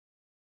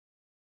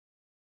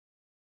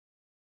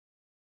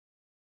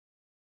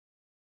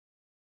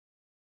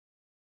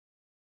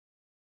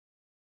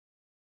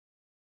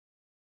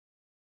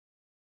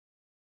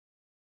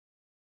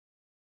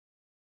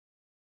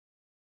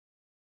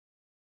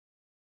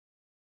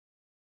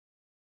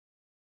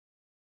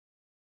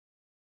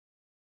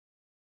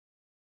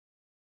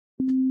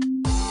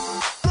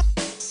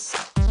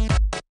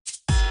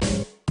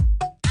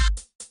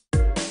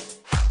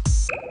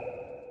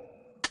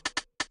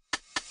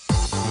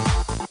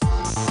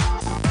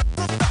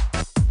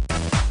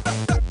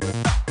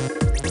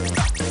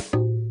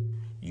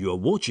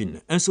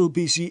watching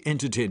SLBC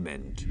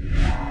Entertainment.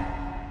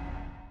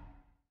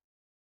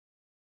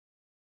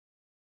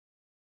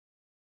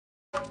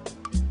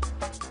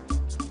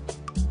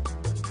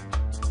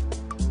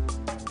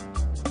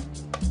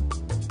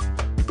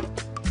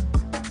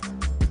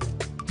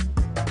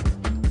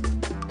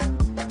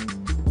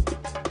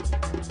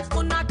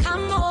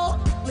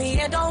 Me,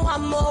 I don't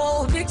want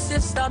more. Big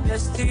sister,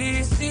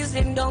 bestie,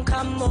 season don't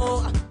come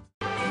more.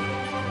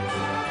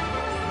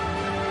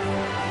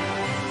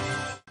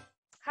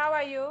 How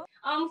are you?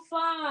 I'm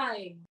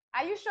fine.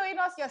 Are you showing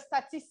us your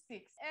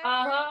statistics?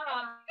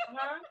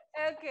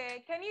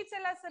 Okay. Can you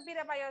tell us a bit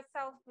about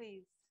yourself,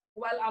 please?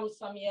 Well, I'm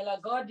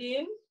Samira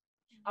Godin.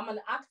 I'm an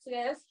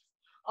actress,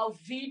 a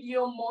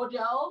video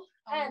model,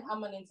 and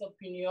I'm an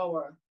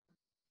entrepreneur.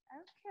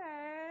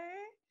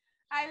 Okay.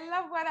 I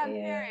love what I'm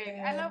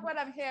hearing. I love what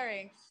I'm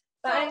hearing.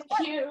 Thank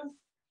you.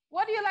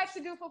 What do you like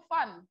to do for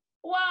fun?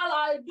 Well,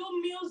 I do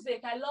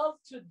music. I love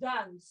to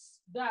dance.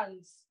 So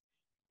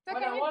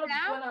can you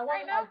dance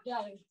right now?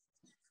 Dance.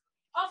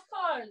 Of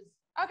course.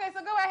 Okay,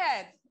 so go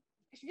ahead.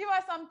 Give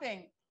us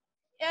something.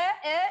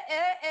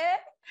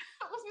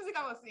 What's music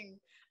I was singing?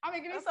 I'm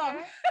gonna give you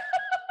some.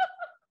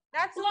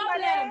 That's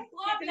problem.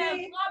 Not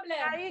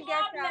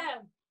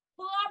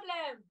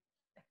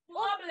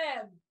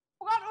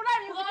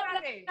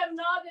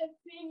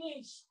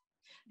finished.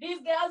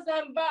 These girls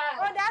are bad.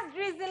 Oh, that's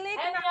drizzling.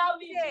 And now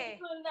we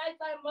tonight.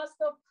 I must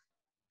have.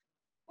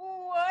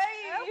 Okay.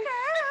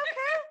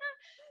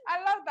 I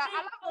love that.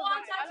 I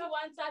love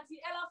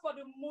 130. Ella for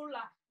the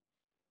moolah.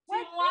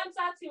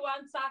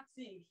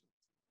 130.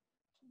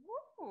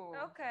 Ooh.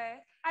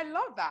 Okay. I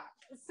love that.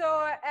 So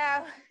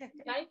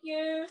thank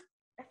you.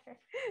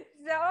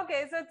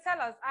 So tell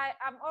us,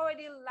 I'm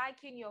already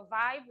liking your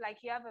vibe.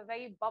 Like you have a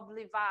very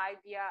bubbly vibe.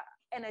 You're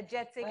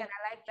energetic, and I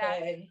like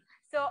that.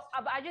 So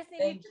I just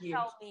need you to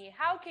tell me,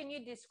 how can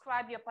you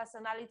describe your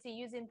personality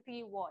using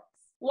 3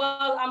 words?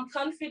 Well, I'm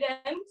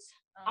confident.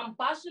 I'm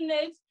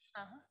passionate.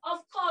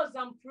 Of course,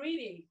 I'm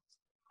pretty.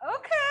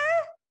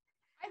 Okay.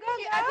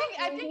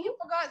 I think you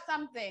forgot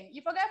something.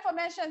 You forgot to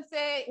mention,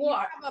 say, you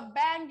have a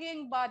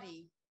banging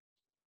body.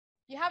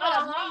 You have the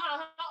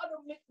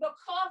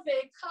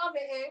cover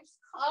apes.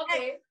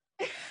 Okay,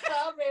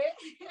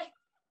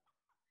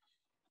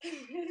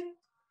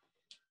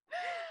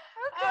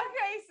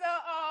 so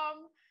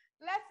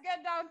let's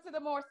get down to the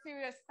more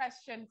serious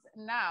questions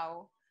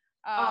now.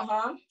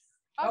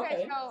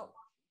 Okay, so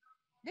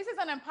this is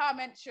an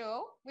empowerment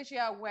show, which you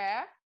are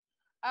aware.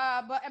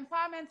 But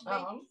empowerment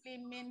basically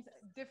means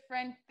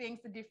different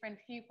things to different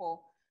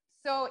people.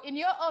 So in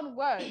your own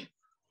words,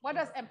 what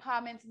does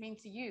empowerment mean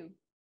to you?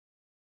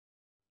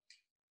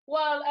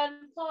 Well,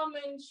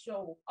 empowerment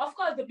show. Of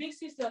course, the big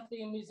sister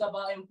theme is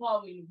about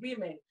empowering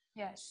women.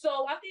 Yes.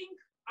 So I think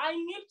I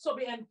need to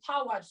be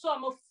empowered. So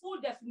I'm a full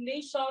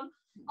definition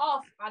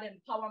of an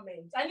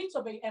empowerment. I need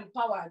to be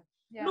empowered.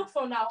 Yeah. Look,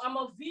 for now, I'm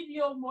a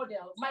video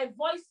model. My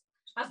voice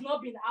has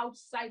not been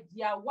outside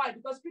there. Why?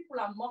 Because people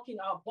are mocking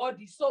our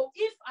body. So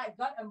if I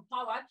got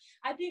empowered,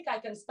 I think I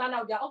can stand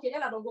out there. Okay,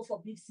 Ella don't go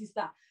for big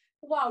sister.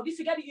 Wow, this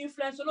you get the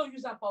influence, so no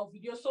use that power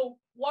video. So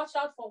watch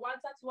out for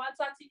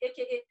 130,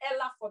 aka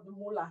Ella for the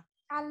moolah.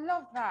 I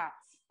love that.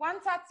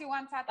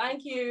 130.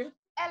 Thank you.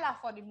 Ella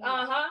for the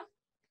moolah.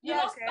 You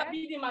know,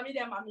 be the mami, the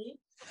mami.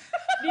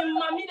 The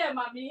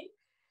mami.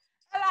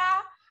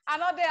 Ella, I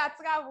know they are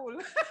travel.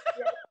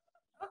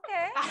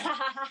 Okay.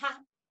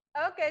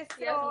 Okay, so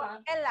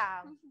yes,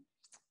 Ella,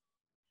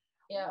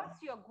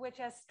 what's your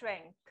greatest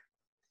strength?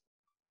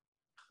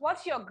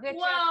 What's your greatest?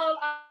 Well,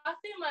 I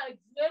think my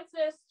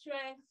greatest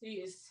strength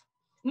is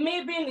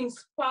me being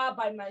inspired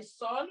by my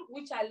son,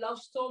 which I love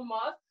so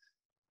much.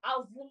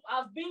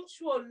 I've been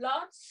through a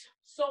lot,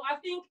 so I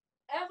think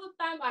every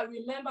time I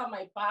remember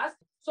my past,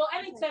 so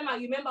anytime I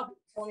remember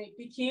from a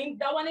pikin,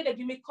 that one they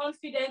give me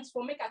confidence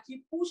for me I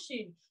keep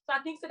pushing. So I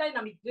think that is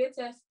my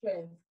greatest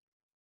strength.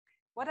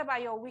 What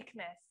about your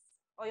weakness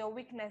or your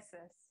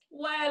weaknesses?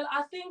 Well,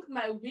 I think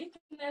my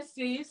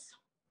weaknesses,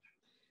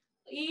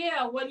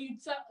 when you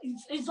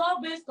it's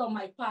all based on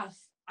my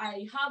past.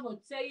 I have a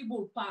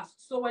terrible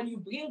past. So when you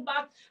bring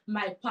back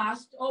my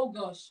past, oh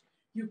gosh,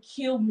 you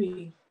kill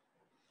me.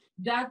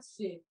 That's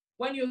it.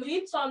 When you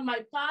hit on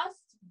my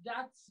past,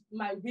 that's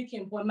my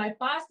weakness. But my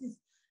past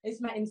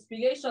is my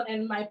inspiration,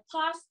 and my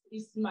past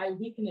is my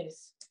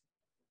weakness.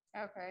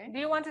 Okay. Do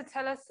you want to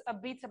tell us a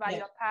bit about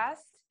your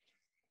past?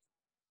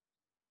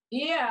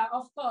 Yeah,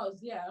 of course.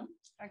 Yeah.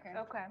 Okay.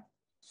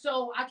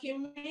 So I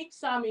can mix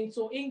some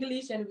into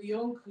English and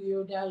Rion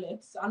Creole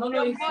dialects. I don't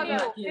know if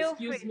you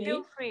excuse me.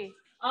 Feel free.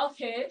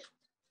 Okay.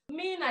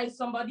 Me is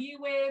somebody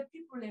where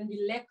people can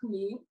be like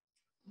me,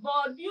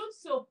 but due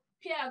to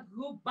peer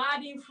group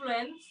bad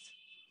influence,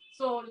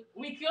 so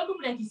we Creole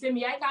people like say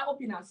me I can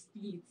open a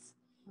street.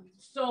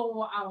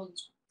 So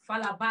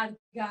follow bad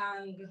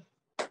gang.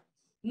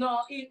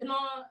 No,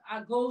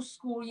 I go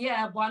school,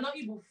 but I'm not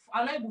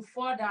able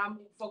for them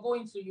for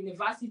going to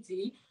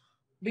university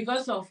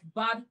because of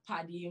bad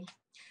party.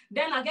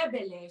 Then I get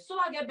belly. So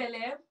I get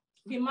belly.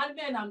 The man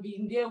and I'm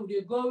being there,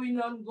 they're going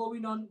on.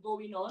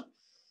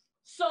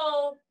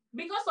 So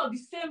because of the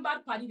same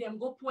bad party, them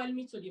go point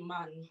me to the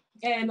man.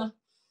 And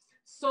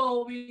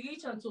so we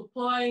reach unto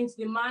points,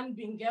 the man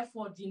being get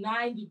for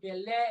denying the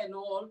belay and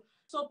all.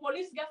 So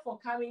police get for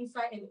come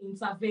inside and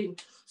intervene.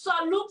 So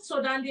I look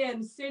so down there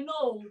and say,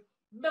 no,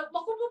 but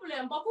Baku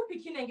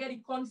pikin and get the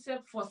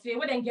concept for say,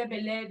 when they get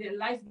belay, the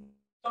life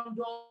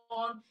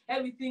done,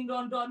 everything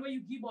done, when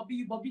you give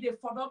Bobby, they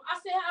for up. I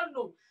say, hell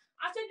no.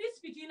 I said, this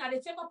speaking, and they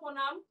take up on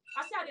them.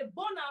 I said, they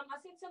born them. I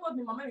said, take up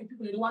me, mama, and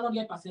people, they want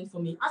 100% for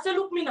me. I said,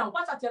 look me now,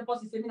 what I tell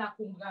boss is, me na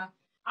kumbra.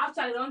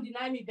 After they don't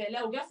deny me,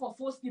 belle, we get for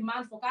force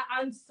demand, for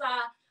answer,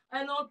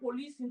 and all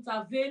police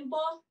intervene,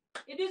 but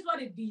it is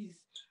what it is.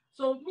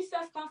 So,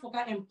 Mr. Can for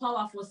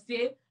empower for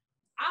say,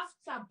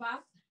 after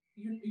birth,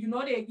 you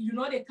know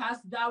they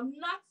cast down,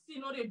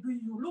 nothing, they do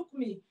you. Look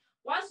me.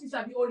 Once you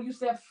be all you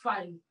say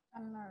fine.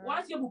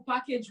 Once you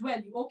package well,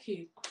 you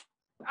okay.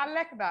 I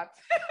like that.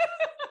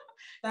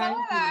 Thank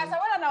you. So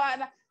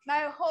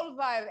now whole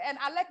vibe, and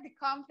I like the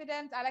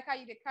confidence. I like how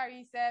you carry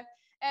yourself,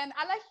 and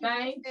I like your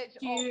message.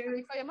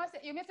 Because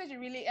your message is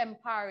really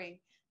empowering.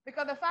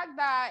 Because the fact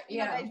that you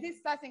know there's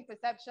this certain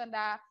perception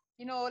that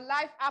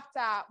life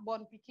after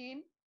born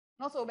pikin,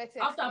 not so better.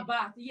 After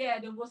birth,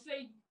 they will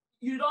say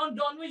you don't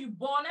done when you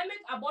born. I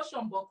make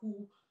abortion,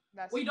 Boku.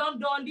 We don't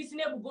done this.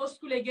 Never go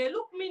school again.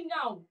 Look me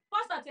now.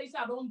 First I tell you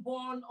I don't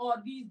born or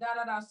this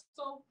that.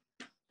 So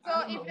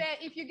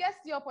if you get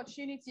the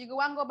opportunity, you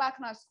want to go back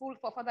to school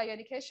for further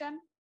education?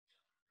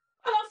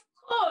 Of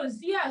course,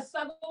 yes.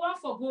 I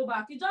go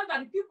back. It's just that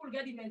the people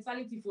get the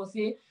mentality for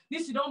say,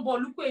 this you don't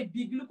born, look where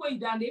big, look where you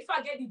done. If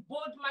I get the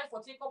bold mind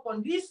for take up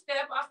on this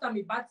step after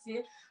me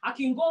birthday, I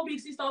can go big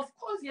sister. Of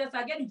course, yes,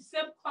 I get the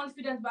same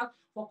confidence back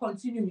for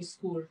continuing my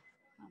school.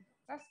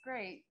 That's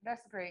great.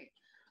 That's great.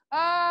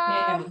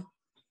 I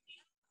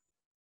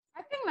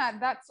think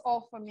that's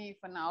all for me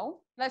for now.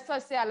 Let's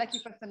just say I like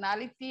your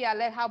personality. I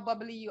like how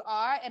bubbly you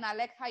are, and I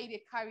like how you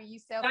carry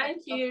yourself.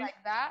 Thank you. Stuff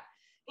like that.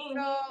 Mm-hmm.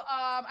 So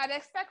I'd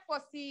expect for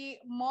see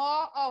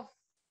more of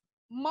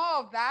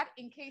that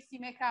in case you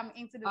may come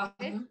into the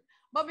village.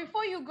 But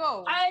before you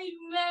go,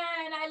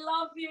 amen. I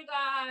love you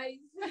guys.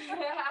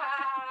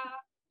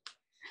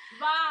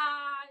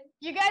 Bye.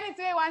 You got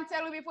anything you want to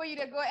tell me before you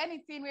go?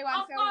 Anything we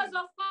want to tell me? Of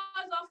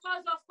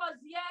course.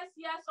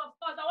 Yes, of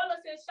course. I want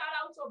to say shout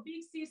out to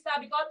Big Sister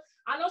because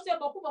I know say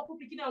Boku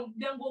picking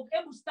them go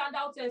able to stand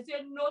out and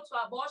say no to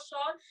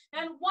abortion.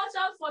 And watch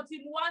out for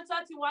team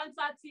 130,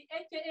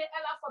 aka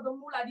Ella for the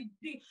Mula,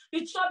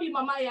 the chubby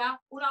mama,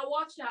 una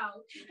watch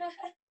out.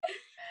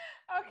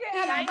 Okay,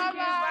 bye.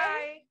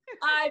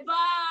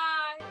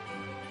 Bye.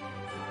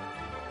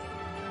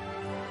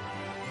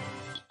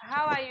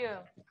 How are you?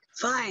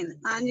 Fine,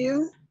 and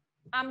you?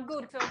 I'm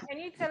good. So can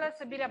you tell us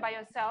a bit about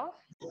yourself?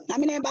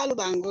 I'm in Mbalu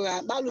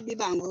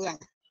Bangura.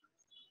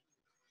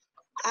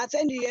 I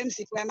attend the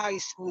UMC primary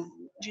school,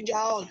 Ginger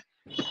Hall.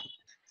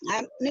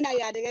 I'm in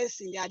a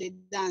dressing, they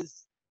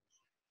dance.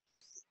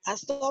 I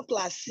stopped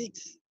class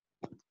 6.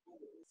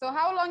 So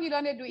how long you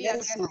don't do your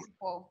dressing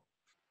for?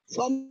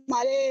 From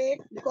my day,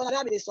 because I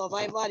have the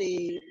survivor,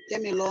 they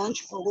tell me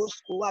lunch for go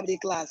school, have the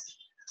class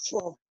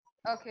 4.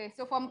 Okay,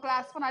 so from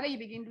class 4, now you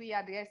begin do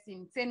your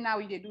dressing. Say now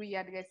you do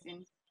your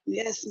dressing.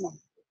 Yes, ma'am.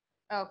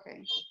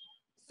 Okay.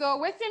 So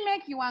what's it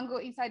make you want to go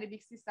inside the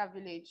Big Sister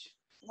village?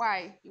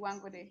 Why you want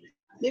to go there?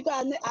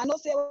 Because I know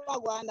say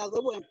I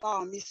go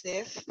empower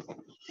myself,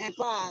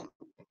 empower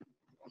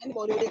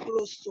anybody they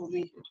close to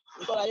me.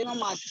 Because I don't know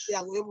my sister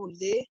I go able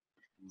there,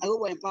 I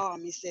go empower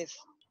myself.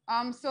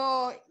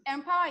 So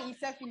empower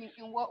yourself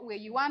in what way?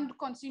 You want to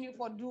continue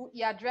for do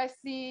your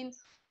dressing,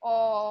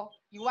 or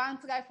you want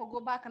to try for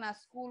go back in a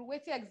school?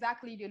 What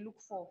exactly they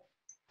look for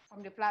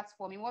from the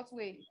platform? In what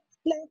way?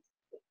 Like,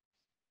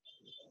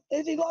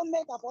 if you go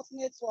make a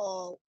fortunate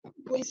for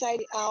go inside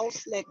the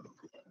house, like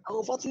I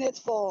go fortunate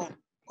for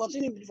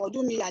continue for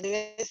do me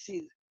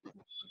addressing.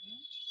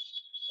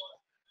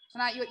 So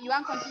now you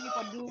want to continue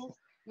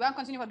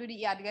for do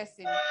the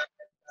addressing.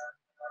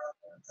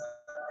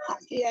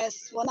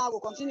 Yes, for now I will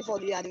continue for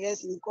the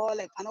addressing. Call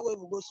like I'm not going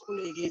to go school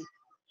again.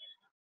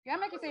 You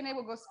make you say you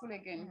never go school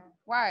again.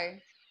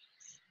 Why?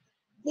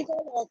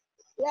 Because like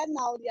right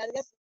now the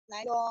addressing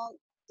I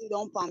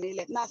don't permit.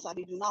 Like now I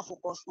do not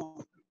focus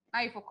on.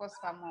 Now you focus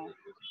for more.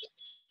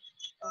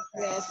 Okay.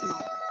 Yes, ma'am.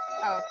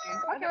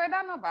 Okay, well,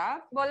 that's not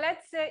bad. But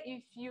let's say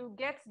if you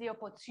get the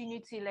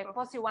opportunity, like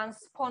person want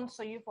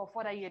sponsor you for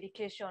further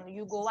education,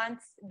 you go want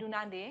do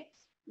not there?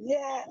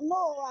 Yeah,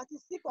 no, I can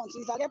still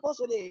continue. If I get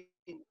person they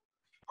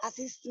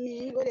assist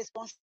me, go they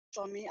sponsor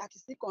me, I can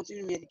still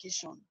continue my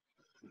education.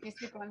 You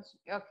still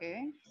continue.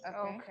 Okay.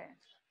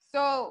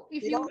 So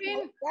if you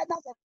win right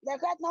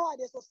now I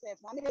just so safe.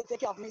 I need to take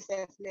care of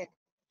myself. Like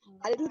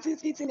I do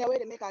things in the way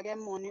they make I get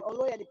money.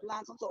 Although the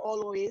plans also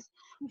always,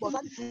 but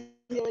that's the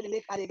way they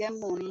make I get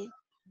money.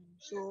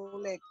 So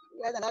like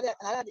another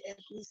help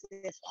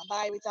myself. I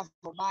buy with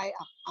for buy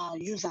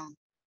use them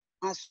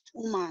as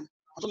woman.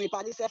 So my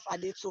party self I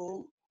did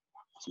so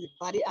my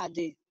party I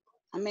did.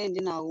 I mean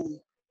in our home.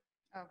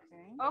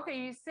 Okay. Okay,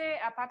 you say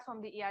apart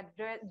from the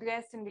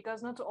dressing,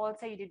 because not to all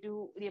say they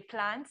do the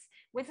plants,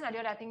 waiting at the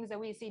other things that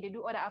we say they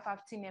do other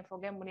half-15 and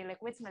forget money,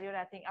 like waiting at the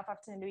other thing,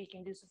 half-15 that we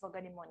can do to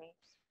forget the money.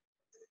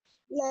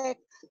 Like,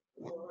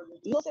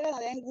 no say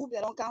that then group they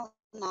don't come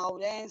now,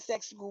 then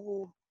sex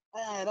Google,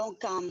 they don't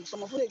come.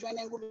 Some of them join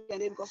them group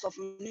and they because of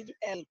need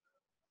help.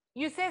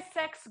 You say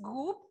sex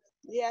group?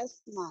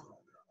 Yes, ma.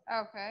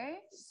 Okay.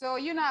 So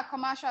you're not a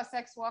commercial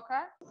sex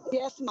worker?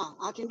 Yes, ma.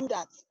 I can do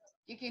that.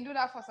 You can do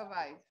that for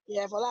survive?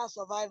 Yeah, for that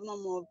survive no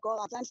more.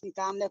 Because at times they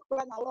come, like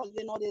right now,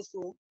 they know this,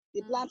 so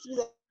the plants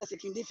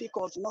is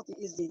difficult, not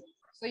easy.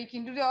 So you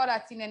can do the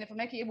other thing and if you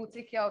make you able to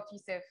take care of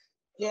yourself.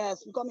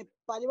 Yes, because me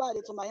padiwa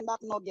de to my back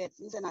not get.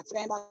 It's an back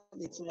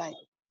de to like.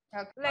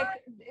 Okay.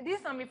 Like this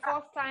is my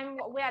first time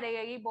where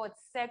they hear about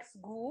sex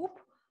group.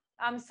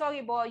 I'm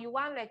sorry, but you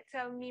want like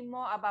tell me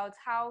more about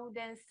how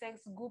then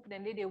sex group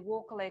then they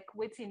work, like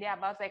waiting there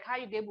about like how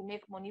you be able to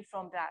make money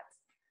from that.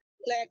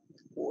 Like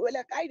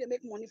how you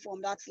make money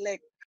from that,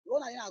 like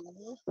when I in a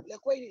group,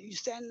 like where you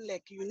send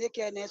like your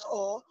nakedness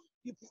or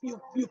you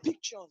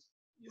pictures,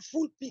 you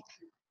full pic.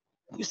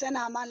 You send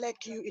a man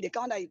like you in the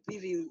count that you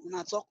preview,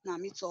 na talk na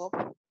meet up,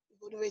 you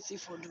go do waiting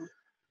for do.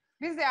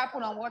 This they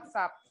happen on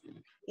WhatsApp.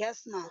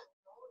 Yes, ma.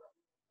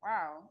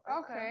 Wow.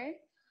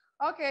 Okay.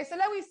 Okay. So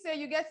let me say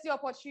you get the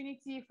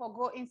opportunity for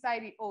go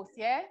inside the house,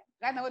 yeah?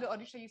 Right now with the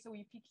audition, you say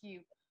we pick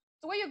you.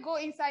 So when you go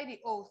inside the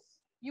house,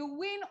 you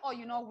win or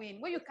you not win.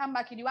 When you come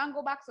back, you want to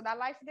go back to that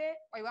life there,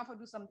 or you want to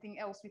do something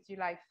else with your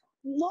life?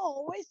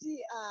 No, we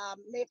see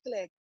make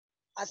like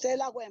I say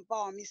like go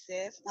empower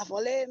myself. Now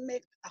for let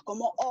make I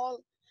come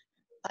all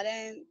and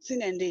then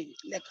tin and day.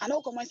 Like I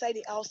don't come inside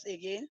the house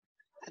again.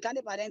 I can't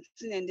but then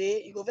tin and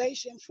day. It go very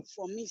shameful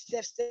for me,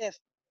 self.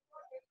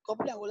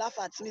 Couple them will laugh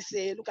at me,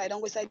 say, look, I don't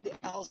go inside the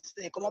house,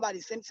 they come about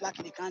the same thing like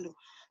the candle.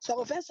 So I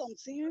go find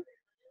something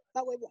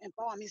that will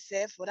empower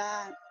myself for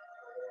that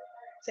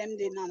same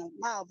day now.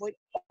 I avoid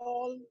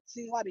all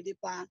things what be the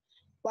pan.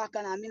 What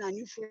can I mean a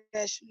new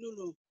fresh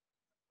lulu?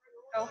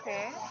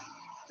 Okay.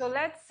 So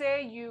let's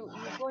say you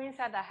go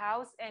inside the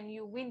house and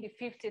you win the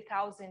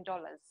 $50,000.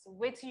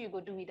 What do you go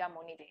do with that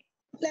money then?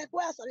 Like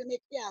where I started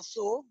make here,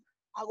 so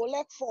I go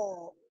like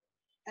for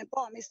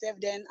empower myself.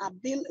 Then I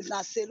build if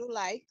I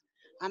cellulite.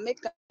 I make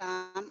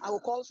I will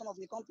call some of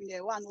the company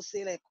there who no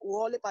say like we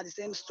all live at the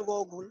same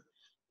struggle,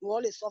 we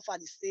all suffer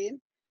the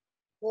same,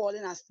 we all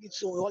in a street,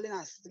 so we all in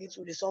a street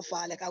so they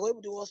suffer. Like I go able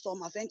to do some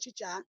my friend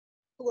teacher,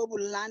 we go able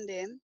to land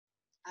them,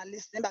 at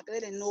least then back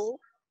let them know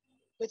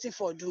waiting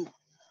for do.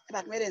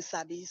 Back make them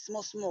sabi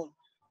small.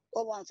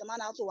 But once a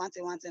man also want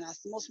and a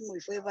small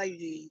if ever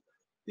you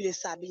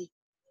sabi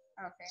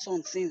Okay.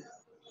 something.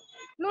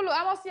 Lulu,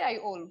 I must see are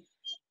you old?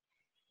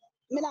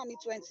 Me now me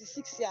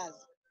 26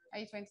 years. Are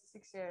you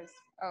 26 years?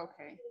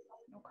 Okay.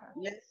 Okay.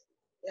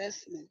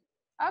 Yes, man.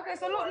 Okay,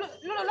 so Lulu,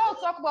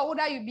 let's talk about what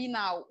that you be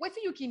now. What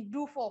you can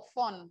do for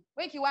fun?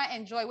 What you want to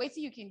enjoy? What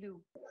you can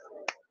do?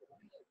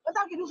 What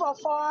I can do for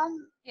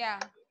fun? Yeah.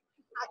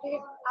 I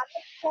like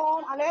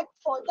fun. I like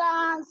for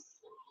dance.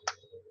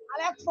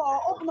 I like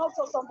for open up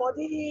for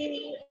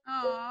somebody.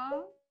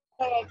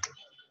 Like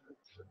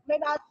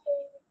make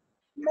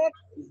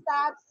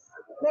start,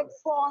 make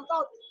fun.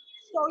 Talk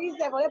stories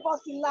that will help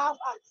us to laugh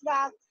and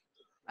crack.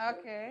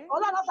 Okay.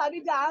 All of us have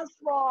been dance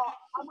for.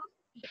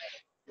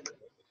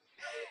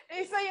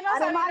 So you know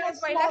some dance,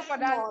 but you like for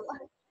dance.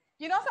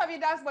 You know some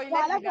dance, but you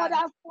like for dance.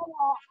 I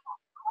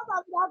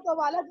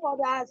like for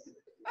dance.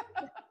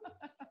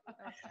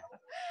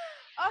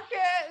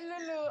 Okay,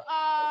 Lulu.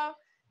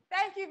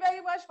 Thank you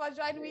very much for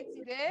joining me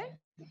today.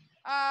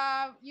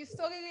 Your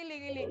story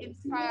really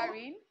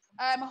inspiring.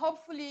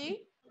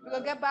 Hopefully we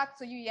will get back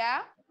to you,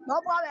 yeah? No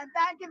problem.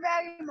 Thank you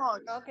very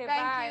much. Okay,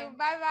 Thank you.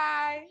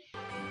 Bye.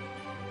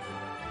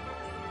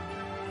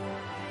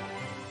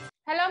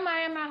 Hello,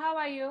 Mariama. How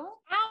are you?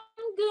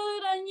 I'm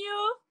good, and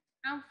you?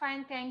 I'm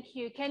fine, thank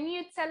you. Can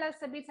you tell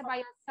us a bit about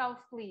yourself,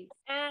 please?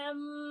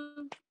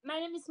 My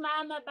name is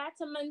Mama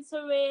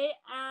Batamansare.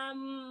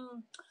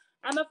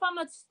 I'm a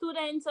former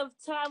student of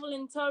travel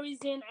and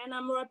tourism, and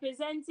I'm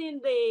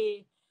representing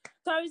the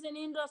tourism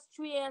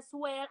industry as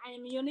well.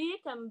 I'm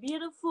unique, I'm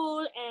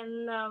beautiful,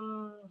 and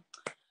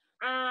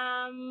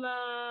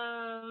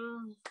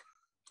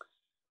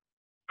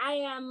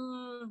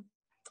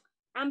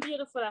I'm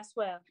beautiful as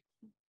well.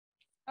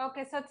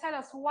 Okay, so tell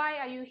us, why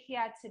are you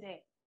here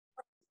today?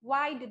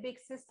 Why the Big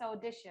Sister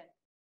audition?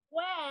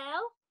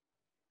 Well,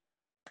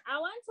 I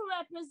want to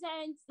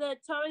represent the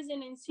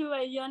tourism in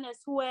Sierra Leone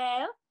as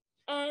well.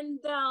 And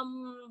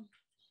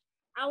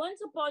I want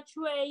to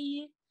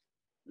portray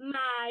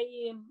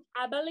my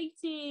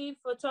ability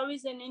for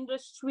tourism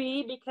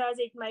industry because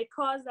it's my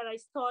course that I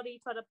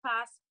studied for the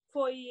past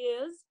 4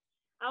 years.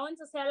 I want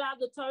to sell out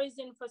the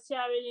tourism for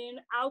Sierra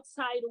Leone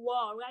outside the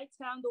world, right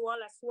around the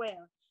world as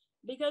well.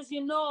 Because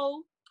you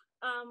know,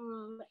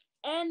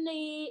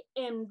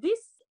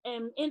 this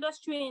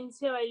industry in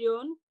Sierra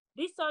Leone,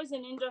 this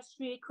tourism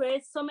industry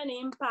creates so many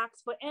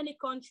impacts for any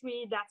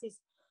country that is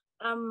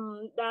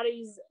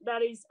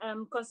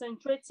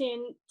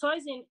concentrating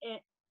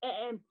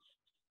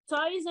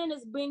tourism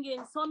is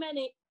bringing so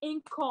many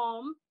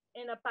income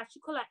in a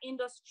particular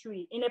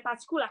industry, in a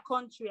particular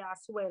country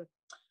as well.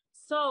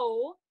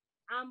 So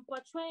I'm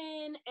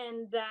portraying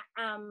and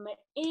I'm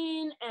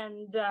in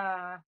and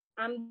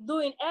I'm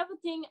doing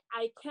everything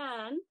I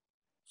can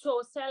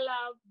to sell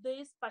out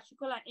this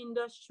particular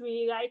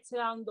industry right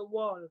around the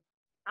world.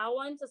 I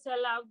want to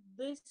sell out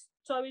this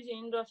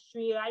tourism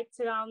industry right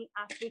around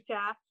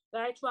Africa,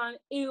 right around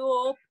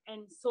Europe,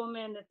 and so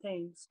many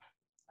things.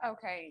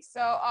 Okay,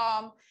 so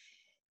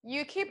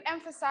you keep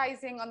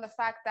emphasizing on the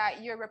fact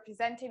that you're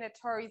representing the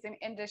tourism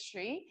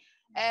industry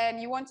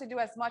and you want to do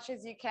as much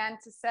as you can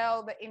to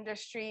sell the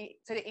industry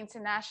to the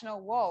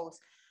international world.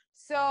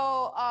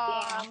 So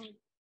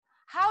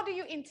how do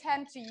you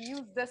intend to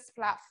use this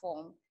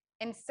platform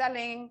in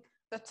selling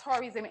the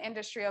tourism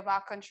industry of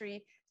our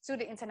country to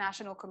the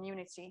international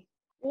community?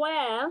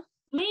 Well,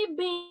 me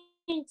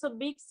being to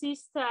Big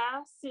Sister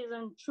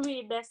season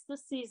 3, best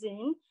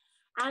season,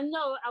 I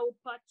know I will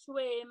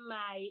portray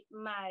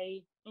my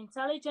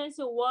intelligence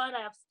in what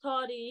I've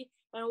studied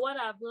and what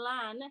I've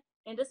learned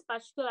in this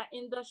particular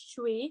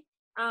industry.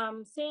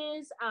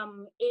 Since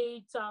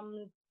it's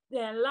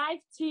the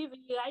live TV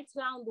right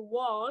around the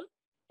world,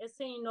 is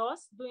seeing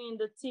us doing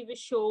the TV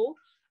show,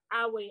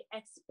 I will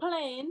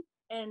explain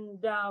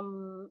and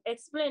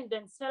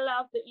then sell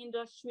out the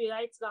industry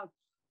right around.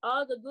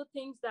 All the good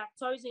things that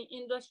tourism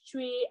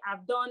industry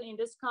have done in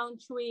this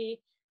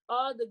country,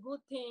 all the good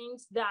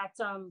things that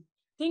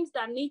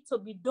need to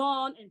be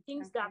done and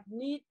things that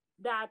need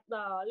that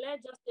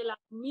let's just say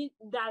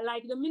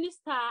like the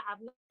minister have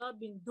not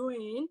been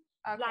doing,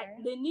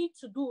 like they need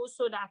to do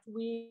so that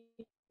we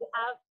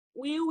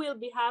will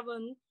be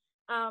having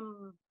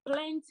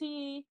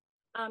plenty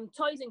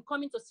tourism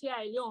coming to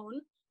Sierra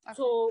Leone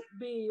to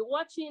be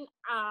watching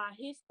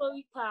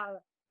history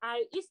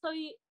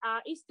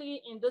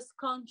in this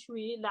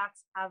country that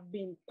have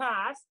been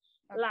passed,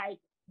 like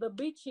the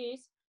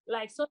beaches,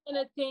 like so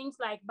many things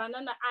like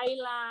Banana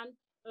Island,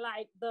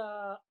 like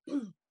the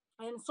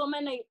and so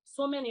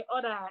many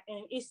other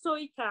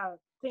historical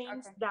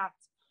things that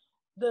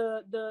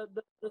the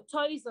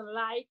tourism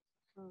like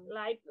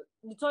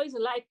the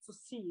tourism like to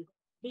see,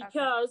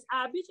 because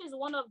our beach is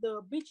one of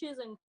the beaches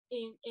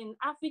in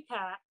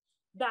Africa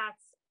that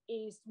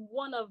is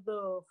one of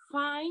the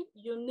fine,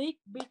 unique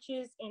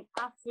beaches in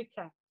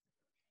Africa.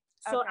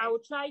 So I will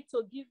try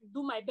to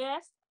do my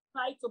best,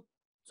 try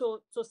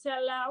to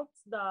sell out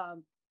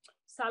the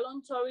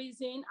salon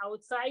tourism. I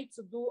would try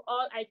to do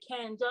all I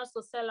can just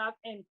to sell out,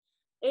 and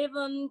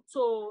even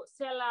to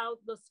sell out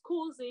the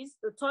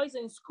toys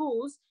in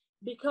schools,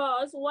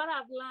 because what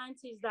I've learned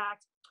is that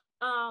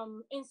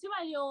in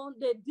Sierra Leone,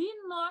 they did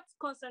not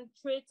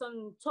concentrate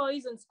on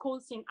toys in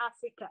schools in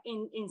Africa,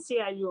 in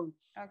Sierra Leone.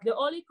 The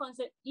only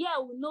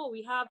we know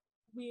we have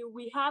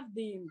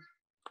the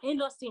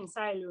industry in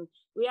Sierra Leone.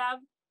 We have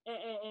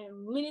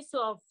Minister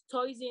of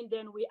Tourism,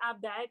 then we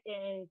have that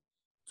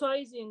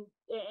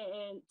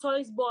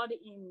tourist board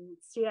in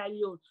Sierra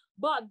Leone.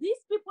 But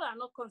these people are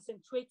not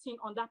concentrating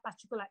on that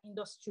particular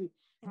industry.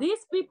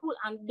 These people,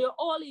 and they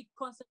only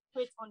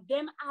concentrate on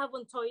them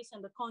having tourists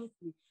in the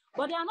country,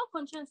 but they are not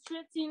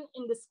concentrating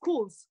in the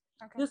schools.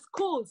 The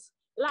schools,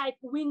 like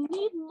we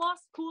need more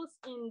schools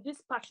in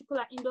this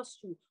particular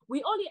industry.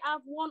 We only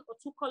have 1 or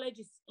 2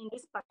 colleges in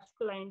this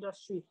particular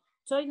industry.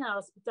 Tourism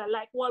hospital,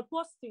 like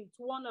Walpole Street,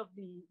 one of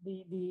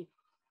the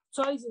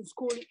tourism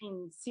school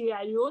in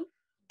Sierra Leone,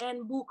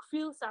 and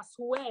Brookfields as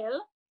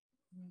well.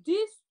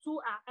 These two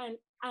are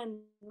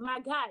and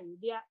Magai,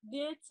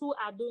 they two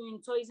are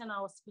doing tourism and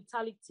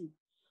hospitality.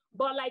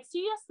 But like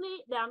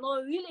seriously, they are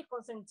not really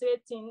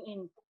concentrating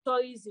in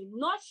tourism.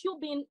 Not you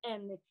being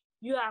and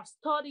you have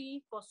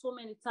studied for so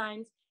many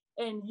times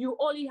and you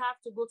only have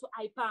to go to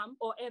IPAM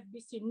or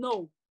FBC.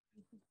 No,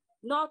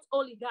 not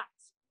only that.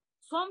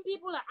 Some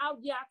people are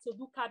out there to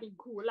do cabin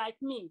crew,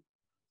 like me.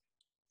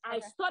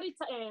 I studied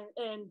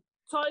and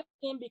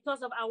tourism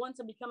because of I want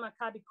to become a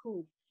cabin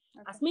crew.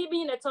 As me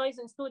being a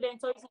tourism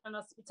student, tourism and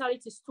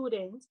hospitality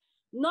student,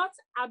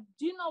 I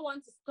do not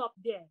want to stop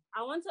there.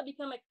 I want to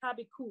become a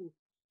cabin crew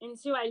in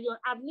Sierra Leone,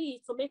 at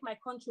least to make my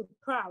country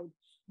proud.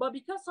 But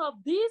because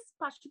of these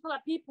particular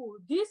people,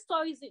 these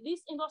stories,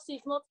 this industry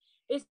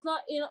is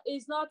not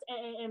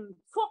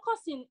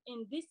focusing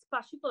in this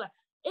particular.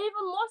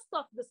 Even most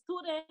of the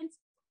students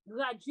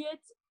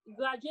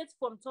graduate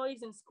from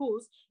tourism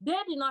schools,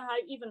 they did not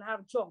even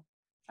have job.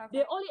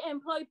 They only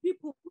employ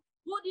people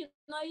who did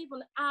not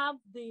even have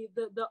the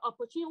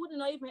opportunity, who did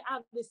not even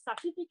have the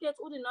certificate,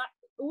 who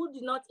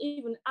did not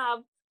even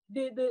have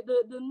the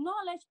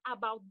knowledge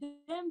about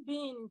them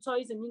being in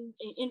tourism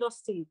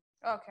industry.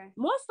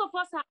 Most of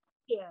us are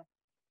here.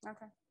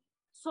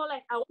 So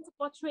like I want to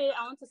portray,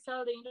 I want to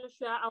sell the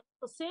industry, I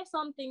want to say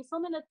something, so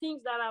many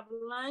things that I've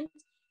learned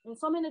and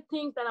so many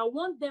things that I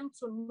want them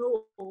to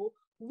know,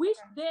 which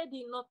they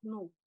did not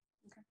know.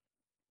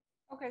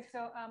 Okay,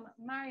 so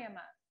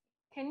Mariama,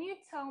 can you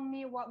tell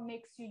me what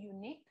makes you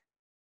unique?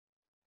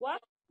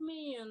 What makes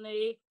me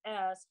unique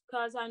is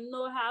because I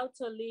know how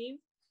to live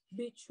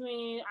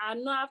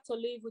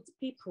with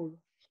people.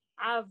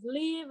 I've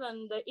lived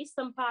in the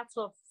eastern parts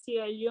of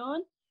Sierra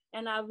Leone,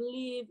 and I've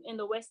lived in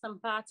the western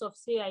parts of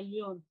Sierra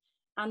Leone.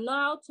 I know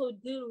how to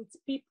deal with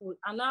people,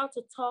 I know how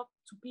to talk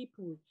to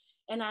people,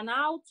 and I know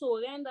how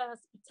to render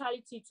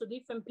hospitality to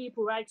different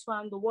people right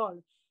around the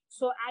world.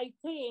 So I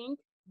think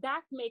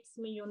that makes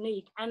me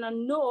unique, and I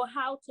know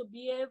how to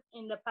behave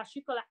in the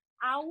particular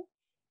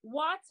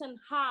what and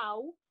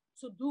how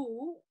to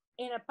do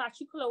in a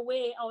particular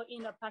way, or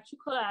in a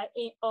particular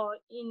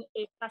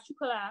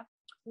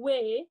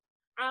way,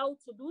 how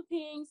to do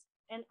things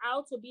and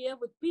how to behave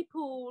with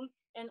people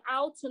and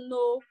how to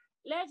know.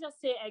 Let's just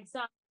say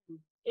example.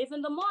 If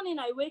in the morning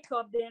I wake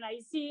up, then I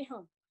see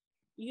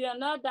you are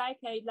not that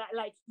kind,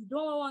 like you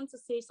don't want to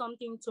say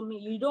something to me,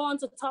 you don't want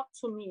to talk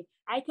to me.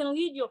 I can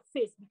read your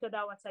face because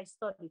that's what I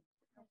studied.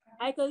 Okay.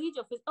 I can read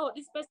your face. Oh,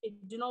 this person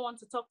do not want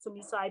to talk to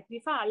me, so I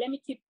prefer let me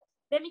keep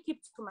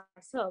to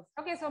myself.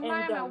 Okay, so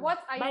Mariama,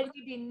 what are you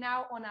reading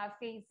now on our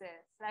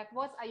faces? Like,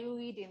 what are you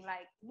reading?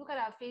 Like, look at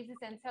our faces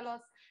and tell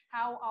us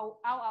how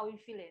are we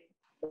feeling?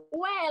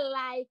 Well,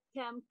 like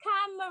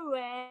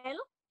Kamara,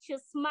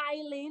 she's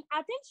smiling.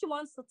 I think she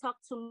wants to talk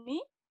to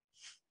me.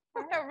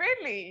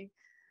 Really?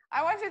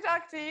 I want to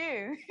talk to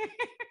you.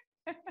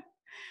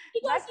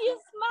 Because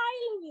you're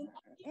smiling.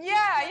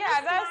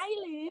 Yeah, that's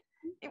smiling.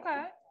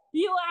 Okay.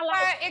 You are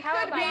like, it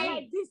could be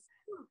like this.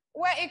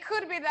 Well, it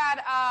could be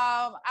that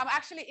I'm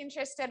actually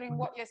interested in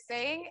what you're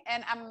saying,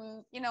 and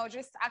I'm,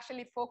 just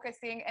actually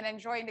focusing and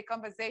enjoying the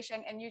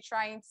conversation, and you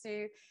trying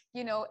to,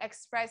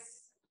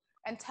 express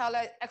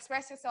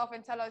yourself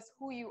and tell us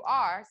who you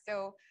are.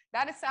 So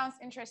that sounds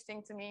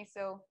interesting to me.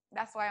 So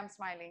that's why I'm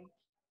smiling.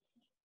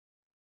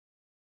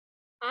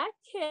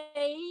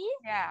 Okay.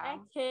 Yeah.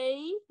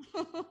 Okay.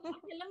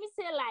 Okay, let me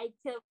say like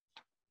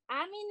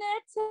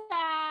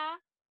Aminata.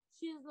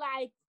 She's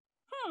like,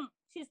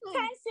 she's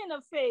tensing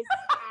her face.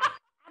 I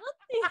don't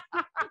think.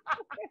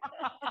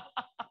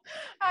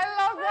 I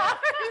love that.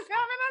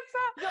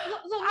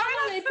 So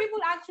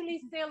people actually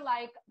say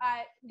like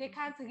they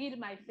can't read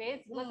my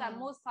face because I'm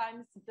most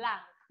times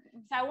blank.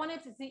 So I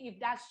wanted to see if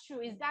that's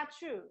true. Is that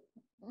true?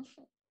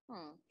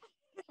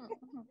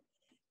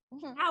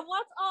 I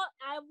watch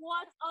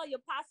all your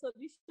past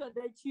auditions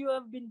that you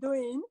have been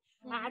doing.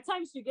 At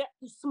times you get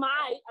to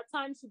smile, at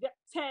times you get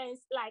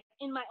tense. Like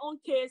in my own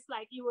case,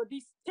 like you were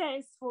this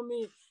tense for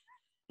me.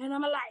 And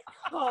I'm like,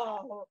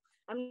 oh,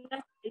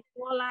 it's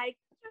more like,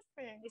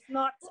 it's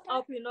not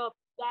up enough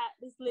that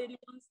this lady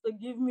wants to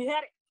give me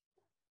headache.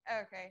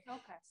 Okay.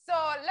 So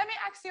let me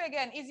ask you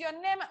again, is your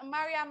name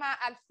Mariama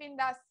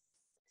Alfinda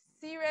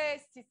Sire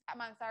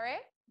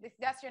Mansare?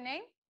 That's your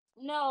name?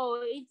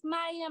 No, it's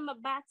Mariama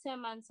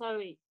Batem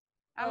Mansari.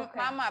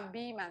 Mama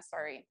B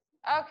Mansari.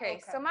 Okay,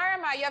 so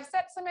Mariama, you have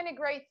said so many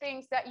great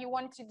things that you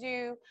want to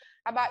do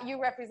about you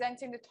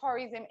representing the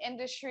tourism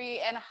industry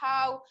and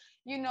how,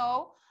 you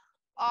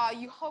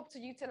hope to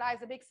utilize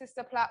the Big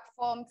Sister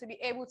platform to be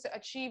able to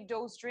achieve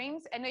those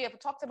dreams. I know you have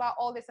talked about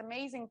all these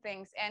amazing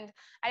things, and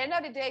at the end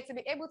of the day, to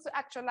be able to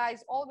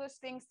actualize all those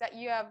things that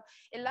you have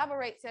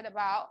elaborated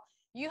about,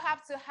 you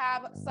have to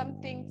have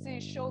something to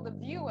show the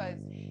viewers,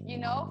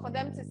 for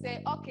them to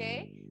say,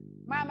 okay,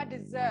 Mariama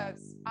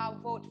deserves our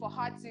vote for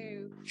her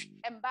to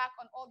embark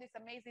on all these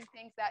amazing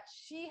things that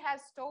she has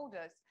told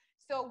us.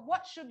 So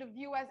what should the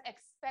viewers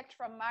expect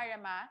from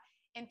Mariama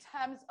in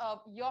terms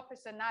of your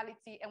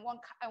personality, and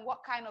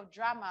what kind of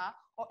drama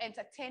or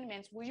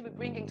entertainment will you be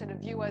bringing to the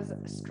viewers'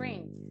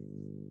 screen?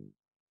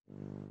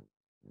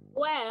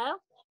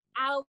 Well,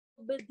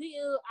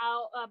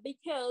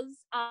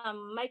 because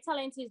my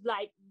talent is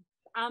like,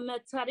 I'm a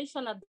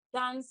traditional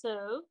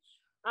dancer.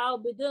 I'll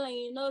be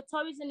dealing,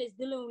 tourism is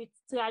dealing with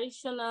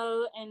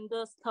traditional and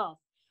the stuff.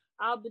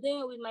 I'll be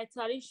dealing with my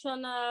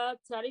tradition,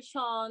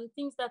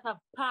 things that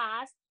have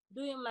passed,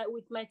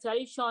 with my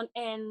tradition,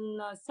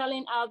 and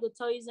selling out the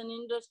tourism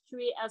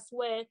industry as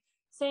well,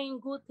 saying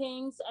good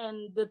things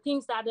and the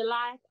things that they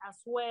like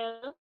as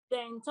well.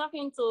 Then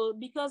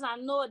because I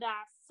know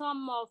that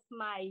some of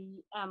my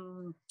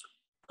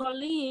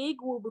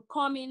colleagues will be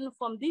coming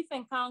from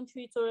different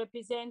countries to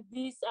represent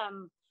this,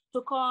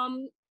 to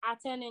come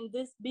attending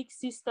this Big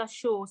Sister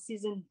show,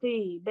 season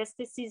 3, best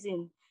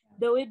season.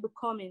 They will be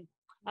coming.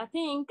 I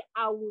think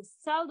I will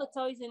sell the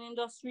tourism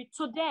industry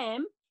to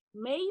them.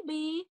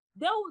 Maybe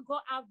they will go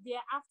out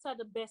there after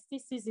the best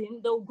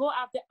season. They'll go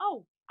out there.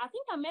 Oh, I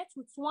think I met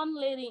with one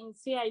lady in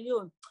Sierra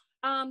Leone.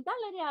 That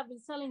lady have been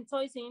selling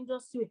toys in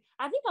industry.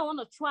 I think I want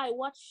to try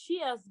what she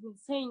has been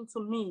saying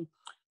to me.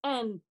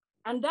 And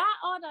that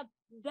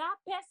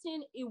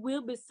person, it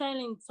will be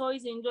selling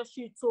toys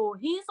industry to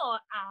his or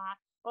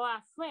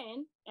a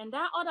friend, and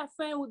that other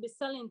friend will be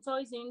selling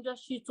toys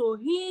industry to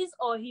his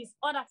or his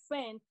other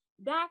friend.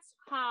 That's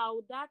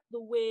the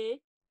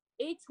way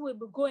it will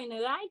be going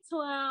right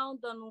around,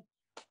 and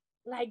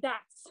like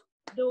that.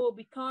 They will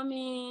be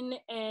coming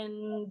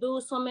and do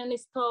so many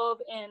stuff,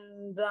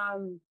 and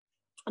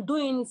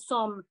doing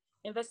some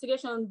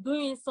investigation,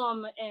 doing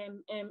some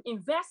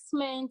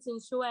investments in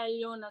Sierra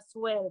Leone as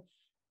well.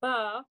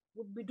 But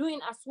we'll be doing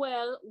as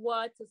well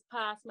what is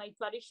past, my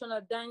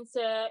traditional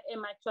dancer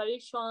and my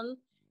tradition,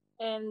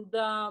 and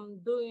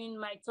doing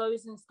my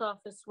tourism stuff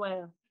as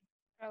well.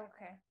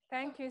 Okay.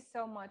 Thank you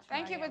so much.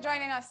 Thank you for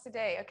joining us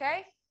today,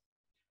 okay?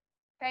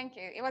 Thank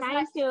you. It was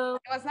Thank you.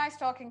 It was nice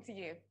talking to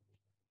you.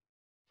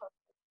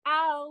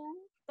 Oh,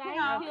 thank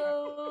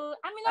you.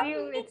 I mean,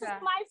 you need to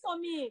smile for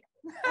me.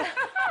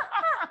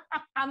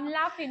 I'm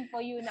laughing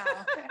for you now.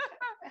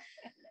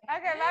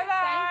 Okay,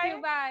 bye-bye. Thank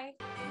you, bye.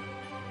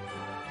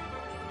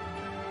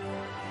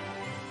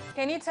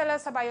 Can you tell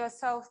us about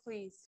yourself,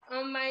 please?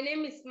 My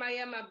name is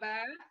mariama.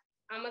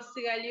 I'm a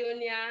Sierra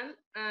Leonean,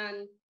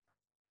 and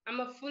I'm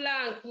a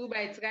Fula and Kru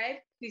by tribe,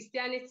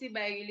 Christianity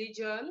by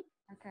religion.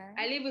 Okay.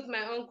 I live with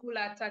my uncle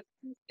at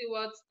 32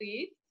 Stewart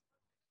Street.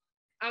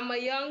 I'm a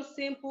young,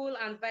 simple,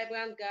 and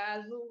vibrant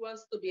girl who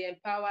wants to be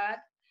empowered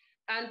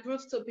and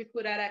proves to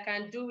people that I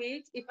can do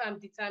it if I'm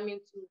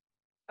determined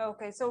to.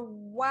 Okay, so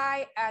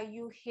why are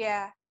you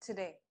here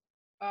today?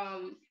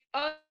 All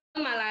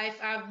my life,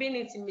 I've been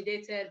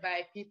intimidated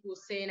by people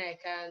saying I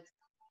can't,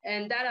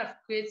 and that have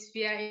created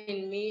fear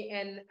in me,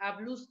 and I've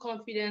lost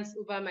confidence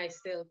over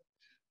myself.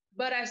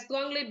 But I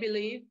strongly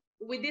believe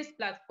with this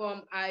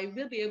platform, I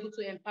will be able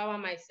to empower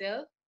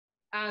myself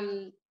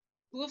and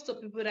prove to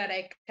people that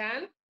I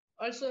can.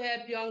 Also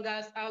help young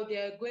girls out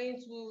there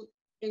going through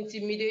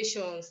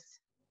intimidations.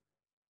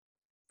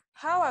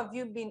 How have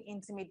you been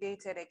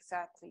intimidated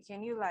exactly?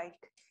 Can you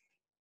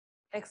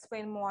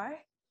explain more?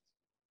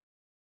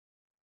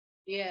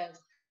 Yes.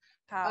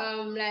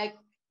 How? Like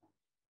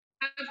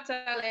I have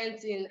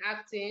talent in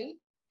acting,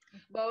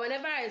 but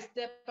whenever I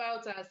step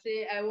out and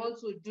say I want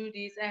to do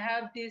this, I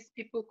have these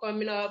people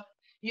coming up.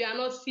 You are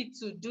not fit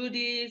to do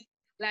this.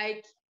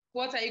 Like,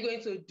 what are you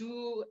going to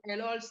do?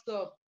 And all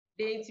stuff.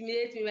 They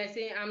intimidate me by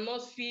saying I'm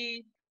not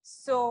fit.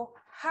 So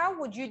how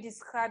would you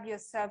describe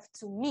yourself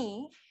to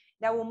me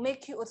that will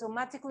make you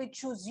automatically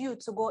choose you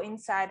to go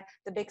inside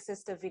the Big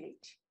Sister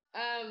village?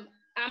 I'm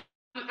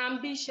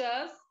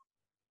ambitious,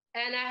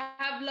 and I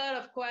have a lot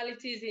of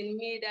qualities in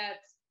me that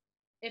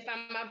if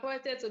I'm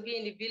appointed to be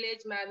in the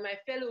village, my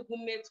fellow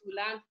roommates will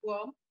learn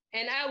from,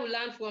 and I will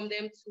learn from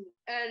them too.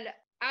 And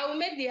I will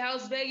make the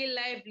house very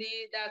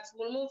lively that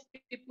will move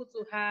people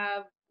to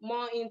have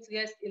more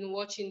interest in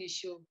watching the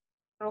show.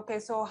 Okay,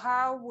 so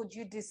how would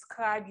you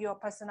describe your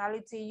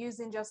personality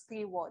using just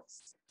 3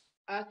 words?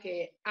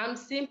 Okay, I'm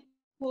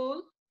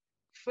simple,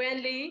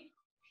 friendly,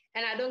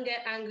 and I don't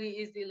get angry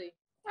easily.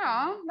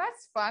 Oh,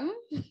 that's fun.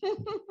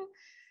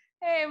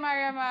 Hey,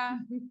 Mariama.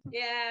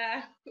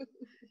 Yeah.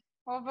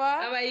 Over.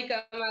 How about you,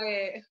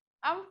 Kamara?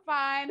 I'm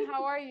fine.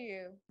 How are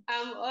you?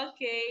 I'm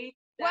okay.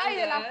 Why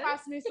you laugh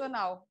past me so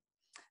now?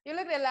 You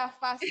look like laugh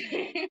past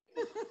me.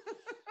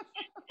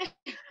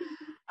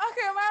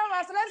 Okay,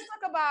 Mariama, so let's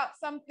talk about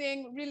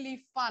something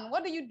really fun.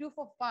 What do you do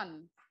for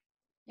fun?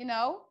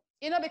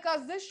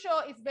 Because this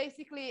show is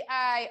basically,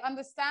 I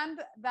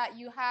understand that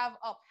you have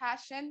a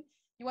passion.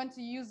 You want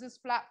to use this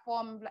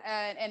platform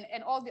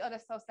and all the other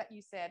stuff that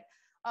you said.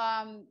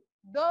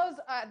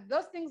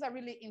 Those things are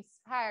really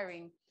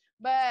inspiring.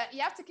 But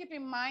you have to keep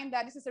in mind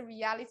that this is a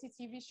reality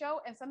TV show,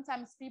 and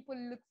sometimes people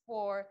look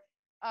for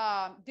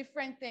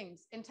different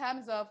things in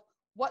terms of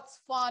what's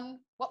fun,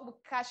 what will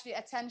catch the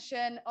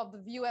attention of the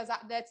viewers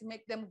out there to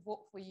make them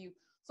vote for you.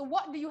 So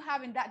what do you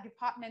have in that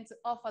department to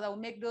offer that will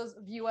make those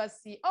viewers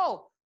see,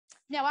 oh,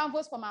 yeah, one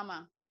vote for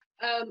Mama?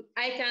 I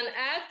can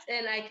act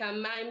and I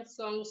can mime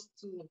songs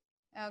too.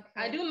 Okay.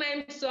 I do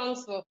mime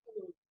songs for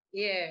food.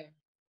 Yeah.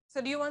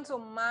 So do you want to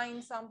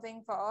mime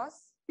something for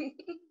us?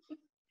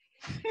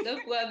 No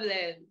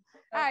problem.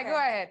 All right, go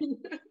ahead.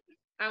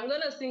 I'm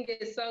going to sing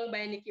a song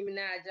by Nicki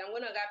Minaj. I'm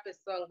going to rap a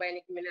song by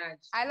Nicki Minaj.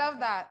 I love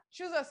that.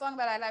 Choose a song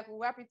that I like. We'll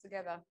rap it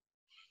together.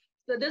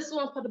 So this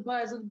one for the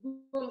boys with the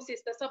boom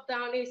sister, up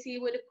down AC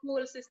with the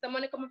cool sister.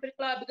 Money coming for the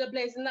club, bigger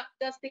blazing up,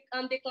 the stick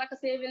on dick like a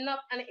saving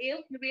up. And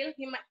ill, he real,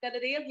 he might get a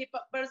deal, he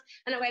pop burst,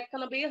 and a white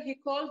kind of bill, he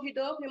cold, he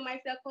dope, he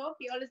might sell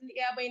cough, he always in the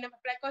air, but he never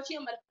fly catch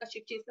you, motherfucker,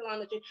 she chasing on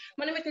the tree.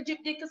 Money make a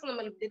jeep dick, cause I'm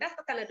that's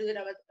the kind of dude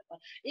I was.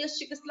 Yes,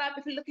 she can slap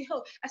if you look at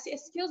her. I say,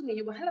 excuse me,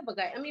 you a hell of a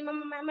guy. I mean, my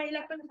you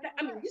like,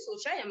 I mean, you so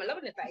shy, I'm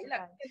loving it. You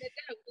like,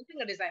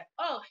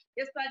 oh,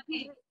 yes, I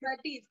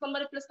did.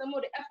 Somebody plus the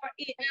more the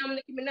FRE, I'm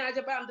Nicki Minaj,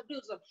 I'm the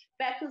blues.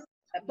 Back to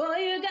boy,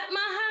 you got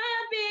my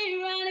heart beat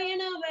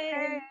running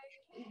away,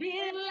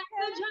 beating like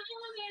a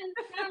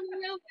drum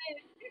away.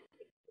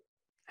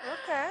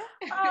 Okay.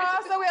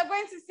 So we are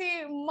going to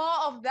see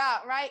more of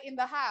that right in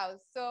the house.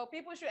 So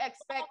people should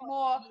expect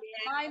more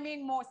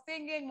miming, more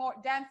singing, more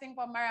dancing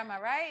from Mariama,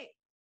 right?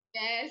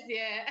 Yes,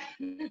 yeah.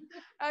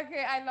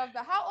 Okay, I love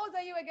that. How old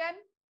are you again?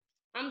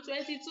 I'm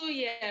 22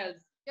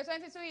 years. You're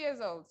 22 years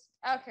old.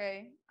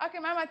 Okay. Okay,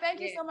 Mariama, thank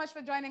you so much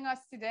for joining us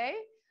today.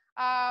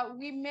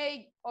 We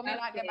may or may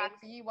not get back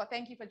to you, but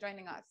thank you for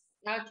joining us.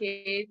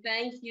 Okay,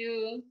 thank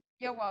you.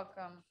 You're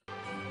welcome.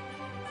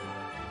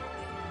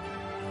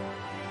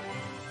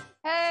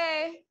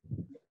 Hey.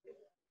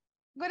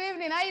 Good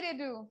evening. How you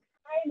do?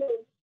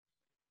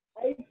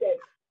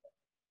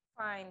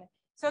 Fine.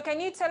 So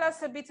can you tell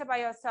us a bit about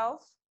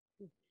yourself?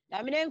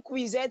 My name is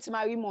Quizette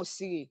Marie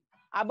Mosiri.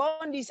 I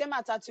born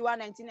December 31,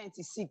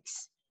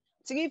 1996.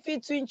 3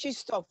 feet 2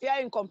 inches tall,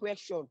 fair in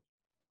complexion.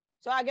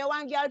 So I get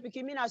one girl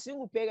picking me a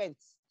single parent.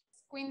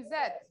 Queen Z.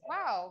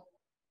 Wow.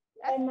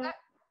 And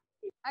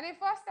the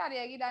first time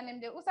I read that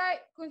name,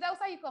 Queen Z,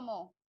 you come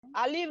on?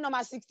 I live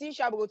number 16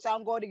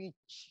 Shabrota, God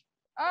Rich.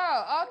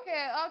 Oh,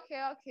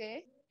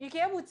 okay. You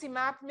can put him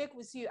up, make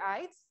we see your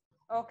height.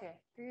 Okay.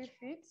 3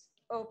 feet.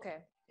 Okay.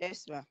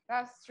 Yes, ma'am.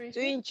 That's 3 2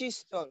 feet.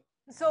 inches tall.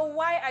 So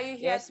why are you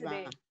here yes,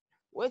 today?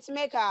 Wait to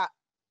make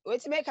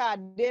her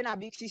then a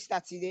big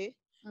sister today.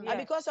 And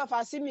because of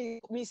her, see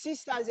me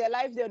sisters, their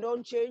life they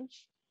don't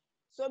change.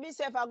 So me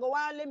say if I go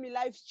on, let me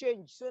life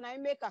change. So now I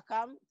make a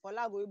come for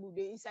la go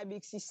inside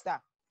big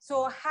sister.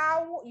 So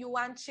how you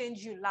want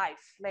change your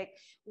life? Like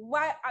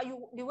why are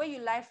you the way you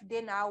life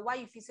day now? Why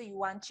you feel say you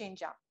want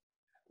change her?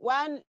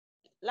 One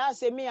last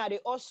say me are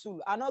the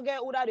hustle. I not get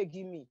who that they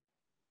give me.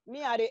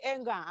 Me are the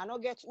anger. I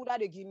not get who that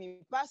they give me.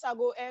 Pass I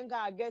go anger,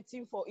 I get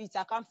him for it.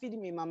 I can't feed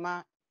me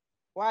mama.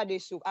 Why they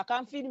so? I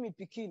can't feed me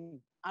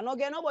pikin. I not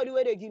get nobody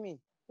where they give me.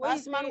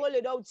 Pass man go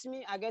lay down to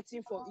me, I get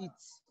him for it.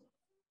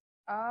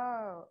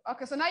 Oh,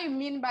 okay. So now you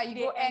mean by you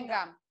go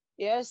anger?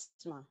 Yes,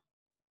 ma.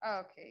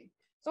 Okay.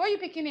 So what you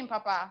picking in,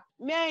 Papa?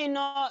 Me, you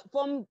know,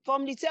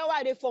 from the tell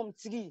why they from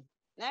 3.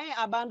 Now you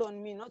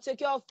abandon me. Not take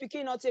care of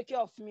picking, not take care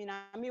of me.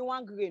 Now me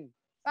one green.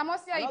 I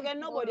not get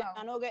nobody,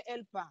 I not get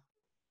helper.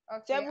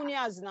 Okay. 7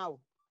 years now.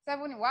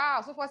 7.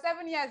 Wow. So for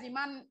 7 years, the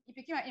man you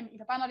picking him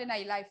Papa not in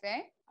your life,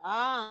 eh?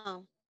 Ah.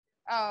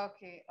 Oh,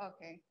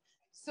 okay.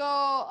 So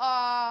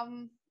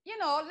you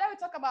know, let me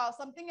talk about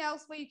something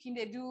else where you can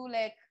do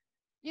like,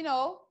 you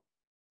know,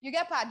 you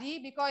get party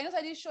because you know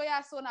so this show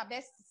your son a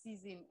best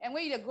season. And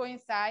when you go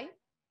inside,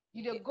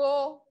 you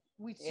go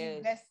with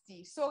your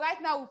bestie. So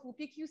right now, if we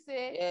pick you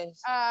say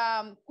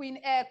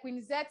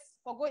Queen Z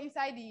for go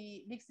inside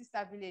the big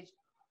sister village.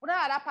 What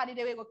are that party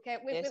they go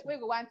we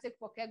go want take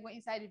for go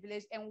inside the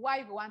village and why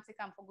you go want take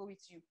them for go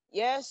with you?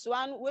 Yes,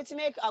 one way to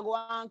make I go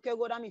and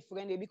go down my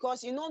friend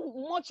because you know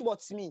much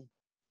about me.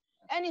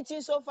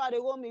 Anything so far they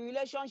go me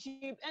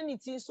relationship,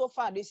 anything so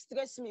far they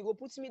stress me, go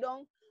put me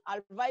down,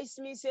 advise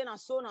me, say na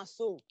so na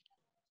so.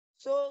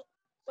 So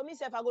me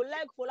say if I go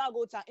like for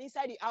go to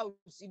inside the house,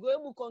 he go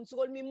able to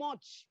control me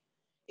much.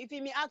 If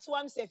he me ask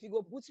one self, he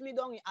go put me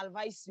down, he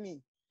advise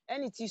me.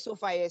 Anything so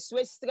far, yes,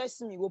 so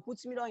stress me, go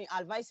put me down, he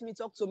advise me,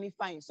 talk to me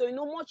fine. So you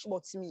know much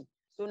about me.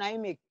 So now you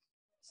make.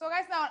 So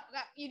guys, now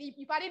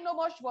you probably know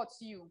much about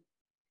you.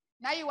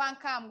 Now you want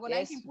come, go now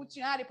you can put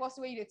you now the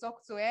person where you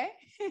talk to, eh?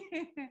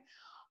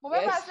 But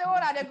when I say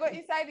they go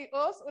inside the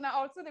house, and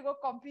also they go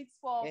compete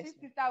for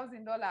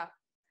 $50,000.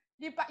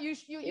 You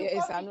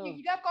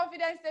get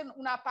confidence that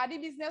una party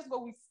business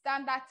go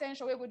withstand that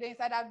tension we go there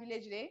inside that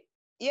village there?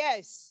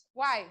 Yes.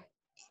 Why?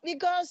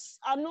 Because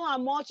I know how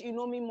much, you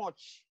know me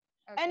much.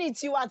 Okay.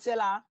 Anything I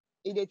tell her,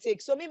 they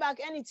take. So me back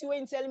anything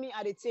when tell me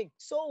I they take.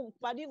 So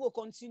party will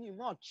continue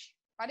much.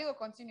 Party will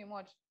continue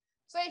much.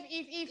 So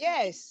if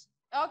yes.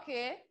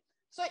 Okay.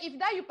 So if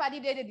that you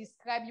party there they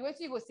describe you, what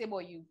you go say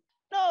about you?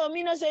 No,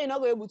 me not say you're not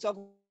going to talk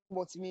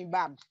about me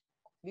bad.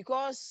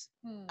 Because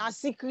a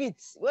secret.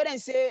 When they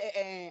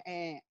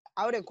say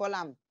how they call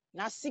them,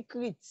 na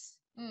secret.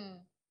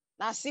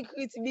 Na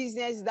secret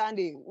business down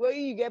there. Where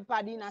you get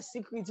party na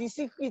secret. It's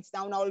secret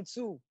down all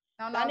too.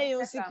 Down there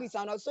you secret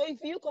down. So if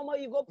you come out,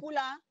 you go pull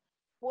a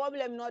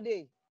problem not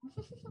there.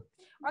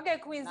 Okay,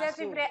 Queen Z,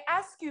 if they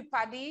ask you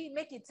party,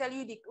 make it tell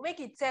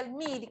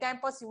me the kind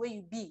of person where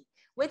you be.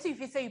 Wait till if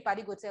you say you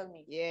party, go tell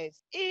me.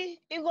 Yes. He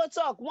go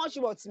talk much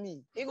about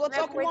me. He go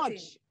talk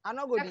much. I'm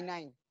not going to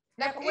deny.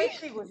 Like what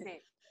he go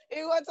say?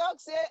 He go talk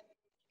say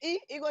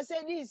he go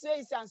say this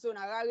way and so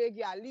na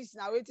at least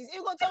now it is. He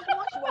go talk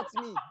much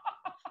about me.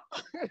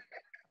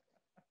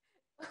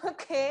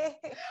 Okay.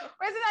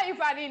 Where's that you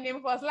party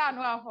name for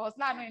Slano and for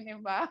Slano in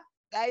name ba?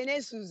 That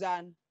name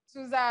Susan.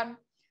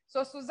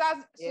 So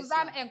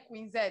Susan and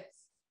Queen Z.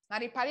 Now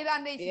the party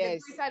that day they go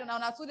inside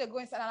now two they go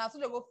inside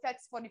and they go fetch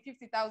for the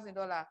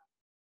 $50,000.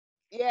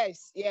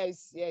 Yes.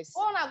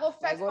 Oh, na go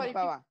fetch for the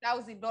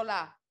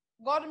 $50,000.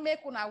 God make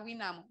una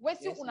win am.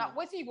 What you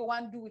go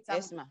want do with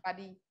am,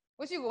 party?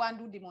 What you go want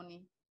do the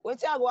money?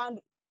 What you go want?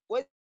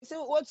 What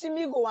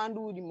me go want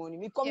do with the money?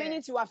 Me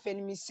community wa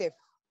fend myself.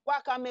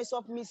 What can mess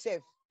up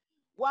myself?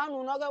 One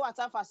will not get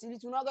water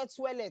facility, will not get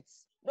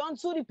toilets. Don't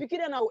do the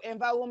picking in our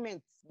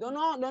environment. They're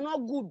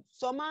not good.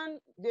 Some man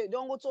they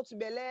don't go to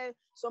Bel-Air.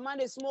 Some man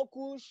they smoke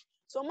kush.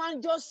 Some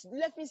man just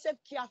left myself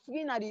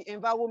carefree in the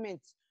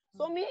environment.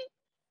 So me,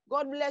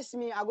 God bless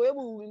me. I go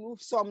able to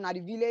remove some na the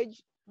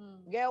village.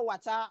 Get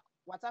water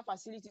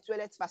facility,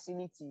 toilet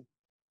facility.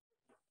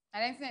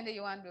 And anything that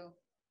you want to do?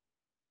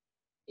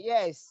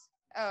 Yes.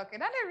 Okay,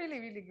 that is really,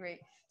 really great.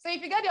 So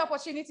if you get the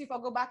opportunity for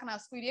go back now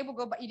school, you able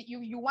go back,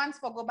 you want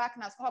for go back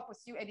now school to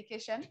pursue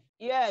education?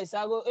 Yes,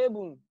 I go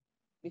able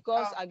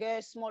because I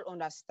get small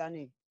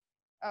understanding.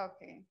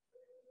 Okay.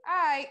 All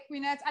right,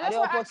 Queenette. I just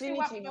want to ask you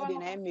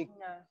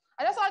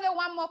I just want to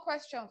one more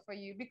question for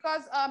you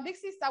because big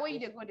sister, where you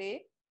go there,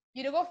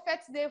 you go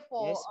fetch there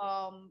for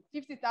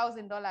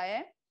 $50,000,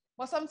 eh?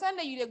 But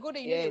sometimes you go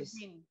there, you need to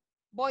win.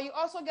 But you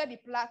also get the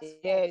platform.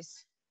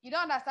 Yes. You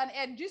don't understand.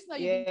 And just know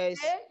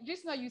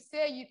you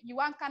say you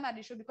want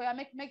Canada show because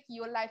you make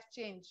your life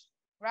change,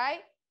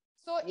 right?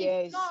 So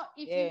if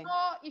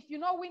you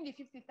not win the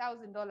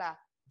 $50,000,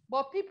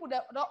 but people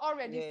that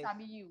already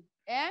sabi you,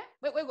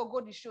 we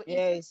go the show.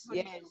 Yes.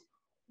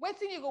 What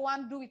thing you go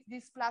want do with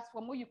this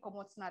platform where you come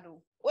out now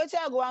do? What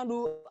I go and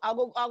do? I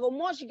go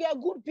much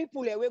get good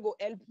people that will go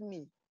help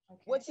me.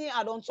 Okay. What thing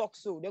I don't talk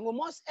so? They go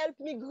must help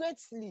me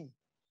greatly.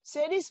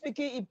 Say this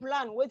speaking a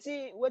plan. What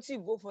he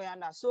go for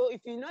yonder. So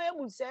if you not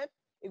able to say,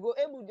 you go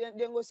able then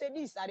go say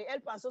this. I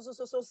help and so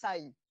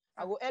side.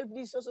 I go help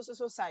this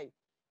so side.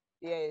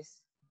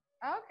 Yes.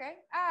 Okay.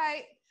 All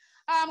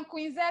right.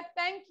 Queen Z,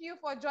 thank you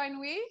for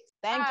joining me.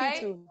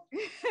 Thank you too.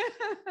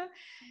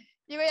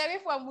 You will hear me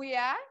from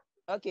where?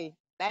 Okay.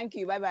 Thank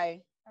you.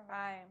 Bye-bye.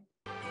 Bye.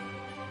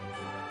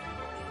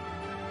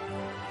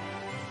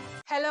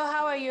 Hello,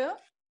 how are you?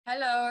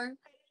 Hello.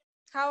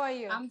 How are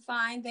you? I'm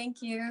fine,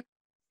 thank you.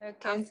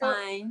 Okay. I'm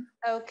fine.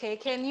 Okay.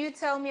 Can you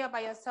tell me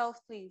about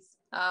yourself, please?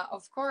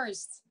 Of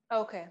course.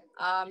 Okay.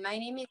 My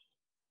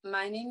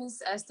name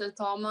is Esther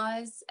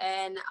Thomas,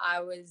 and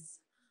I was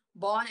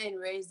born and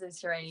raised in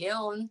Sierra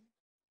Leone.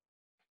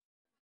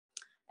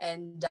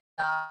 And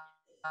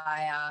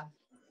I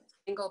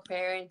single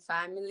parent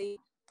family,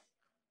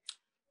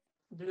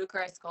 Blue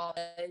Cross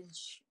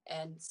College,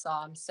 and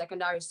some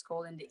secondary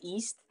school in the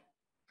East.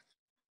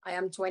 I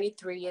am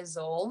 23 years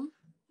old,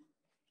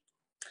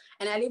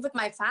 and I live with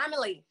my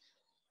family.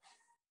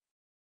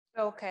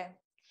 Okay.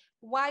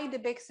 Why the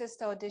Big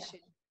Sister audition?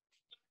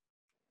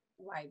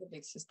 Why the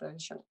Big Sister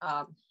audition?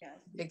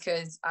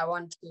 Because I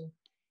want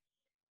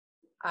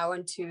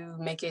to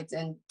make it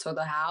into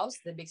the house,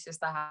 the Big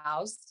Sister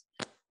house,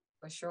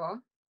 for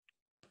sure.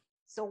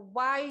 So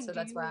why do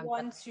you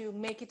want to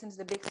make it into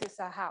the Big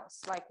Sister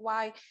house? Like,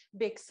 why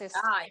Big Sister?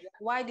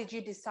 Why did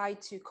you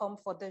decide to come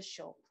for this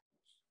show?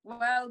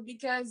 Well,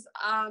 because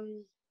I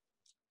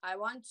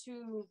want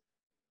to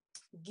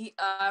give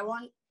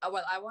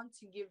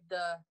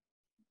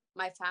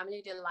my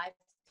family the life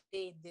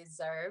they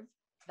deserve.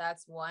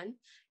 That's one.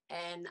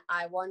 And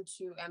I want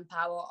to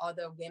empower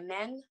other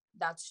women.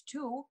 That's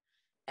two.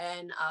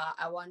 And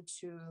I want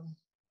to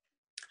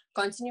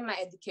continue my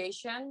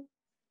education.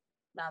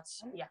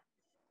 That's,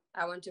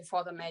 I want to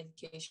further my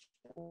education.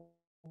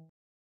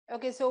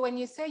 Okay, so when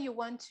you say you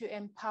want to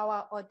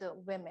empower other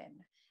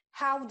women,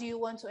 how do you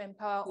want to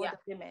empower other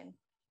women?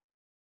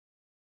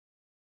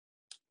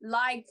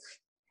 Like,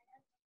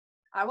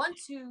 I want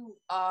to,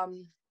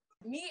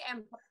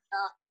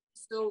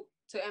 so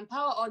to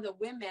empower other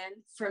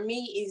women, for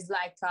me, is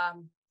like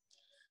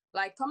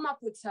come up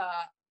with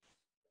a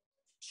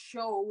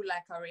show,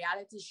 like a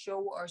reality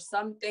show or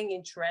something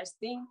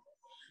interesting,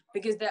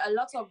 because there are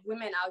lots of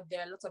women out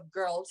there, lots of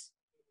girls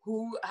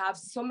who have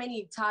so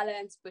many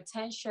talents,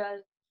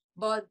 potential,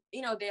 but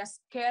they're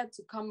scared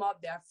to come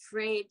up. They're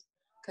afraid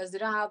because they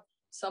don't have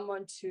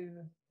someone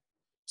to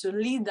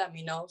lead them.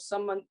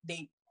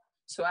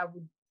 So I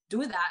would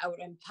do that. I would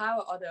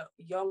empower other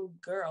young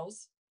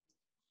girls,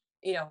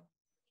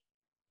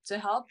 to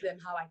help them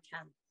how I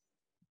can.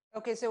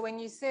 Okay, so when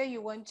you say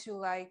you want to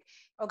like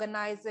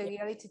organize a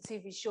reality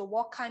TV show,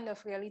 what kind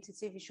of reality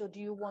TV show do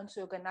you want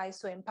to organize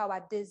to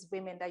empower these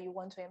women that you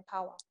want to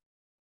empower?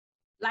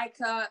 Like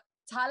a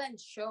talent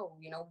show,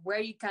 where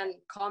you can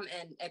come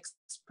and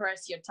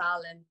express your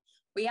talent.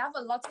 We have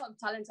a lot of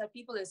talented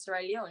people in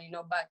Sierra Leone,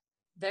 but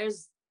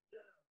there's,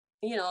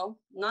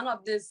 none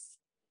of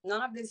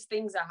these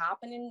things are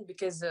happening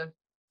because of,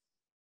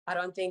 I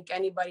don't think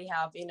anybody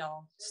have,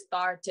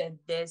 started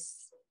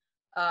this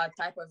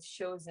type of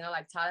shows,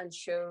 like talent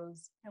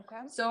shows.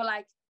 Okay. So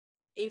like,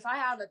 if I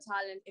have a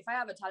talent,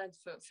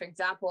 for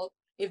example,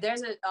 if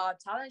there's a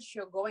talent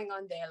show going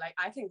on there, like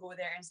I can go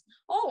there and say,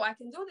 oh, I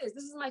can do this.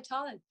 This is my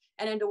talent.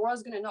 And then the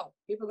world's going to know.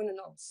 People are going to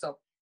know. So.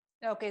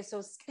 Okay.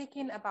 So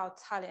speaking about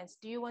talent,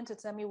 do you want to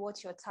tell me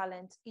what your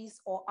talent is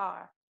or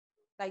are?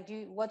 Like,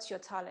 what's your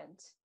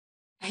talent?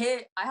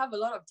 Hey, I have a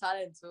lot of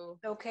talent too.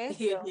 Okay.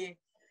 So.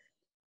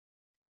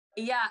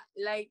 Yeah,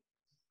 like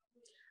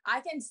I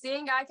can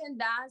sing, I can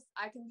dance,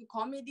 I can do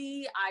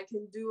comedy, I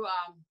can do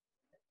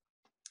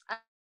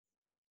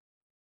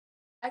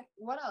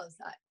what else?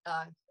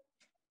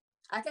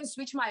 I can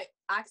switch my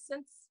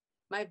accents,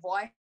 my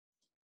voice.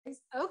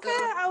 Okay,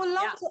 so,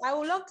 I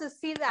would love to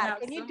see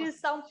that. Can you do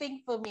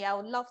something for me? I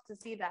would love to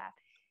see that.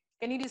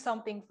 Can you do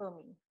something for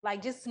me?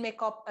 Like just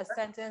make up a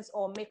sentence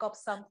or make up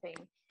something.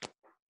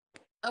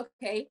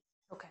 Okay.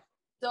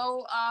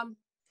 So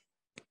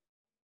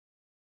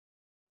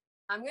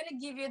I'm gonna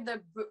give you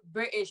the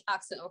British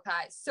accent,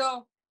 okay?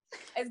 So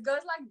it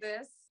goes like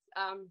this.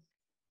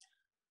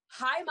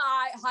 Hi,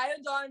 how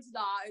you doing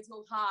today? It's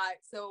okay.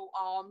 So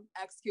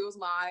excuse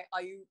me,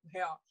 are you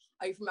here?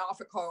 Are you from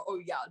Africa? Oh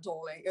yeah,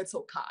 darling, it's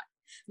okay.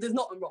 There's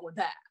nothing wrong with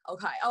that.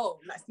 Okay. Oh,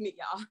 nice to meet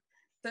ya.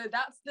 So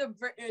that's the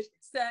British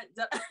accent.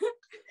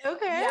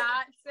 Okay.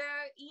 Yeah. So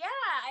yeah,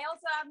 I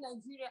also have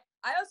Nigeria.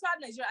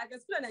 I can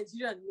speak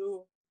Nigerian.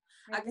 No,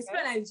 okay. I can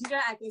speak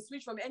Nigerian. I can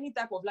switch from any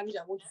type of language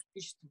I want to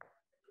switch to.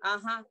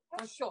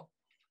 For sure.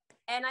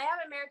 And I have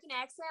American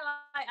accent.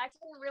 Like, I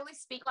can really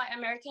speak like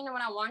American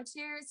when I want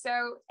to. So,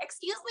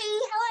 excuse me,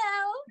 hello,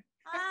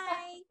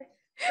 hi.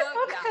 So,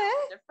 Okay.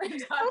 Yeah,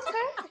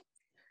 different.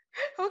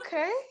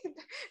 Okay.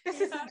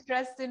 This is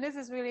interesting. This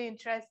is really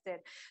interesting.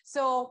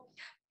 So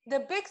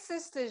the Big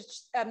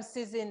Sisters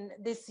season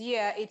this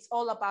year, it's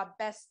all about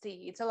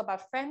bestie. It's all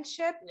about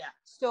friendship. Yeah.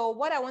 So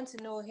what I want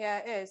to know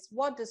here is,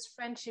 what does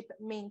friendship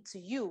mean to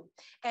you?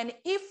 And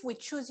if we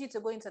choose you to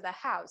go into the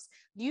house,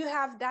 do you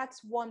have that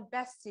one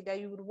bestie that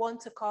you would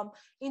want to come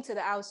into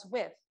the house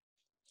with?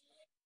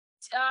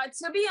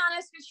 To be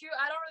honest with you,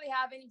 I don't really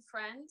have any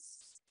friends.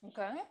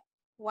 Okay.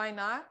 Why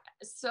not?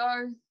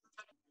 So,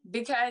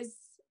 because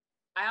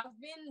I have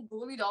been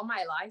bullied all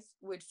my life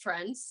with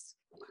friends.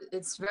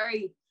 It's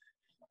very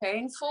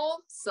painful.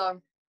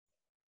 So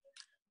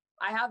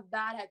I have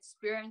bad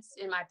experience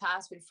in my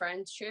past with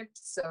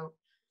friendships. So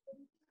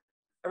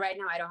right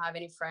now I don't have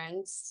any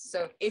friends.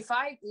 So if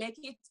I make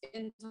it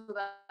into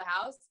the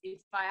house,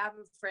 if I have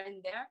a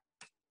friend there,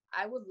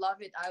 I would love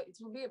it. It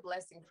will be a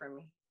blessing for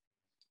me.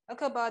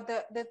 Okay, but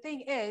the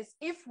thing is,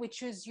 if we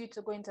choose you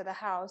to go into the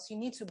house, you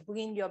need to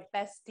bring your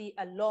bestie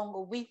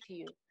along with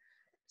you.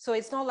 So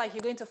it's not like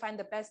you're going to find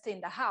the bestie in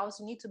the house.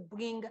 You need to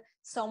bring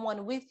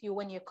someone with you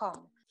when you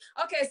come.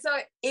 Okay, so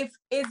is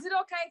it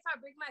okay if I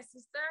bring my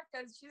sister?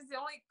 Because she's the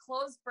only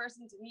close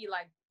person to me,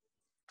 like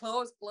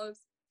close.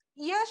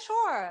 Yeah,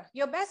 sure.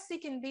 Your bestie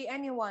can be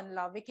anyone,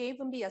 love. It can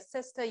even be your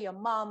sister, your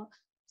mom.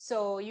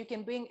 So you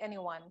can bring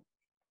anyone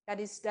that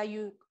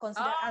you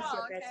consider as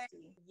your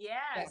bestie.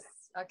 Yes.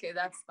 Yeah. Okay,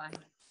 that's fine.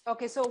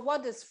 Okay, so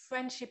what does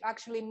friendship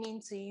actually mean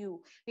to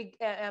you?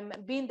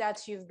 Being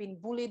that you've been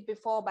bullied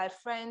before by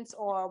friends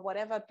or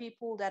whatever,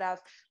 people that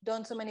have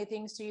done so many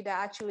things to you that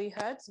actually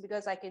hurts,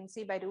 because I can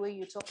see by the way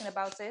you're talking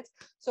about it.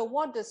 So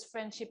what does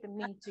friendship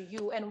mean to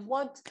you? And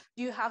what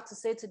do you have to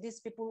say to these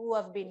people who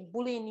have been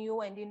bullying you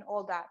and doing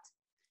all that?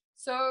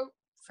 So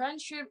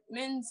friendship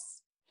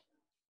means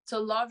to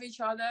love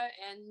each other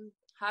and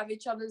have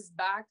each other's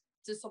back,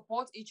 to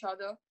support each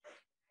other,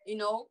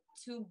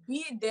 to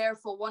be there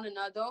for one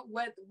another,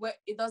 where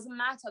it doesn't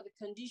matter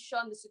the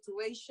condition, the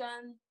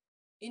situation,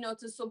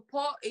 to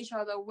support each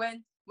other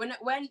when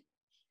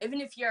even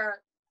if you're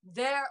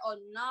there or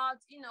not,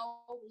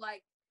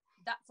 like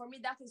that. For me,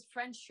 that is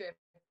friendship.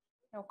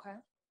 Okay.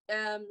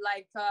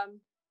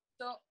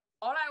 So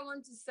all I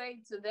want to say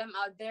to them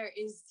out there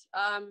is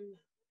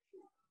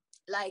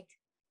like,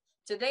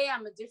 today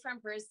I'm a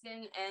different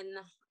person and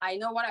I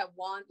know what I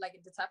want, like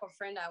the type of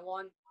friend I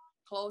want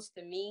close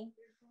to me.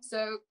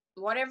 So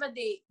whatever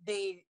they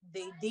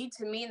did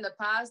to me in the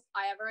past,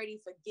 I have already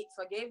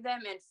forgave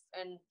them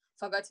and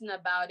forgotten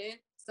about it.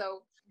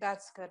 So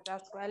that's good.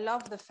 That's good. I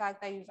love the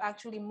fact that you've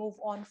actually moved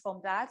on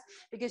from that,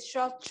 because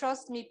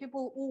trust me,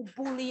 people who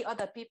bully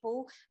other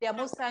people, they are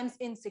most times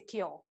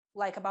insecure,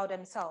 like about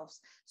themselves.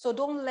 So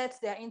don't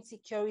let their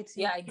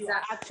insecurity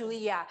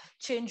actually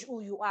change who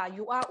you are.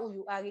 You are who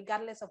you are,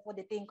 regardless of what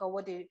they think or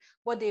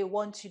what they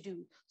want to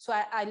do. So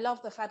I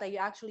love the fact that you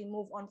actually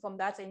move on from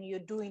that and you're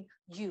doing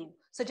you.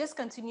 So just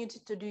continue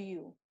to do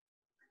you.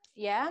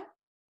 Yeah.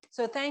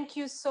 So thank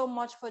you so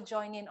much for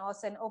joining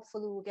us, and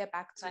hopefully we'll get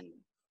back to you.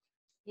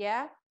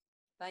 Yeah.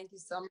 Thank you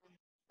so much.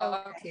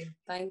 Okay.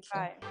 Thank you.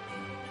 Bye.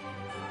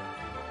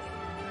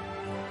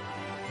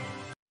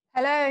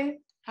 Hello.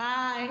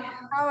 Hi.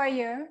 How are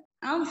you?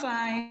 I'm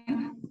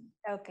fine.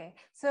 Okay.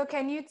 So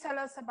can you tell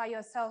us about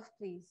yourself,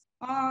 please?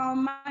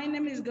 My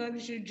name is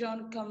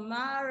John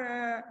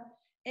Kamara,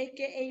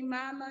 aka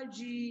Mama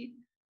G,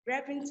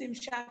 repping Team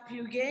Sharp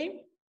You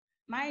Game.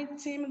 My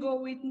team go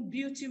with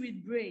Beauty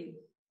with Brain.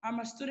 I'm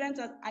a student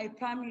at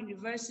IPAM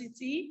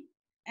University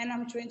and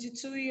I'm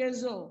 22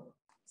 years old.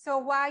 So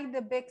why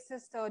the Big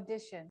Sister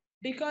audition?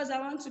 Because I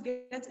want to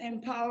get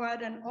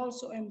empowered and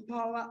also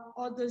empower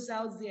others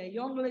out there,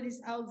 young ladies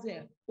out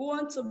there who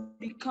want to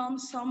become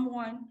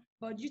someone,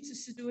 but due to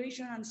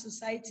situation and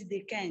society,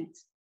 they can't.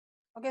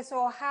 Okay,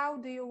 so how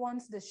do you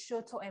want the show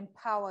to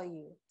empower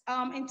you?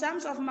 In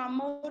terms of my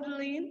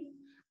modeling,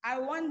 I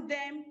want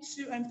them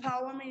to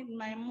empower me in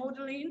my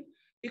modeling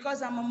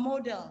because I'm a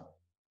model.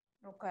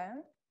 Okay.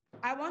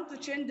 I want to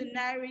change the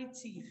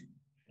narrative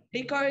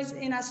because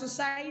in a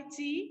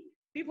society,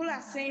 people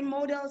are saying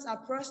models are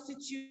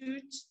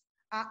prostitutes,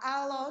 are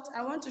harlots.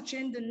 I want to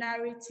change the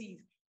narrative.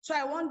 So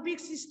I want Big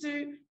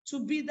Sister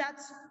to be that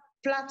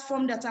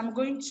platform that I'm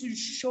going to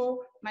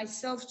show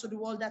myself to the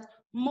world, that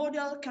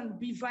model can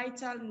be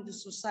vital in the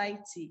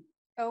society.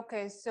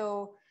 Okay,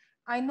 so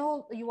I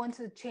know you want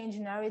to change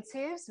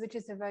narratives, which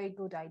is a very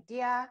good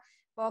idea.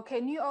 But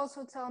can you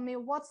also tell me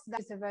what's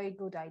that is a very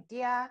good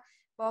idea?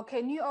 But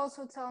can you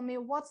also tell me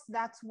what's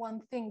that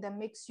one thing that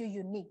makes you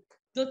unique?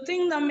 The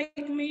thing that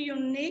makes me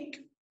unique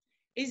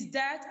is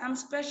that I'm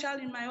special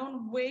in my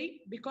own way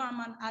because I'm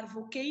an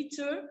advocate.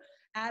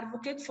 I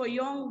advocate for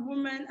young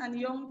women and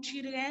young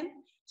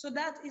children. So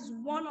that is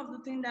one of the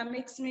things that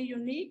makes me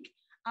unique.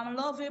 I'm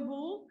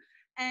lovable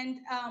and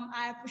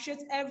I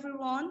appreciate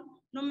everyone,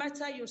 no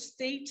matter your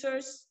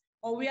status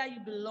or where you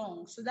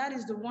belong. So that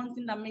is the one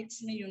thing that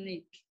makes me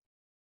unique.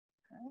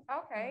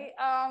 Okay.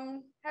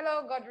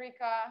 Hello,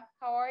 Godrika.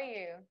 How are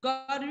you?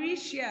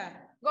 Godricia.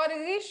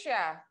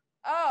 Godricia.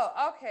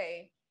 Oh,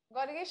 okay.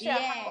 Godricia,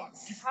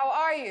 Yes. how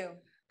are you?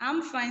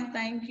 I'm fine,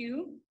 thank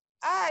you.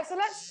 All right, so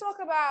let's talk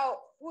about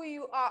who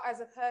you are as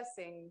a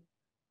person.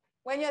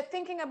 When you're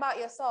thinking about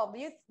yourself, do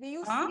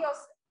you see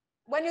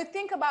when you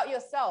think about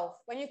yourself,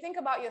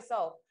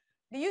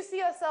 do you see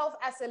yourself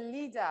as a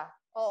leader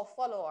or a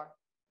follower?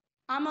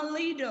 I'm a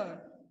leader.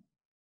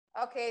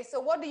 Okay, so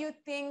what do you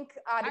think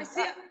are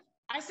the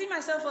I see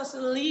myself as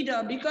a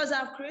leader because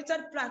I've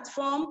created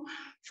platform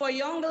for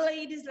young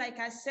ladies. Like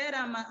I said,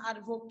 I'm an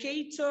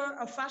advocator,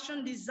 a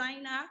fashion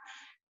designer.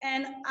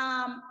 And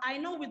I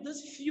know with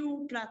this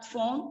few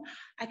platform,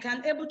 I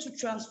can able to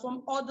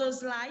transform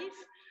others' life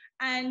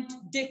and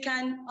they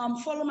can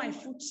follow my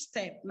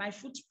footstep, my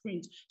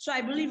footprint. So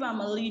I believe I'm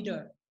a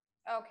leader.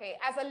 Okay,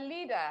 as a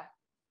leader,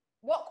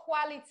 what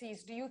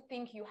qualities do you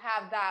think you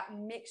have that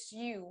makes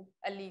you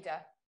a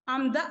leader?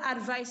 I'm that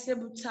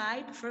advisable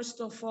type, first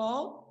of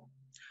all.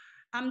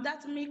 I'm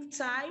that meek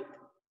type.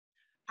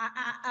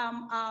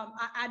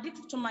 I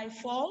addict to my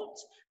fault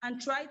and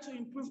try to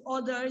improve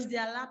others,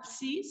 their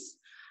lapses.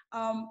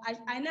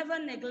 I never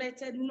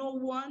neglected no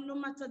one, no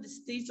matter the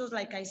status,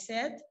 like I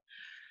said.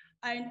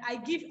 And I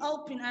give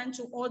helping hand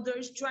to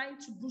others, trying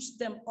to boost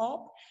them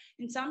up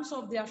in terms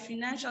of their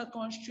financial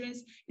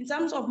constraints, in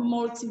terms of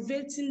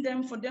motivating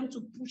them for them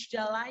to push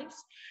their lives.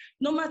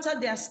 No matter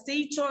their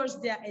status,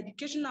 their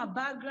educational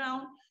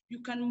background,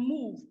 you can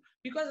move.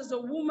 Because as a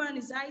woman,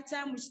 it's high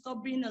time we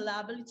stop being a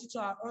liability to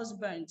our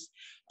husbands,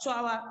 to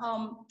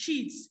our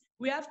kids.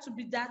 We have to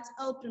be that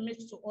helping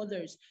mate to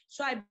others.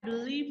 So I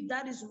believe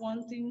that is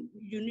one thing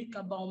unique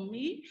about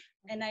me,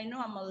 and I know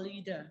I'm a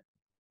leader.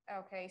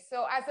 Okay,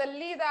 so as a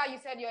leader, you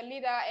said you're a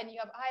leader, and you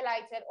have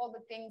highlighted all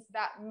the things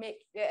that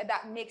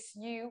makes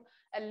you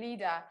a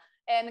leader.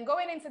 And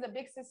going into the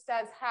big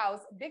sister's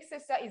house, big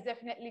sister is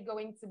definitely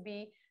going to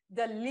be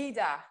the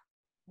leader,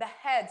 the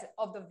head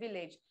of the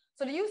village.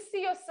 So do you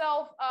see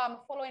yourself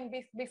following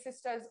big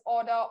sister's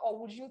order,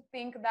 or would you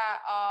think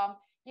that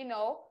you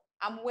know,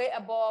 I'm way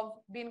above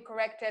being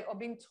corrected or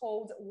being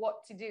told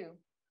what to do?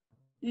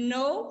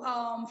 No,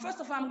 first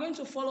of all, I'm going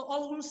to follow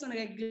all rules and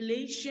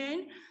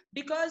regulation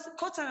because,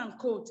 quote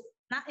unquote,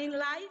 now in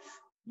life,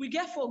 we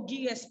get for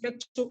give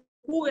respect to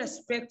who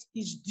respect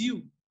is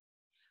due.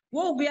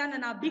 What we are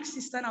and our big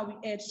sister now we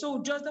had,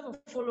 so just have to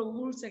follow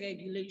rules and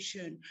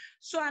regulation.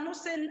 So I know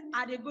saying,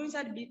 are they going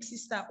to the big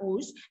sister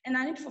house, and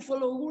I need to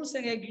follow rules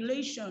and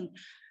regulation.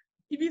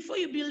 Before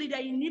you be leader,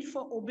 you need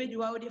for obey the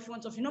way in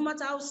front of you. No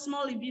matter how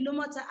small it be, no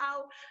matter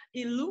how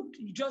it look,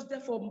 you just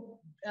therefore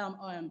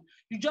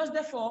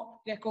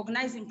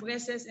recognizing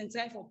process and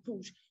try for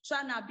push. So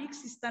I'm a big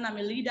sister, I'm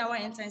a leader, I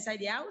enter inside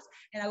the house,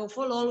 and I will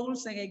follow all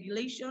rules and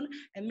regulation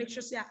and make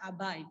sure say I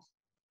abide.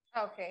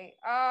 Okay.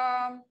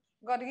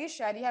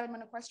 Godrisha, do you have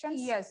any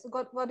questions? Yes,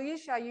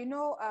 Godrisha, you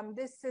know,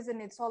 this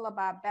season it's all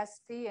about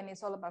bestie and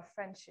it's all about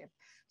friendship.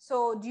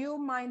 So do you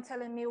mind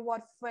telling me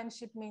what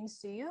friendship means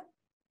to you?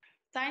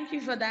 Thank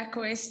you for that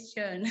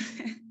question.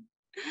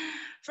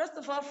 First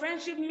of all,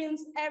 friendship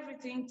means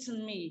everything to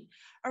me.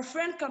 A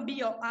friend can be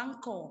your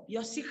anchor,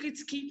 your secret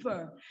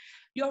keeper.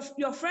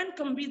 Your friend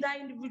can be that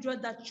individual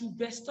that you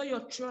bestow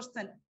your trust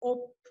and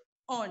hope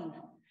on.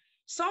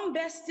 Some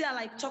besties are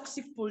like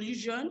toxic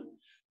pollution,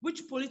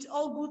 which pollute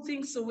all good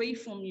things away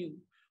from you,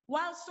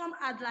 while some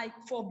are like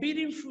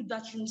forbidden fruit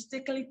that you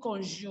mistakenly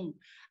consume.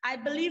 I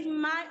believe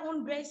my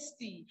own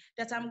bestie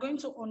that I'm going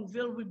to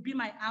unveil will be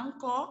my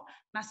anchor,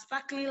 my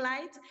sparkling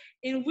light,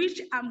 in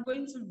which I'm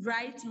going to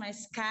write my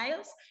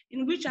skies,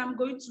 in which I'm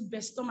going to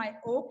bestow my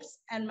hopes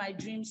and my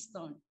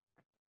dreamstone.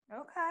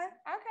 Okay.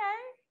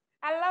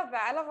 I love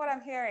that. I love what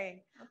I'm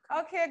hearing.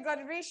 Okay,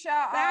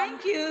 Godrisha.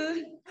 Thank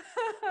you.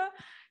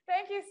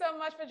 Thank you so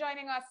much for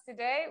joining us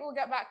today. We'll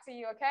get back to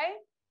you, okay?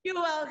 You're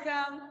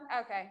welcome.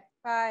 Okay,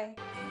 bye.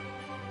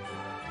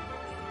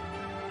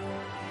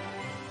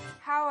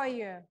 How are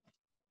you?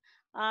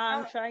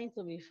 I'm trying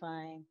to be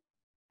fine.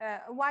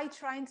 Why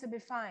trying to be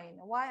fine?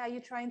 Why are you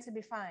trying to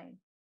be fine?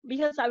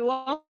 Because I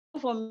want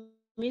for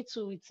me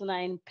to meet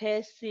in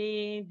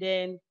person,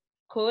 then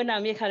Corona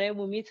make an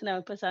able meeting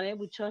in person,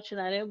 able church and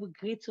able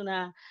greet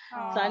na.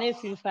 So I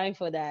feel fine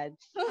for that.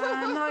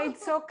 No,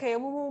 it's okay.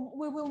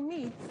 We will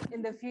meet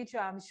in the future,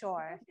 I'm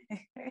sure.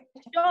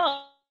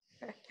 Sure.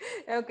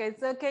 Okay,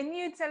 so can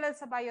you tell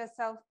us about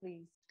yourself,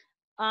 please?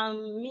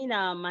 Me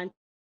na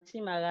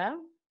Mantimara.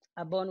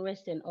 I born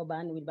Western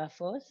Urban with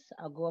Bafos.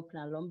 I grew up in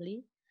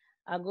Lombly.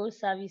 I go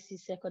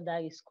services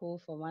secondary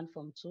school from 1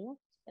 from 2.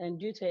 And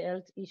due to a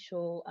health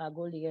issue, I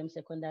go Ligam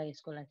secondary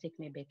school. I take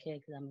my Becker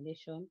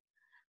examination.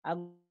 I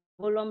go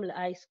Lombly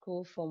High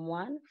School from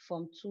 1,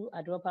 from 2.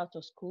 I drop out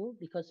of school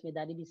because my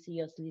daddy be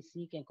seriously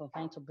sick and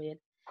confined to bed,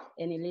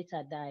 and he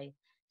later died.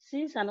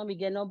 Since I no be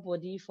get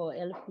nobody for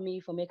help me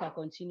for make I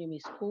continue my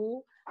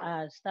school,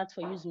 I start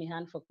for use my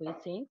hand for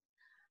creating.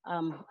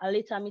 I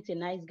later meet a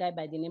nice guy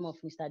by the name of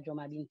Mr.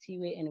 Jomabin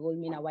Tiwe enroll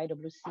me in a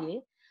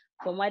YWCA.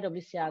 From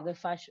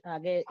YWCA, I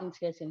get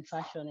interest in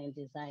fashion and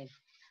design.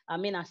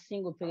 I'm a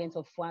single parent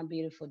of 1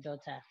 beautiful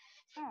daughter.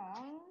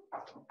 Oh.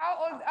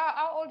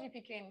 How old you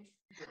picking?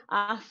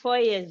 4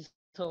 years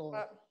old.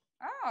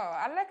 Oh,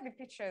 I like the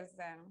pictures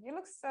then. You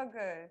look so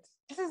good.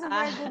 This is a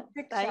very good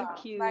picture.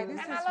 Thank you. Like, this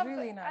is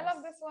really nice. I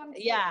love this one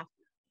too. Yeah.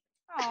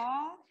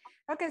 Oh.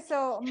 Okay,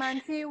 so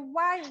Manti,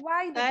 why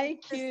the Big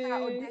Thank Sister you.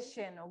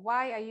 audition?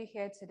 Why are you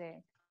here today?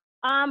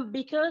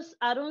 Because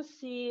I don't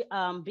see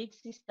big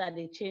sister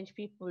they change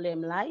people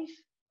life,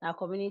 our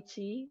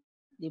community.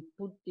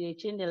 They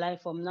change their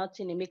life from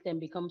nothing. They make them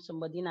become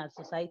somebody in our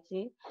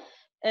society.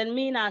 And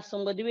me as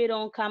somebody we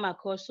don't come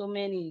across so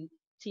many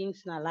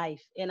things in our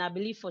life. And I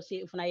believe for say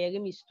if I hear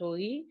me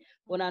story,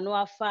 when I know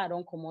how far I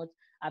don't come out,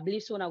 I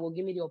believe so when I will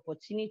give me the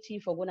opportunity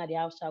for going to the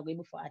house, I'll be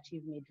able to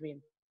achieve my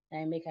dream.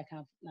 And I make I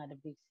come now the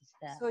big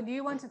sister. So do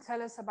you want to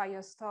tell us about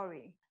your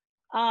story?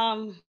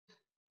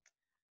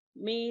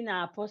 Me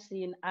na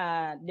person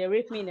they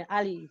rape me in the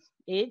early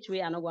age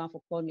where I'm not going to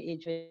call me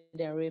age where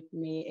they rape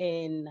me.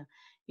 And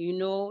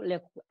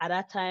like at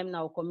that time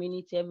now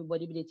community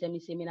everybody be they tell me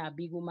say me na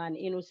big woman,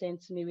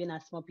 innocent me when I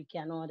small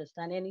pikin, I don't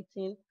understand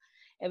anything.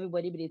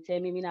 Everybody be they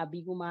tell me na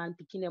big woman,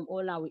 picking them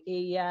all our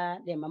area.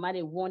 Their mama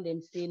they want them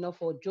say no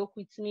for joke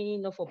with me,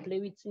 no for play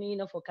with me,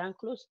 no for come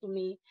close to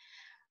me.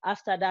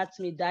 After that,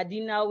 me daddy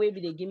now will be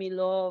they give me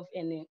love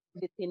and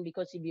everything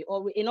because he be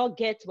always not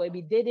get but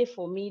he be there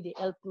for me. They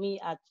help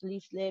me at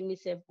least let me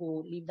self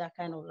go live that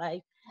kind of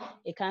life.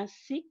 I can't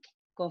sick,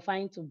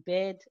 confined to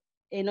bed.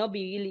 It not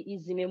be really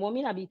easy. My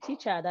mommy I be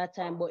teacher at that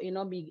time, but it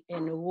not be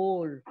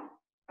enroll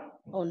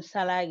on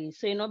salary.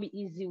 So it not be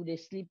easy with they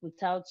sleep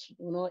without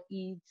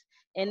eat.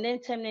 And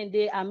then time then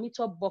day I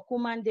meet up Boku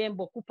man them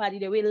Boku party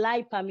the way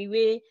lie pa me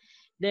way,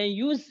 then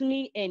use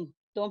me and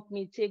dump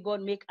me, take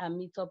God make I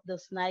meet up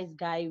this nice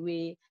guy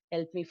way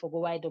help me for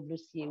go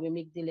YWCA. We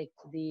make the like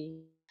today.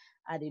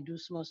 They do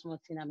small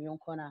thing in my own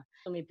corner.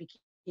 So me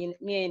picking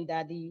me and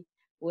daddy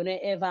will not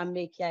ever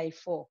make ya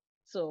for.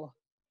 So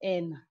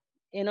and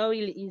not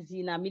really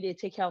easy. Now me they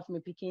take care of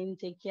me picking,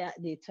 take care,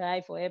 they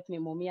try for help me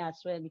mommy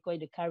as well because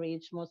the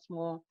courage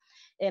small.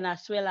 And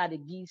as well as the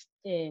give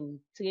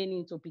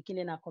training to picking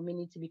in a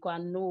community because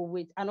I know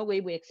I know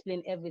able to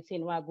explain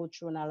everything what I go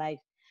through in our life.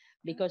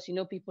 Because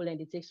people and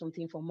they take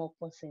something for more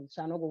person.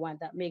 So I don't go want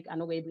that I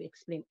not able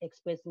to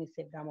express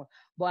myself that much.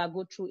 But I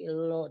go through a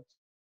lot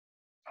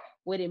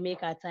where they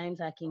make at times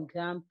I can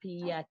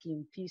grumpy, I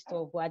can pissed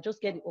off, but I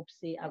just get the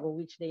upset, I go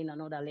reach there in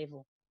another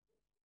level.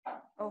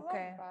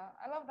 Okay.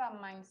 I love that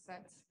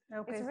mindset.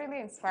 Okay. It's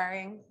really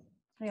inspiring.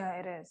 Yeah,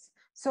 it is.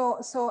 So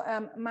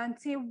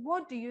Manti,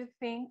 what do you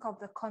think of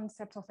the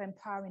concept of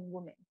empowering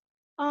women?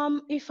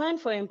 It's fine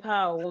for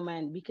empower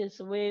woman because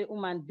when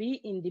woman be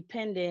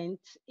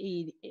independent,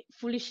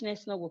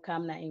 foolishness no go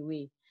come na in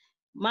way.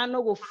 Man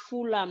no go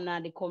fool na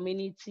the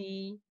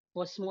community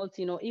for small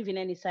thing or even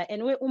any side.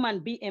 And when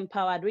woman be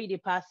empowered, really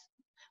pass.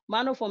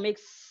 Man no for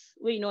makes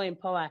we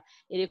empower.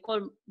 They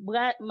call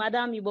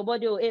Madam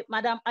Ibobodio,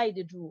 Madam I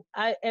do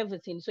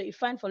everything. So it's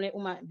fine for let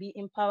woman be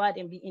empowered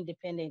and be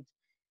independent.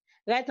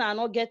 Right now, I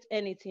don't get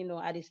anything.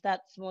 I start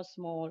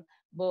small,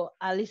 but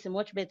at least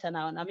much better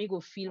now. Now, me go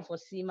feel for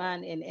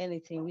seaman and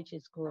anything, which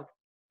is good.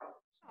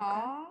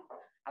 Oh,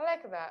 I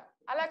like that.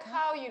 I like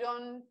how you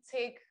don't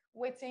take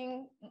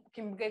waiting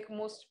can break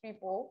most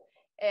people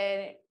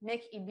and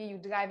make it be you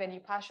drive and you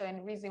passion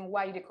and reason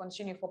why you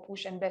continue for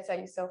push and better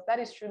yourself. That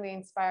is truly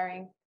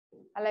inspiring.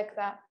 I like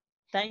that.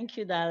 Thank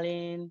you,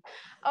 darling.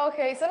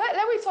 Okay, so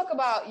let me talk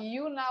about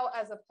you now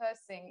as a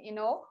person,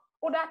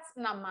 that's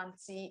not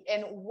Manti,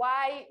 and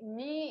why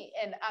me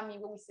and Ami,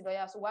 when we see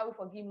there, so why we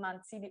forgive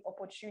Manti the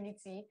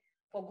opportunity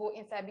for go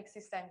inside Big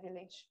Sister and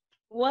Village?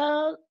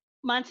 Well,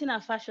 Manti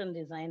a fashion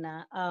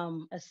designer,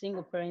 a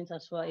single parent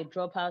as well, a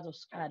dropout of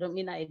school. I don't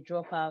mean a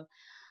dropout.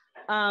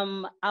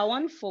 I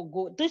want for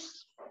go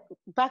this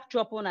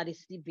backdrop on at the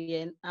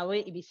CBN. I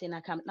will be saying I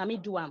can. Let me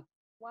do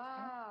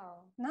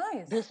Wow,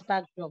 nice. This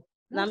backdrop.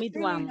 Let me do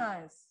really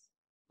nice.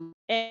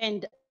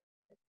 And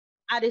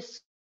at the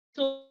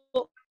so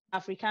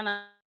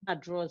Africana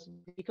draws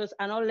because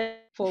I not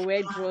let for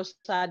red draws,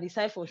 so I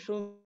decide for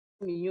show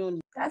me you.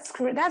 That's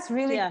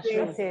really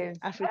creative.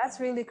 That's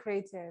really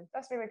creative.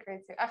 That's really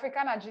creative.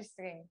 Africana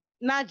G-string.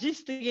 Not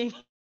G-string.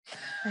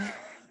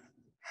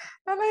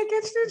 I like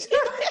it too.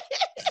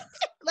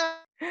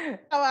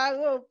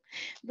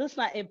 This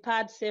not a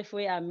part safe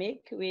way I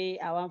make way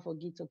I want for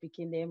get to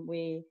picking them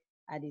way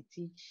I they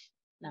teach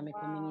na my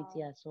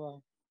community as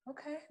well.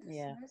 Okay.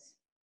 Yeah. Nice.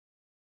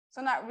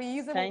 So not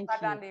reusable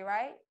pattern,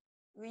 right?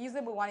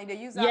 Reusable one. They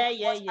use them. They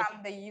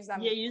use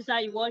them. Yeah, use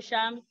that you wash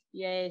them.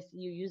 Yes,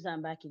 you use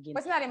them back again.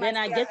 What's not then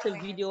I get a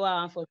video I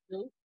want for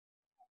show.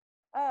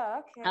 Oh,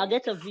 okay. I'll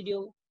get a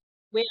video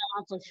where I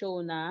want for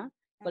show now.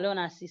 But when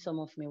I see some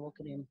of me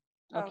working.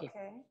 Okay.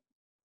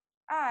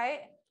 All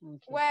right.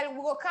 Okay. Well,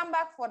 we'll come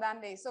back for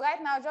that day. So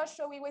right now, just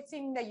show me what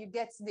thing that you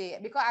get there.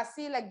 Because I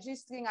see like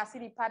G-string, I see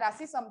the pad, I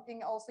see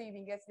something also you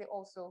can get there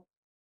also.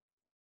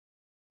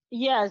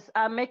 Yes,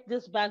 I make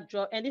this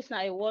backdrop, and this is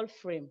not a wall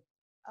frame.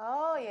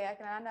 Oh yeah, I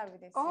can handle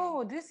with this.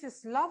 Oh, this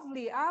is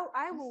lovely.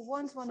 I will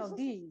want one of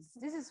these.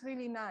 This is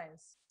really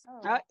nice.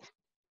 Oh.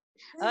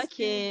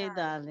 Okay, Nice.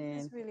 darling.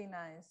 It's really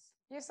nice.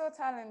 You're so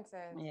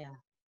talented. Yeah.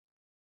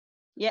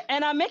 Yeah,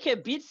 and I make a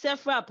beat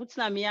self where I put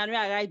na me and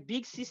I write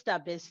big sister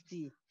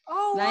bestie.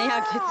 Oh, Now you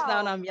get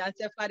down wow. on me and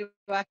self I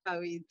work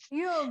with.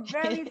 You're a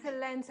very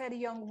talented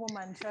young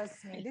woman,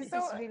 trust me. This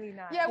is really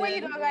nice. Yeah, what Yeah.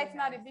 you doing right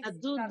now, the big I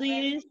do sister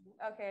this.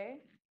 bestie. Okay.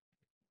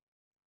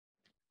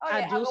 Oh I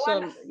yeah, do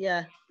some,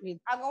 yeah. With,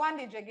 I go one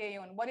the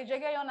jagayon, but the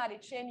jagayon are the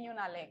chain you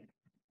na leg.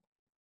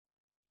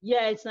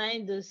 yeah, it's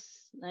nine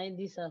this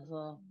as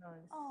well.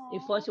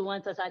 Nice. If what you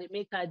want us, I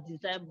make a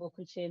design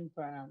boku chain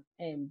per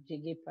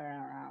jiggy per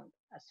around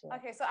as well.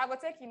 Okay, so I will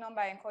take your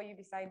number and call you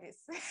beside this.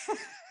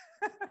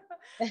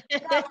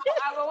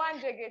 I go one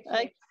jagay chain.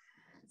 Like,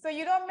 So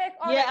you don't make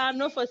all yeah, I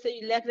know for say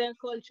Electric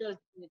culture.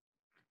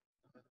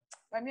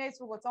 I mean, it's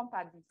go some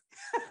party.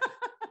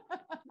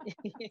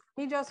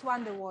 He just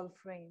want the wall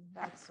frame,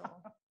 that's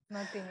all.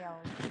 Nothing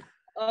else.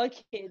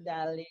 Okay,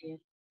 darling.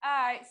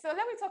 All right, so let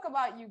me talk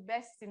about you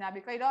bestie now,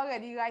 because it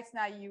already right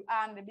now you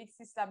are the big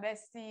sister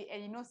bestie,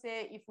 and you know,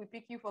 say if we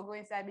pick you for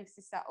going inside big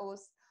sister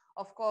house,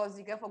 of course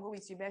you get for go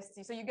with your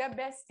bestie. So you get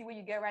bestie where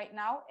you get right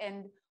now,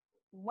 and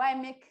why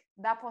make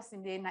that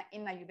person there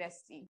in your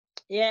bestie?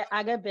 Yeah,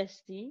 I get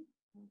bestie.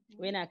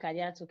 When I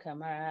career to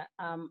kamara,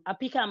 I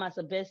pick him as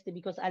a bestie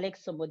because I like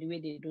somebody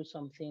where they do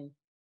something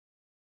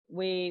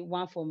we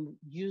want from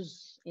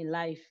use in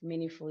life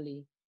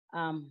meaningfully.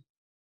 Now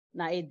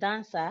a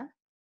dancer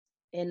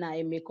and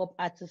a makeup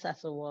artist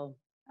as well.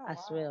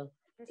 Well.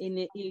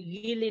 In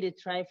he really they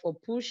try for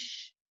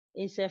push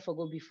instead for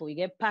go before. You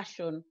get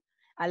passion.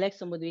 I like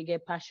somebody who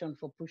get passion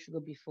for push go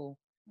before.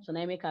 So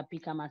now I make a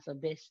pick him as a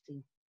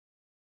bestie.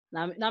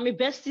 Now my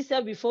bestie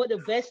said before the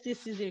bestie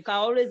season, you can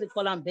always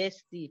call him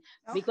bestie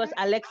because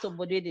I like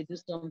somebody they do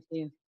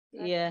something.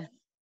 Yeah.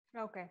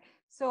 Okay.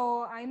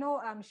 So I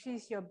know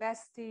she's your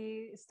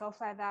bestie, stuff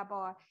like that,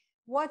 but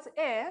what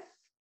if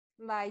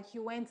like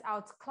you went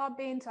out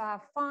clubbing to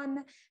have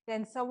fun,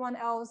 then someone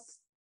else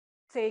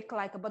take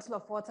like a bottle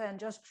of water and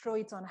just throw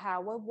it on her?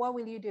 What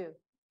will you do?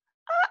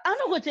 I'm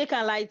not gonna take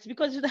a light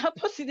because that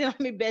person is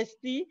my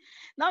bestie.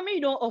 Now me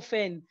you don't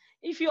offend.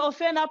 If you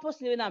offend that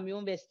person, then I'm your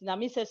own bestie. Now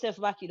me say self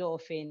back you don't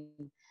offend.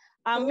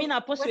 I So mean a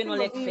person no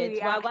like fit.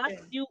 But I will ask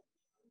reaction? you.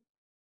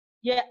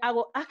 Yeah, I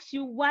will ask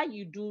you why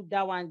you do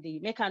that one day.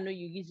 Make I know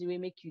you easy way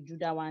make you do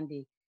that one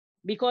day.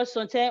 Because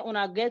sometimes when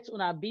I get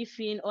on a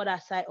beefing other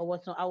side or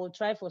whatnot, I will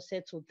try for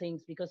settle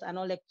things because I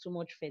don't like too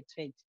much fat.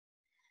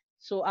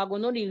 So I go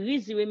know the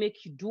reason we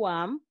make you do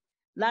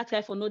Let's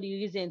try for know the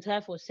reason,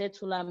 try for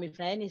settle if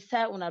any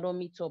side when I don't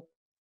meet up,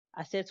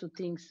 I settle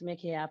things,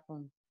 make it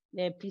happen.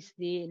 Let peace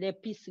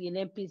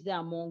there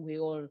among we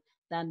all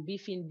than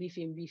beefing.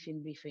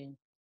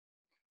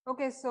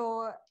 Okay,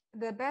 so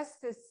the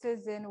best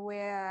season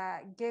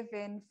we're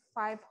given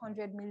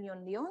 500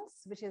 million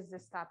leons, which is the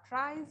star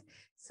prize.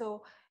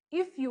 So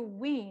if you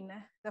win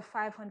the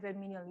 500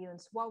 million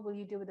leons, what will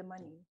you do with the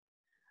money?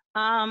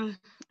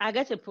 I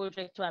get a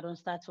project where I don't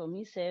start for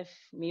myself.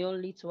 Me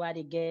only to what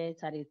they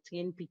get, I they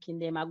train picking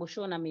them. I go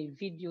show them a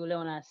video,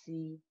 let them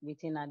see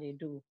everything that they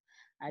do.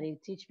 I they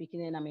teach picking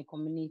them in my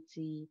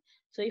community.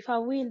 So if I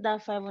win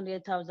that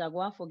 500,000, I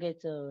go and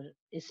forget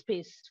a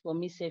space for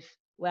myself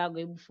where I go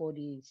able for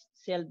the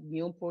sell my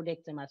own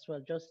product them as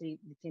well. Just see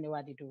the thing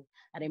what they do.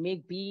 I they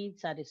make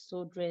beads, I they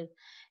sew dress,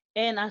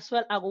 and as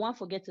well I go and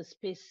forget a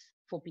space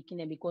for picking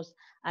them because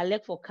I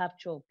like for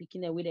capture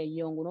picking them with a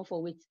young, not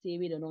for wait stay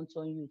with a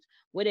non-turn youth.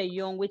 With a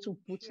young way to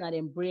put na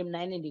them brain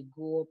nine and they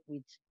go up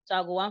with. So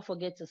I go and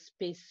forget a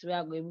space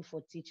where I go able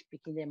for teach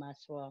picking them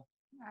as well.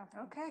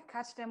 Okay,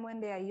 catch them when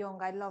they are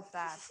young. I love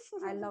that.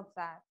 I love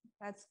that.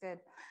 That's good.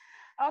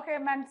 Okay,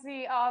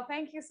 Mansi,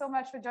 thank you so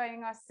much for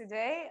joining us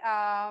today.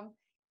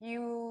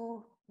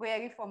 You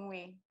were from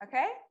we,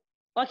 okay?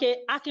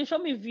 Okay, I can show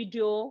me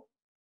video.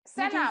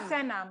 Senam.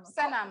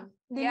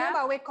 The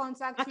number we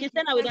contact I can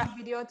send with the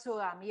video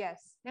to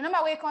yes. The number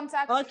we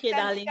contact okay,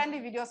 darling. Send the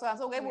video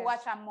so we will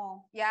watch them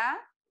more. Yeah.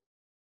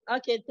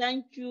 Okay,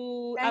 thank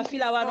you. Thank I feel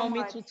you I want so on me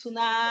much. to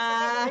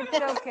tonight.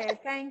 It's okay.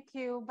 Thank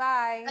you.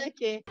 Bye.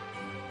 Okay.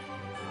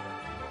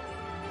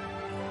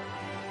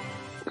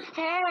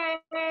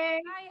 Hey.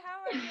 Hi,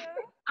 how are you?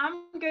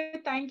 I'm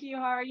good, thank you.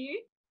 How are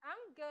you?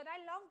 I'm good.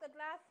 I love the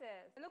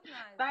glasses. They look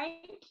nice.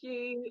 Thank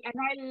you. And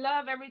I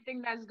love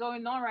everything that's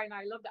going on right now.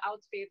 I love the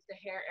outfits, the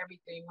hair,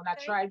 everything. When I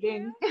tried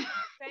in.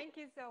 Thank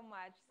you so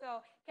much.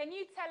 So, can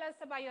you tell us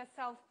about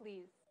yourself,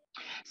 please?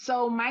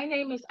 So my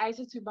name is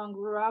Aisatu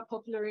Bangura,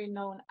 popularly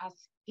known as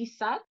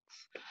Isat.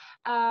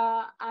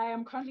 I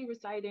am currently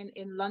residing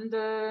in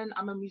London.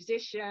 I'm a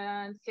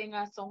musician,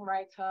 singer,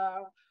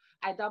 songwriter.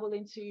 I dabble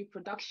into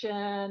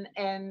production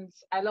and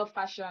I love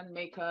fashion,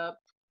 makeup.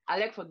 I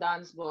like for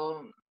dance,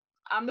 but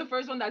I'm the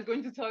first one that's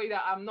going to tell you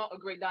that I'm not a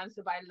great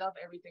dancer, but I love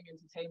everything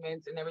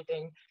entertainment and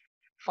everything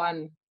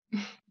fun.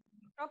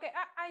 Okay,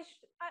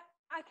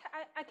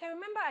 I can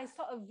remember I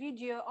saw a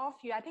video of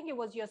you. I think it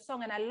was your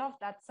song, and I love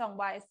that song,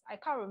 but I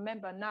can't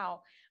remember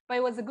now. But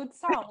it was a good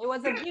song. It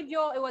was a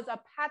video. It was a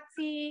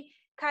party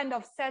kind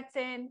of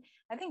setting.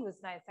 I think it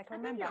was nice. I can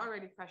remember. You're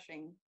already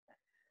crushing.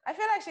 I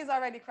feel like she's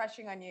already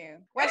crushing on you.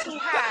 Well, she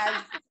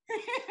has.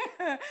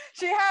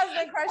 She has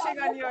been crushing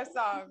on your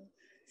song.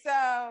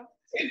 So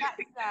that's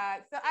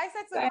that. So I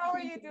said, so how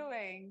are you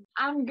doing?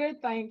 I'm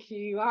good, thank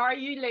you. How are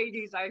you,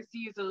 ladies? I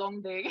see it's a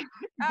long day.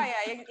 Oh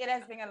yeah, it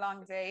has been a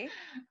long day.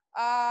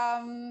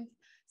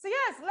 So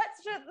yes,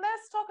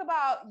 let's talk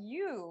about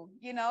you.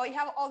 You know, you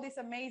have all these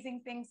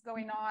amazing things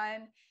going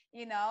on,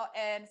 you know,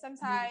 and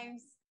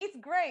sometimes it's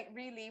great,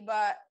 really,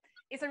 but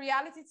it's a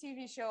reality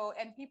TV show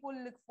and people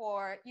look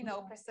for, you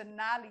know,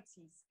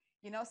 personalities,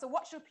 you know. So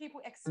what should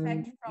people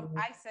expect from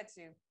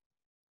Aisatu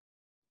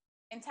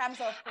in terms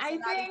of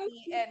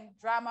personality and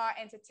drama,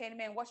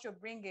 entertainment, what you're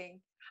bringing?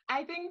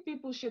 I think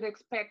people should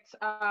expect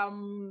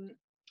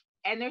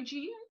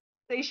energy.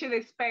 They should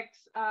expect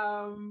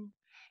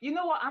you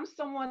know what, I'm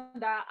someone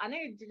that I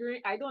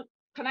don't,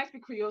 can I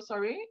speak Creole,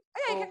 sorry?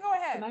 Oh, yeah, you can go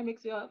ahead. Can I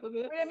mix it up a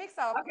bit? We're mix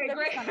up. Okay,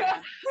 great.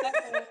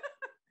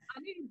 I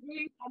need to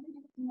drink, I need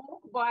to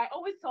smoke, but I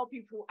always tell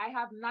people I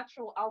have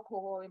natural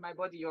alcohol in my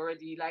body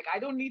already. Like, I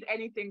don't need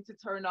anything to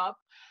turn up.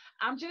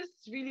 I'm just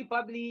really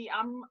bubbly.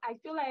 I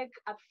feel like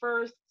at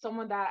first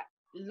someone that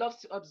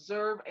loves to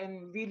observe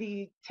and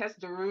really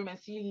test the room and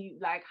see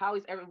like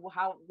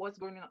what's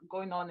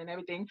going on and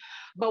everything.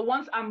 But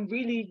once I'm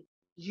really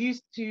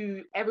used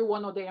to every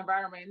one of the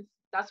environments,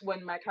 that's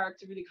when my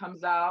character really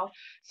comes out.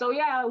 So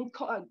yeah, I would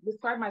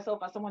describe myself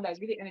as someone that's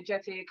really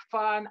energetic,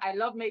 fun. I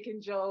love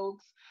making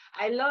jokes.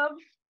 I love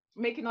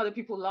making other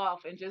people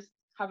laugh and just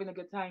having a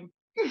good time.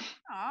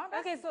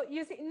 Okay, so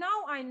you see,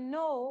 now I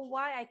know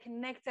why I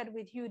connected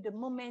with you the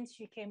moment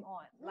you came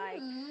on.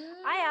 Like,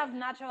 I have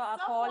natural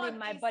alcohol in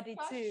my body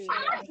too.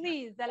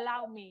 Please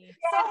allow me.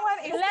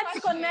 Let's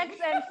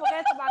connect and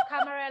forget about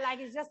kamara.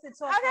 Like, it's just the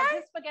two of us.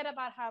 Just forget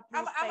about her.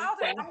 Please.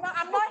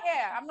 I'm not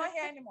here. I'm not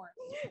here anymore.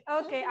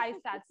 Okay, I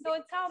start.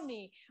 So tell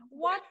me,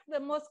 what's the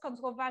most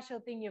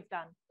controversial thing you've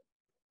done?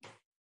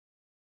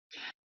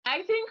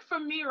 I think for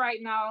me right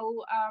now,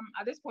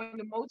 at this point,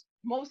 the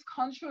most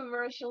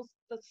controversial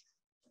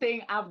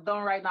thing I've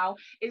done right now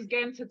is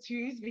getting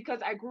tattoos,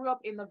 because I grew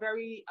up in a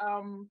very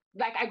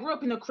I grew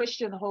up in a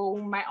Christian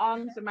home. My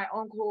aunts and my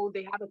uncle,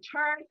 they have a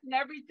church and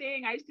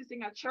everything. I used to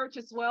sing at church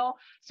as well.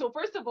 So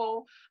first of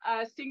all,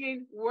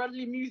 singing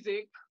worldly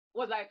music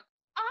was like,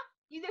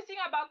 you did sing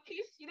about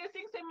kiss, you did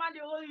sing say man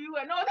you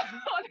and all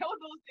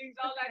those things.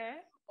 I was like,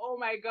 oh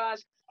my gosh.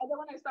 And then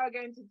when I started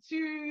getting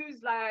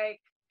tattoos,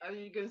 like, as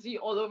you can see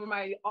all over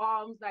my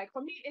arms, like,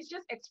 for me it's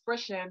just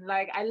expression.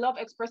 Like, I love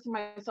expressing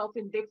myself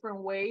in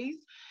different ways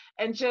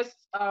and just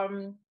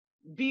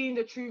being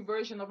the true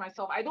version of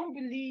myself. I don't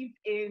believe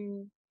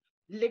in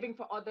living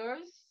for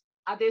others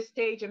at this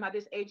stage and at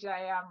this age that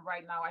I am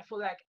right now. I feel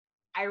like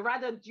I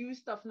rather do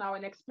stuff now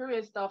and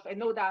experience stuff and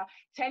know that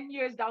 10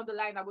 years down the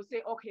line I would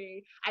say,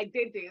 okay, I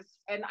did this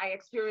and I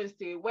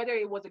experienced it, whether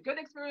it was a good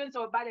experience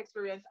or a bad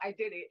experience, I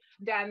did it,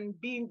 than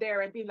being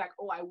there and being like,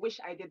 oh, I wish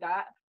I did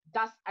that.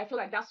 I feel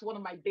like that's one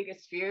of my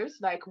biggest fears,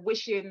 like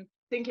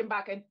thinking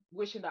back and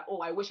wishing that,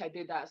 oh, I wish I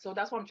did that. So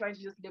that's why I'm trying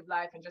to just live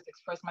life and just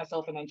express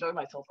myself and enjoy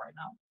myself right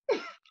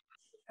now.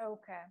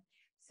 Okay.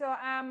 So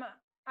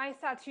I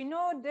start, you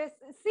know, this,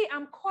 see,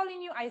 I'm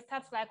calling you, I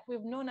start, like,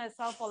 we've known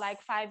ourselves for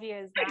like 5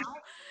 years now.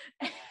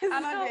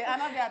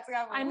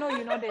 I know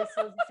you know this,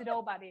 so you know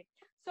about it.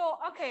 So,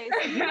 okay,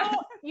 so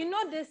you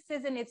know this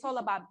season, it's all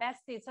about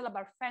bestie, it's all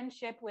about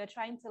friendship. We're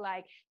trying to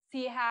like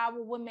see how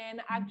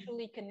women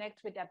actually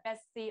connect with their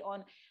bestie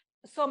on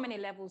so many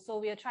levels. So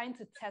we are trying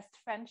to test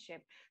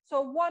friendship.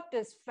 So what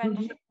does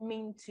friendship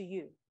mean to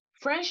you?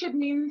 Friendship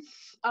means,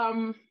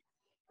 for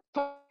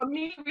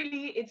me,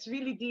 really, it's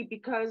really deep,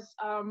 because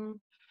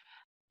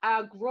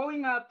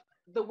growing up,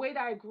 the way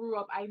that I grew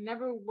up, I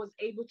never was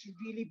able to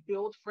really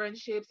build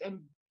friendships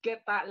and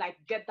get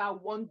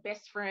that one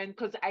best friend,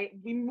 because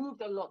we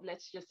moved a lot.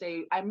 Let's just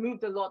say I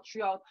moved a lot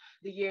throughout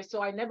the year,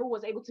 so I never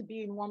was able to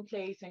be in one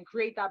place and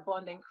create that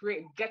bond and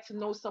get to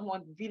know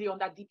someone really on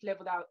that deep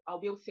level that I'll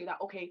be able to say that,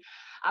 okay,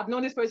 I've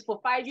known this person for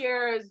 5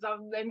 years,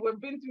 and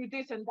we've been through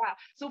this and that.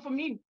 So for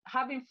me,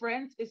 having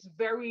friends is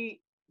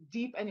very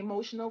deep and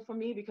emotional for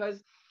me,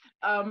 because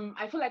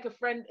I feel like a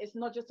friend is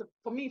not just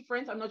for me,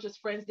 friends are not just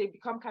friends, they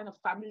become kind of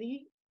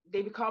family.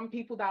 They become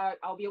people that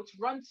I'll be able to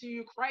run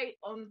to, cry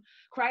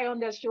on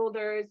their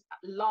shoulders,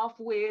 laugh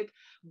with,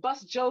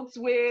 bust jokes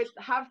with,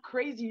 have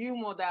crazy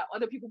humor that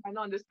other people might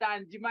not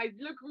understand. You might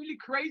look really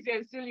crazy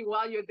and silly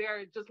while you're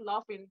there just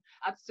laughing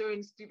at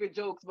certain stupid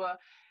jokes, but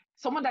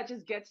someone that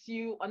just gets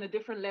you on a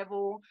different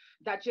level,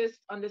 that just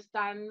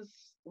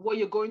understands what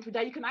you're going through,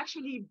 that you can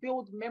actually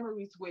build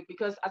memories with.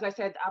 Because as I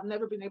said, I've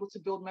never been able to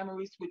build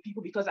memories with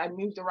people because I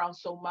moved around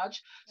so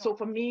much. So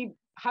for me,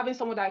 having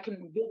someone that I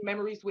can build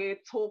memories with,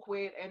 talk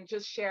with, and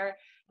just share,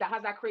 that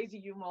has that crazy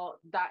humor,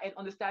 that and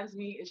understands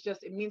me,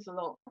 it means a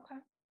lot. Okay.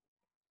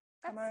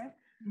 That's all right.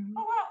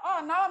 Oh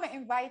well, now I'm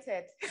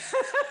invited.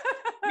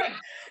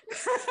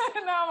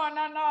 now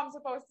I'm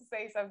supposed to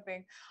say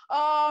something.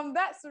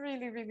 That's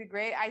really, really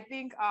great. I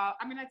think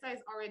Aminata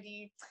is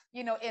already,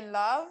 in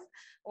love.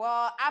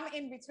 Well, I'm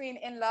in between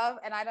in love,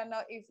 and I don't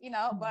know if,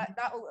 but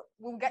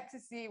we'll get to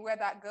see where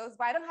that goes.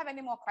 But I don't have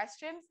any more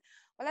questions.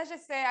 Well, let's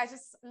just say I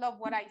just love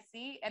what I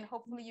see, and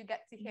hopefully you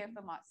get to hear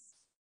from us.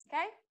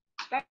 Okay?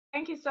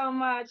 Thank you so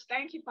much.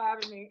 Thank you for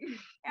having me.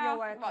 Yeah,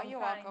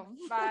 you're welcome.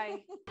 Bye.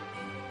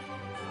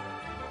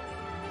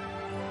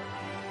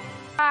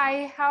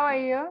 Hi, how are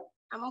you?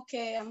 I'm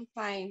okay. I'm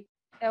fine.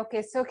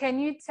 Okay, so can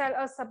you tell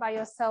us about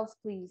yourself,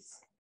 please?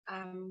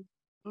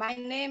 My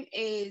name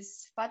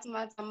is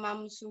Fatmata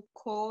Mamsu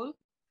Cole.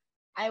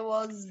 I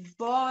was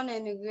born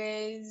and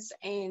raised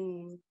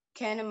in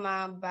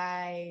Kenema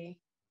by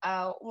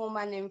a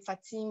woman named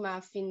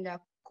Fatima Finda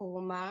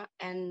Kuruma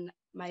and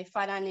my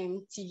father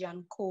named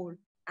Tijan Cole.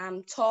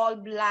 I'm tall,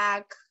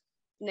 black.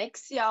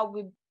 Next year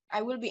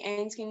I will be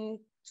entering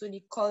to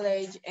the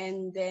college,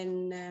 and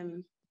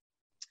then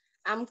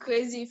I'm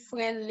crazy,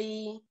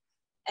 friendly,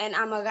 and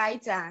I'm a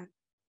writer.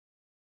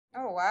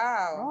 Oh,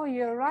 wow. Oh,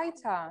 you're a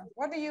writer.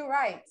 What do you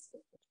write?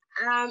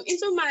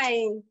 Into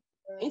my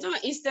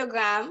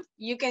Instagram,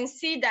 you can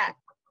see that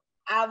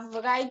I've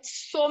write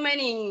so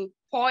many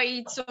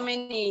poets, so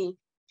many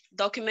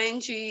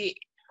documentary.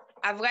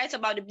 I've write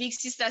about the Big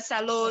Sister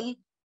Salone,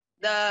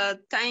 the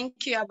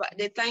thank you about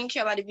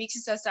the Big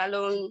Sister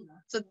Salone.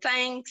 So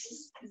thanks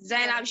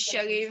Zainab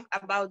Sherrif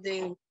about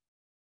the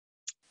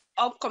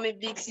upcoming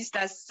Big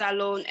Sister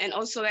Salone, and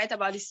also write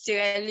about the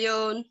Sierra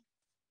Leone,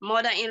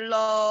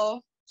 mother-in-law,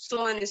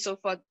 so on and so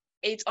forth.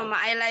 It's on my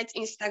highlight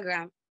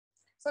Instagram.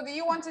 So do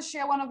you want to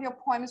share one of your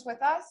poems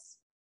with us?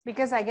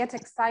 Because I get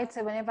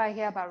excited whenever I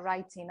hear about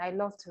writing. I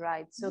love to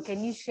write. So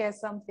can you share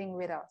something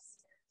with us?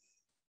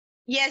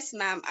 Yes,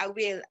 ma'am, I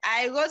will.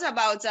 I wrote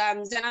about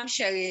Zainab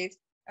Sherrif,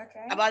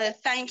 about the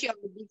thank you of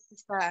the Big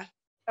Sister.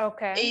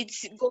 Okay.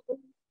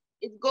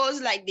 It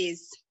goes like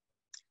this.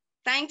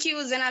 Thank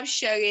you, Zainab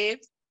Sherrif,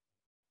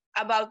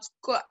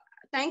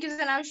 thank you,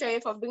 Zainab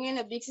Sherrif, for bringing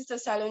the Big Sister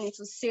Salone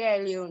into Sierra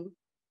Leone,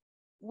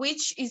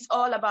 which is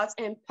all about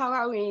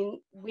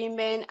empowering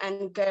women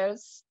and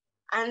girls.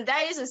 And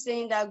that is a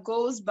saying that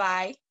goes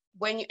by,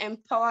 when you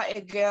empower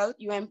a girl,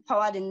 you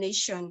empower the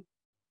nation.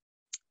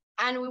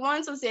 And we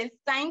want to say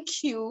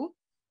thank you,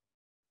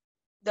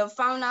 the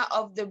founder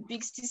of the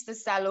Big Sister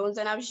Salone,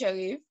 Zainab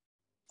Sherrif,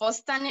 for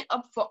standing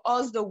up for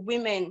us, the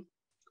women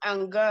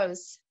and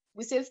girls.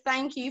 We say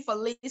thank you for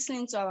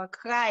listening to our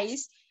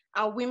cries,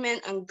 our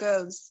women and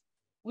girls.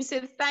 We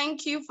say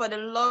thank you for the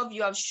love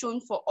you have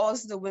shown for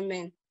us, the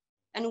women.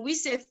 And we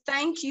say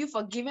thank you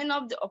for giving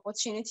up the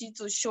opportunity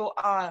to show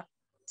our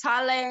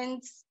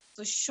talents,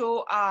 to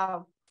show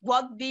our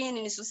worth being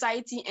in the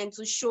society, and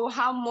to show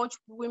how much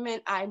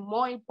women are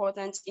more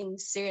important in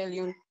Sierra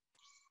Leone.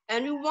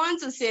 And we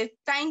want to say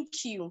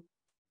thank you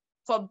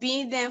for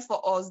being there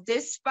for us,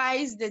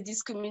 despite the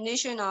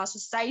discrimination in our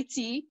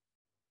society,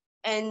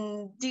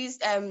 and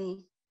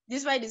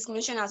despite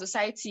discrimination in our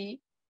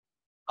society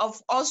of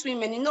us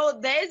women. You know,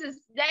 there is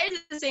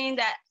a saying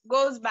that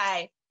goes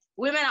by,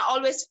 women are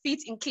always fit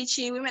in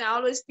kitchen, women are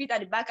always fit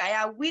at the back.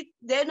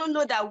 They don't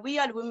know that we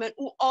are the women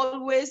who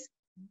always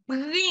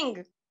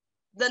bring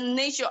the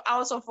nature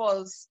out of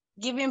us,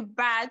 giving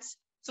birth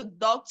to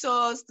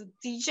doctors, to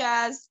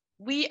teachers.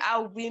 We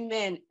are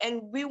women,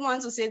 and we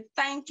want to say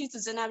thank you to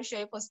Zainab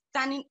Sherrif for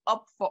standing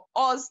up for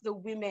us, the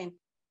women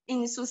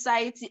in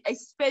society,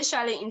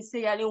 especially in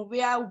Sierra Leone,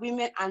 where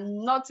women are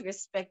not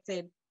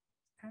respected.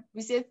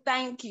 We say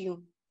thank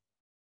you.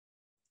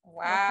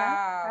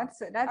 Wow.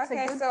 Okay. That's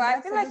okay, a good, so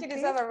I feel like you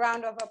deserve a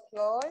round of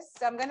applause.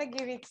 So I'm gonna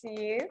give it to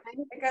you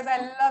because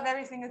I love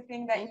every single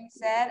thing that you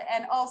said,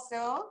 and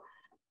also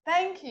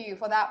thank you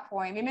for that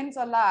point. It means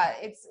a lot.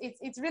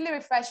 It's really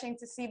refreshing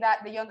to see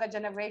that the younger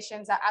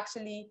generations are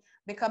actually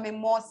becoming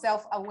more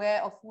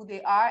self-aware of who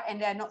they are,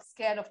 and they're not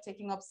scared of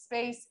taking up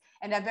space,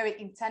 and they're very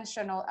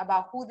intentional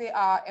about who they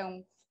are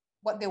and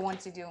what they want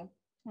to do.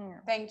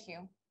 Thank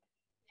you.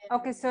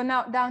 Okay, so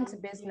now down to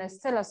business.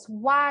 Tell us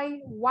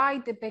why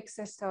the Big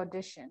Sister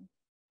audition?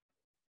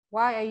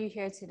 Why are you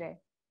here today?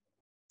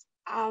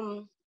 As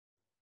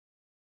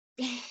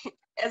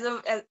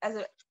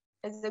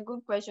a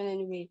good question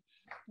anyway.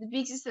 The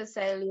Big Sister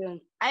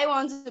Salone. I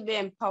want to be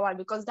empowered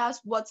because that's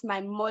what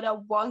my mother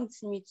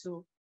wants me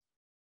to.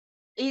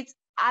 It's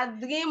a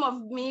dream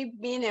of me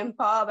being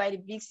empowered by the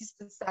Big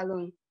Sister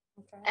Salone.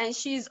 Okay. And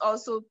she's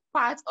also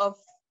part of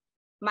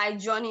my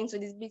journey into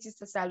this Big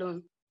Sister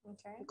Salone.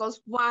 Okay.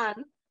 Because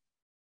one,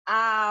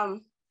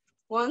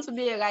 want to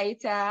be a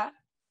writer,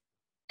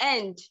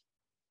 and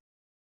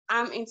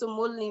I'm into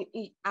modeling.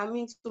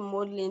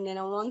 And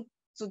I want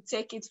to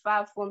take it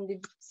far from to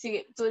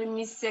the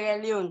Miss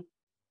Sierra Leone.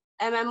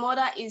 And my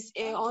mother is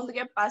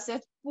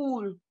 100%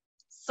 full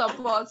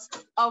support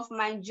of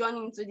my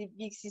journey into the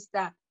Big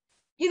Sister.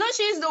 You know,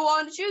 she's the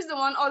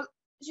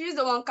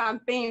one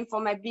campaigning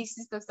for my Big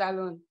Sister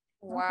Salone.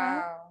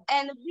 Wow.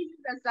 And the Big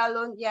Sister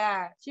Salone,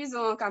 yeah, she's the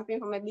one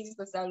campaigning for my Big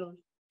Sister Salone.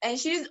 And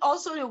she's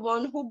also the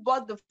one who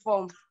bought the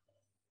form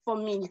for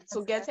me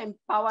to get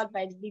empowered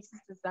by the Big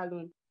Sister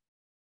Salone.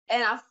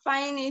 And I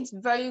find it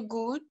very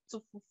good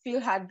to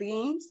fulfill her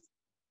dreams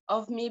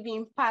of me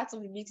being part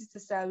of the Big Sister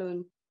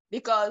Salone,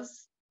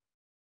 because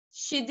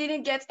she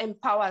didn't get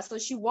empowered. So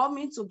she wants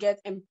me to get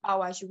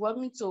empowered. She wants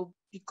me to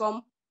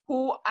become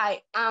who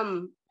I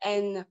am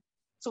and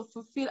to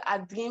fulfill a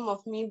dream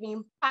of me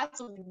being part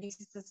of the Big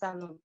Sister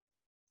Salon.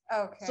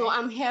 Okay. So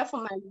I'm here for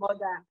my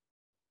mother.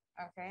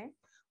 Okay.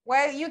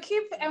 Well, you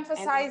keep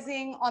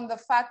emphasizing on the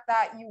fact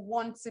that you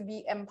want to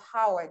be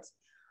empowered.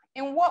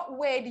 In what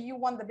way do you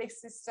want the Big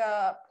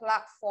Sister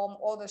platform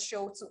or the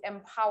show to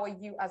empower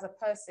you as a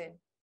person?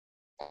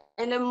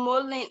 In the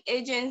modeling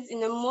agents,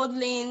 in the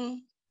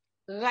modeling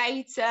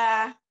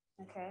writer,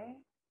 okay,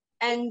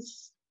 and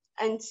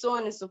so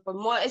on and so forth.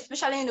 More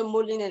especially in the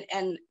modeling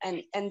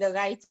and the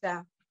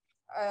writer.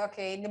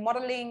 Okay, the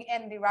modeling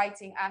and the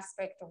writing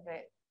aspect of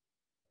it.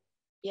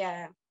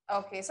 Yeah.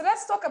 Okay, so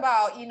let's talk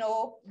about, you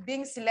know,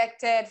 being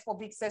selected for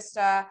Big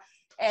Sister.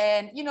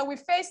 And, you know, we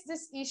faced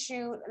this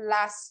issue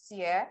last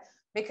year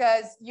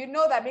because you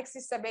know that Big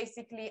Sister,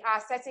 basically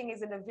our setting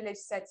is in a village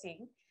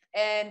setting.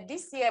 And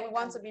this year we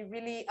want to be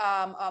really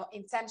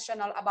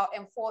intentional about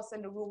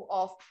enforcing the rule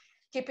of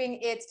keeping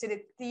it to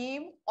the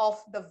theme of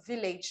the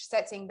village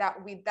setting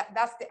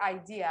that's the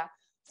idea.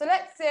 So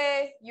let's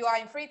say you are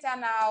in Freetown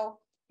now,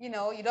 you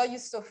know, you don't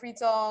use to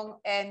Freetown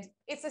and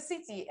it's a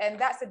city and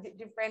that's a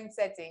different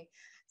setting.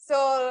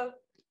 So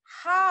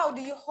how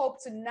do you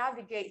hope to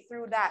navigate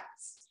through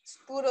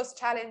those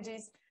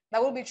challenges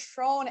that will be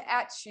thrown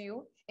at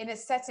you in a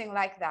setting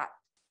like that?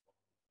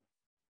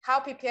 How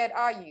prepared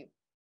are you?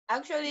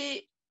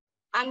 Actually,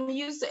 I'm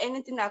used to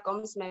anything that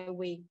comes my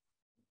way.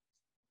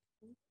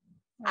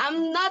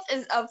 I'm not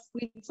as a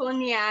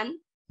Freetonian.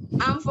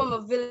 I'm from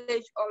a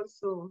village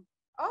also.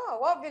 Oh,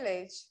 what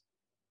village?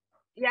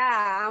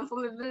 Yeah, I'm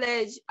from a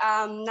village,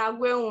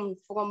 Nagweum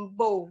from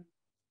Bo.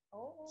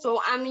 Oh.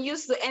 So I'm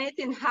used to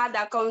anything hard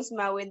that comes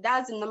my way.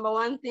 That's the number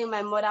one thing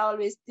my mother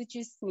always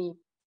teaches me.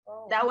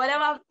 Oh. That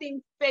whatever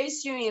thing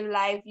face you in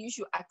life, you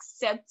should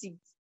accept it.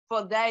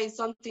 For there is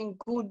something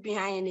good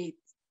behind it.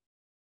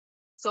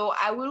 So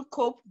I will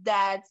cope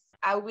that,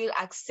 I will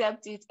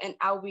accept it, and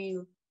I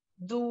will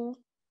do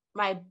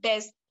my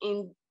best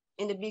in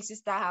the Big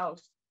Sister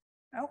house.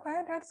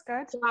 Okay, that's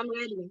good. So I'm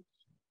ready.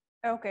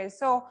 Okay,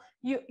 so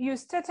you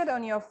stated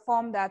on your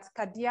form that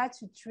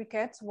Mariatu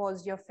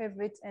was your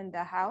favorite in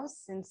the house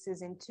since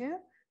season 2.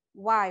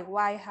 Why?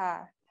 Why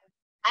her?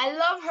 I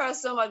love her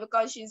so much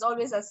because she's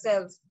always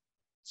herself.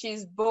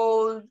 She's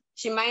bold.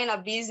 She minds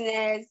her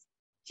business.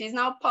 She's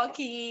not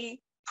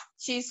pucky.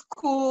 She's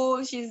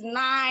cool. She's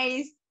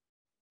nice.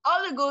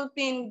 All the good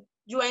things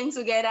joined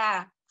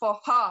together for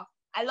her.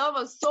 I love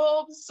her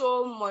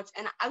so much,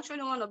 and I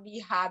actually want to be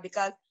her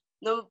because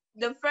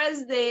the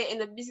first day in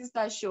the Big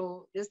Sister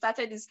show, they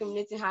started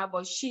discriminating her,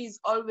 but she's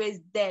always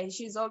there.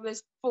 She's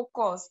always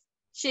focused.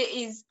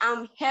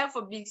 I'm here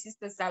for Big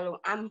Sister Salon.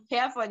 I'm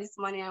here for this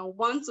money. I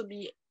want to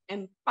be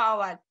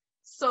empowered.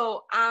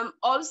 So I'm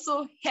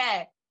also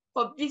here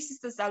for Big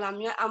Sister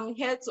Salon. I'm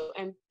here to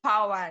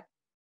empower.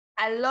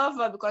 I love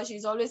her because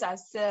she's always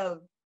herself.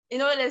 You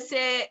know, they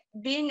say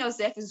being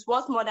yourself is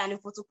worth more than a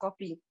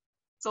photocopy.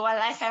 So I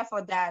like her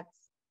for that.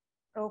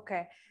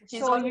 Okay.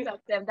 She's always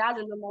herself. That's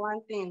the number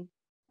one thing.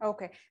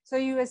 Okay. So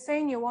you were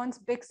saying you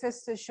want Big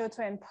Sister show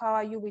to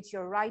empower you with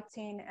your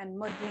writing and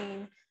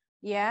modeling.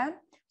 Yeah.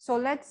 So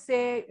let's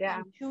say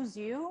I choose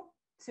you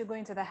to go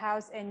into the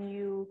house and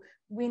you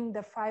win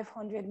the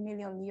 500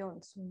 million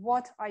leones.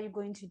 What are you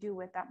going to do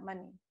with that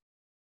money?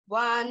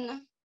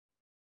 One,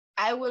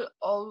 I will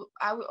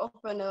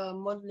open a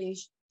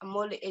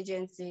modeling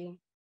agency.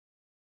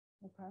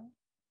 Okay.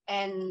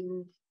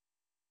 And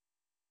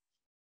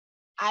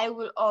I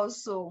will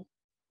also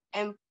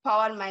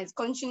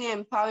continue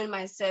empowering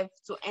myself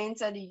to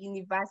enter the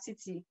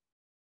university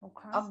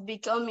of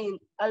becoming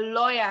a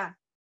lawyer.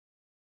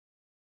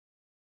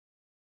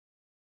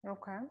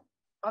 Okay.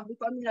 Of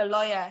becoming a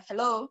lawyer.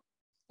 Hello?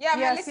 Yeah,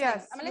 I'm listening.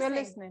 Yes. I'm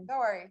listening. Don't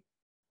worry.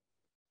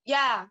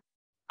 Yeah.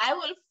 I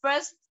will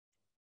first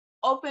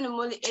open a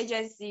modeling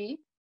agency.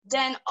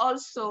 Then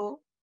also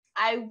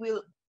I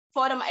will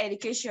further my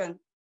education.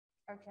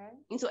 Okay.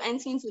 Into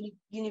entering into the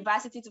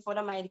university to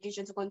further my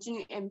education, to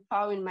continue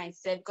empowering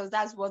myself, because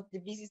that's what the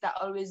Big Sister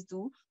always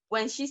do.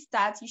 When she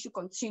starts, you should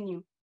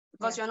continue,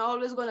 because you're not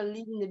always going to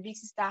live in the Big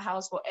Sister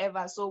house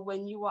forever. So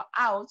when you are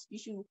out, you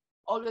should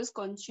always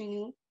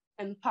continue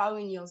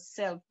empowering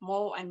yourself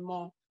more and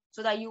more,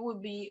 so that you will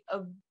be a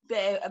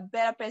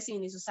better person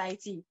in the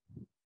society.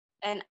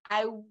 And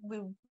I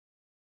will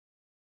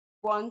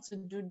want to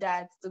do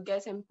that, to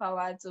get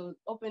empowered, to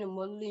open a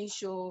modeling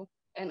show,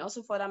 and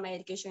also further my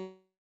education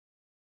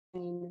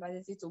in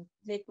university to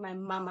make my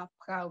mama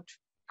proud.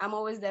 I'm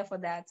always there for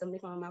that, to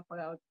make my mama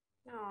proud.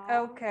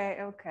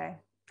 Okay.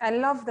 I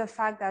love the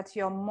fact that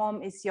your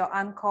mom is your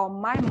anchor.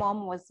 My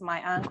mom was my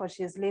anchor.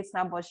 She's late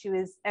now, but she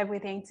was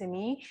everything to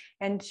me.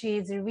 And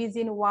she's the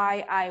reason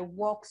why I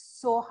work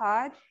so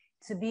hard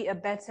to be a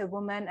better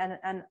woman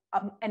and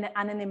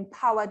an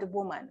empowered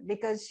woman,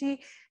 because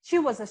she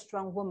was a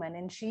strong woman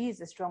and she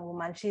is a strong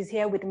woman. She's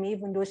here with me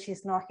even though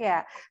she's not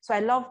here. So I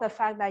love the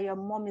fact that your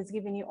mom is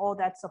giving you all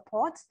that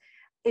support.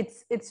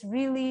 It's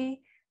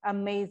really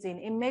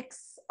amazing. It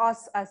makes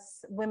us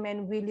as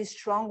women really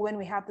strong when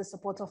we have the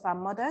support of our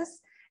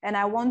mothers. And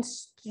I want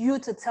you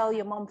to tell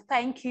your mom,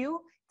 thank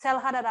you tell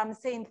her that I'm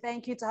saying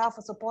thank you to her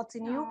for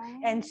supporting you,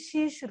 and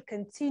she should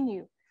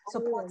continue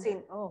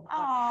supporting.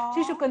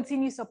 She should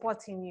continue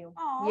supporting you.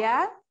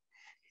 Yeah.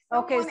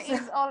 Someone Okay. So,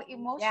 is all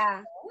emotional.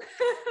 Yeah.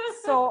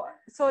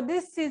 so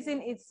this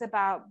season it's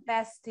about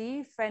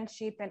bestie,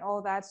 friendship, and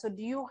all that. So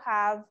do you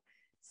have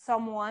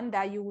someone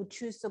that you would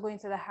choose to go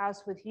into the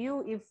house with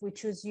you if we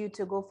choose you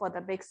to go for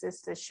the Big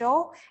Sister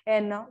show,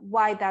 and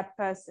why that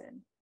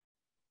person?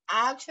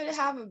 I actually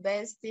have a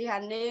bestie. Her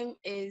name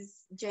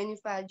is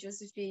Jennifer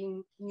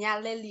Josephine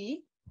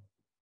Nyaleli.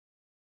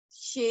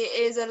 She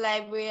is a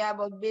librarian,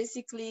 but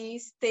basically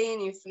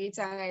staying in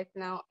Freetown right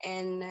now.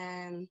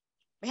 And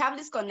we have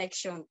this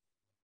connection.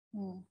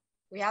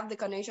 We have the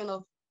connection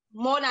of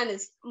more than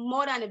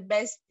a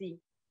bestie.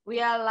 We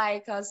are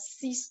like a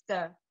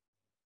sister.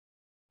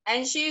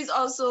 And she's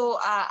also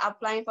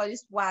applying for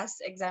this WAS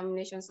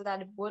examination so that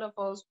the both of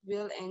us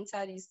will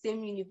enter the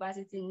same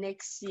university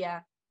next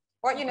year.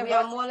 What university?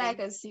 We are more like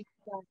a sister.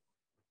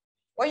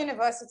 What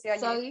university are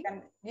Sorry?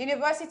 you?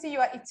 University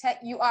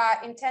you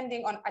are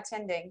intending on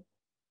attending.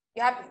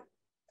 You have.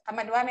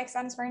 Do I make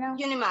sense right now?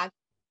 Unimac.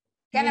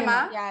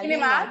 Unimac. Yeah,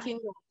 Unimac.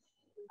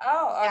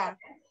 Oh, okay. Yeah.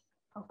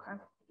 Okay.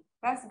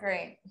 That's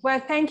great. Well,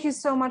 thank you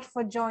so much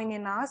for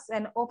joining us,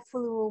 and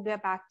hopefully we'll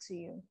get back to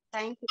you.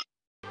 Thank you.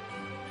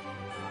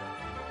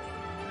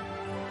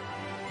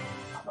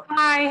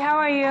 Hi, how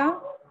are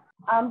you?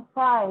 I'm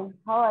fine.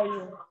 How are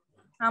you?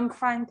 I'm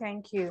fine,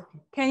 thank you.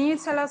 Can you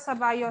tell us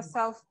about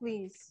yourself,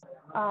 please?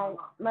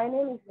 My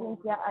name is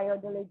Cynthia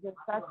Ayodele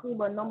Josati,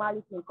 but normally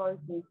you can call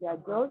Cynthia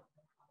Jones.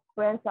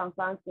 Friends and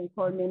fans can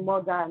call me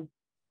Morgan.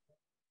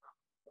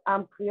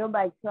 I'm Creole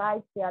by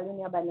tribe, Sierra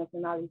Leone by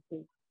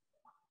nationality.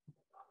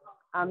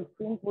 I'm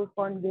simple,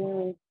 fun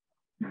being.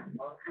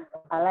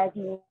 I like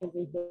music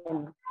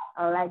and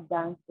I like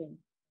dancing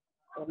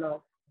a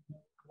lot.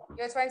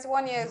 You're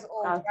 21 years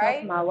old, I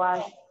right? my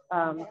wife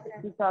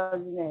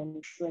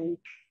 2020.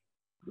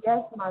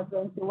 Yes, my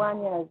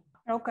 21 years.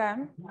 Okay.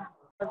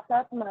 I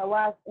started my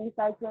wife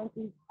inside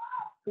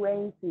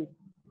 2020.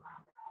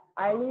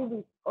 I live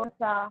with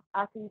also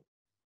artist,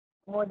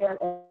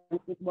 model, and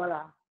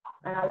footballer,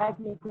 and I like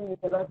meeting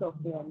with a lot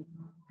of them.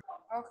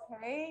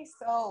 Okay,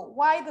 so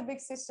why the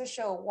Big Sister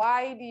show?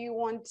 Why do you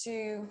want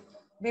to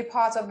be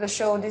part of the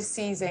show this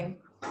season?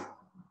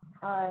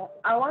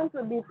 I want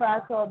to be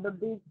part of the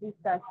Big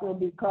Sister show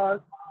because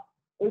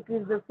it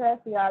is the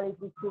first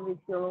reality TV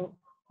show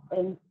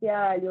in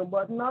Sierra Leone,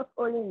 but not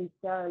only in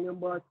Sierra Leone,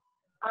 but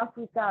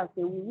Africa as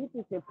a whole. It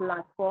is a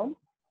platform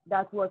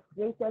that was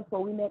created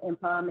for women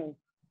empowerment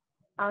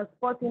and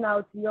spotting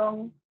out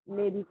young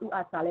ladies who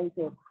are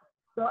talented.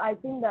 So I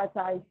think that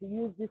I should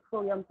use this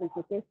forum to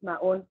showcase my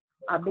own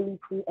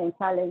ability and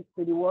talent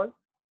to the world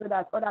so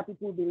that other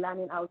people will be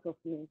learning out of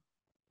me.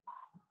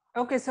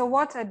 Okay, so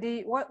what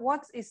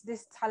is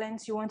this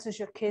talent you want to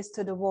showcase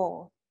to the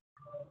world?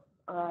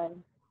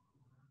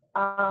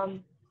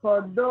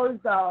 For those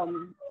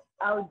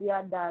out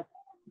there that,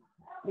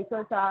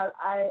 because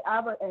I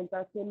have an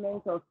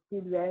entertainment of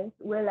children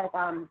where like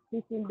I'm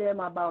teaching them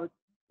about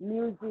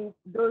music,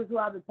 those who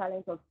have the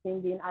talent of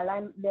singing, I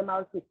learn them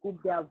how to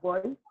cook their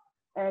voice,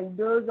 and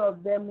those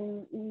of them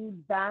who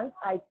dance,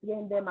 I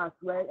train them as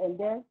well. And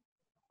then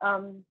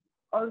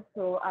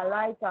also I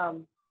like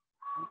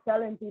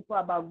telling people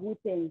about good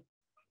things.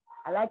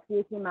 I like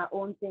creating my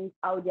own things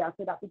out there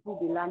so that people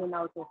will be learning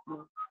out of me.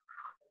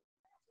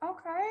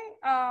 Okay.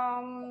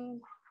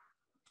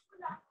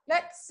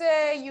 Let's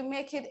say you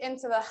make it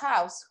into the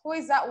house. Who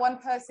is that one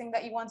person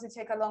that you want to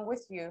take along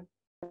with you?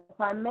 If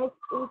I make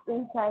it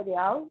inside the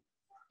house?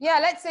 Yeah,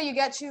 let's say you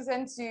get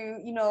chosen to,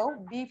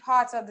 be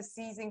part of the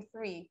season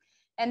 3.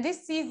 And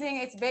this season,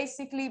 it's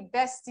basically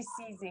bestie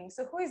season.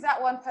 So who is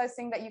that one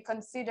person that you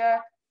consider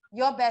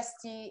your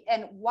bestie,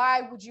 and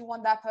why would you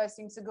want that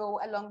person to go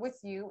along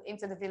with you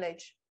into the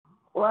village?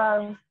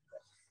 Well,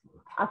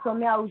 for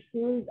me, I would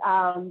choose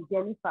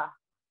Jennifer.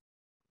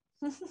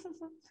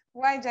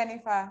 Why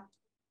Jennifer?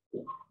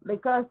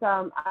 Because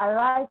I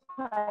like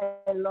her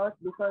a lot,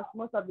 because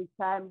most of the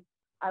time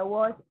I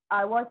watch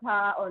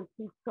her on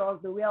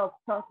TikTok, the way of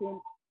talking.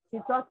 She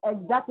talks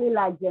exactly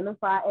like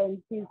Jennifer,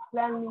 and she's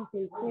friendly,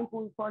 she's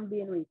simple, fun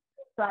being with.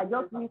 So I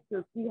just need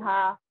to see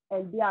her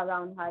and be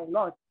around her a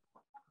lot.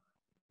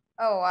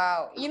 Oh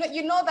wow!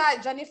 You know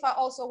that Jennifer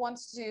also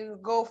wants to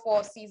go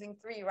for season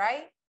 3,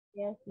 right?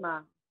 Yes,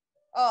 ma'am.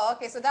 Oh,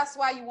 okay. So that's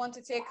why you want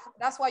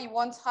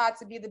her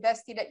to be the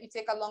bestie that you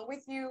take along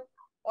with you,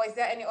 or is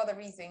there any other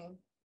reason?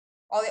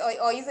 Or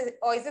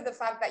is it the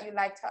fact that you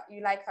like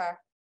her?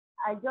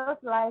 I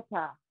just like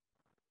her.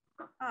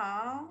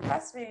 Oh,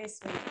 that's really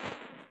sweet.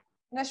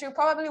 She'll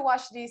probably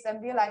watch this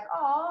and be like,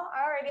 oh,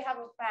 I already have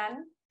a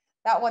fan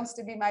that wants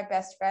to be my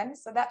best friend.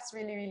 So that's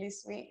really, really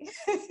sweet.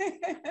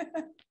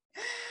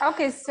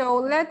 Okay, so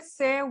let's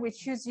say we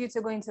choose you to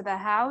go into the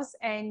house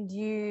and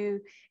you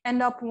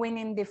end up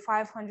winning the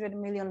 500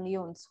 million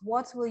leones.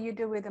 What will you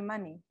do with the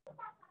money?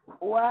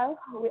 Well,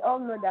 we all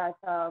know that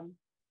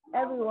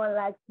everyone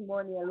likes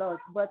money a lot.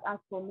 But as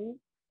for me,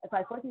 if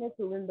I continue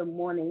to win the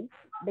money,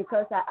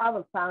 because I have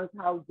a fans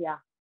out there,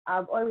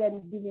 I've already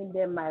given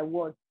them my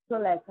word. So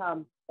like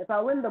if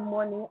I win the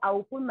money, I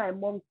will put my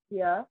mom's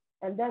here,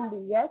 and then the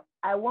rest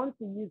I want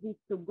to use it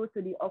to go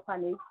to the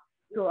orphanage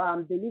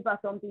to deliver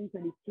something to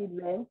the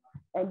children,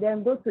 and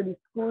then go to the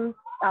schools,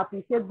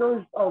 appreciate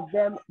those of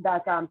them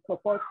that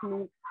support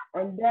me,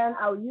 and then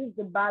I'll use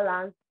the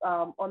balance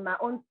on my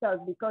own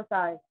self, because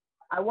I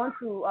want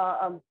to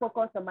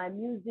focus on my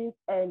music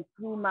and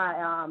through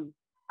my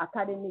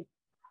academics,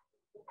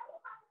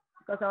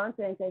 because I want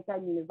to enter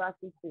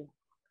university.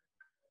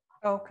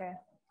 Okay.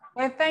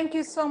 Well, thank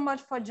you so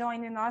much for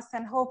joining us,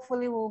 and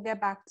hopefully we'll get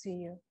back to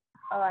you.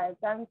 All right,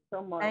 thanks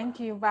so much. Thank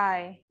you.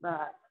 Bye.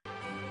 Bye.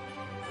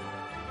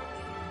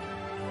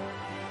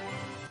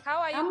 How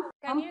are you?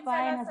 Can you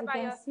tell us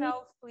about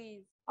yourself,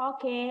 please?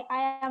 Okay,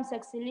 I am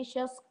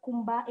Sexylicious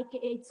Kumba,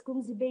 aka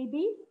Skumzy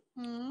Baby.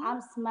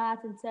 I'm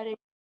smart, intelligent,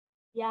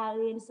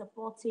 caring,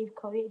 supportive,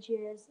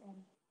 courageous, and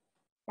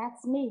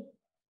that's me.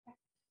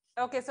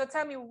 Okay, so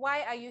tell me,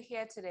 why are you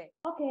here today?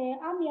 Okay,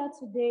 I'm here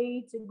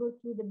today to go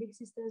through the Big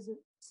Sisters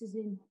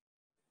season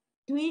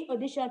 3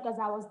 audition, because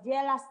I was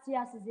there last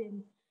year,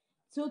 season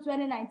 2,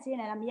 2019,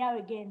 and I'm here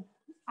again.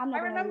 I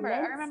remember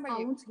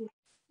you.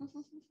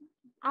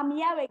 I'm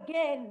here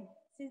again.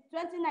 Since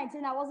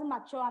 2019, I wasn't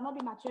mature. I'm not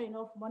been mature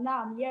enough, but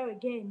now I'm here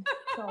again.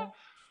 So.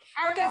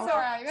 Okay,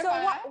 so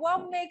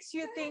what makes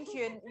you think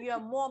you're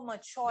more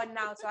mature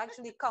now to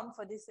actually come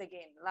for this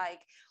again?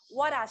 Like,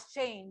 what has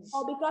changed?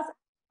 Oh, because I'm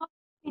more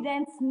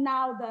confident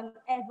now than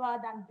ever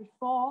than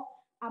before.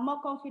 I'm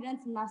more confident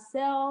in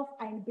myself.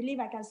 I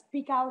believe I can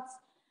speak out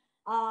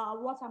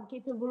what I'm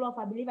capable of.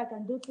 I believe I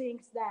can do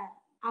things that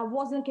I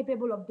wasn't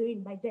capable of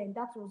doing by then.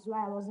 That was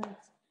why I wasn't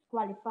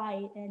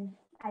qualified and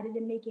I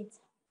didn't make it.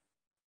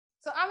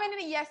 So how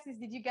many yeses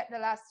did you get the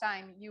last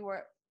time you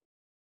were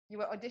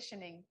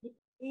auditioning?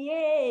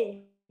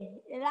 Yeah,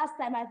 the last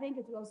time I think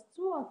it was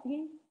 2 or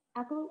 3.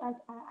 I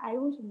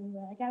don't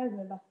remember. I can't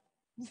remember.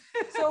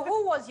 So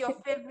who was your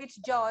favorite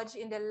judge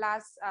in the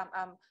last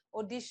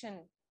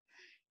audition?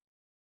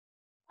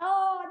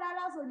 Oh, that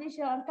last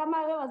audition,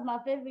 Kamara was my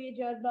favorite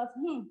judge, but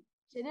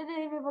she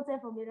didn't even vote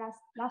for me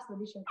last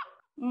audition.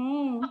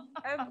 Well,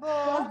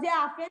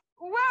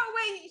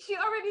 wait, she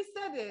already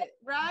said it,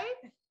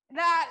 right?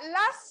 That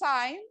last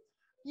time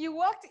you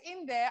walked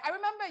in there, I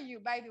remember you,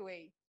 by the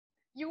way.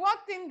 You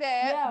walked in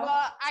there,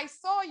 but I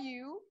saw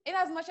you, in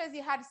as much as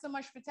you had so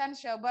much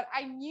potential, but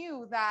I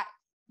knew that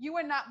you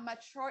were not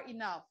mature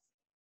enough,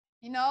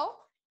 you know?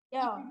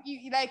 Yeah.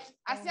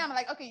 I'm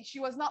like, okay, she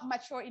was not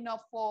mature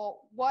enough for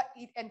what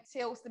it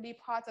entails to be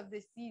part of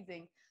this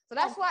season. So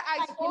that's why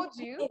I told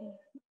you.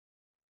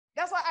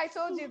 That's why I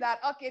told you that,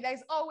 okay,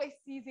 there's always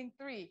season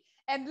 3.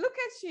 And look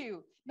at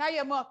you. Now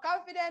you're more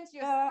confident,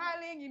 you're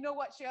smiling, you know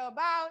what you're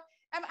about.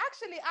 I am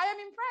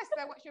impressed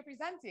by what you're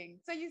presenting.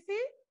 So you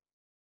see?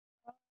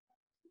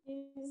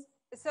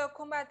 So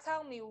Kumba,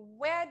 tell me,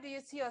 where do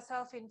you see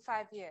yourself in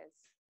 5 years?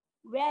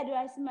 Where do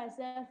I see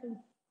myself in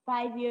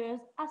 5 years?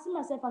 I see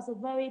myself as a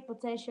very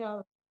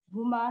potential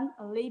woman,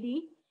 a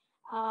lady,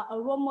 a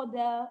role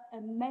model,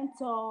 a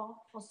mentor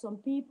for some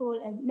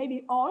people and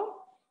maybe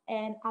all.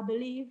 And I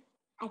believe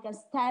I can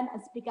stand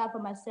and speak out for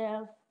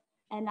myself,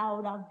 and I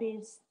would have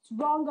been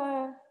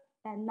stronger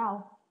than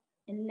now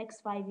in the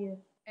next 5 years.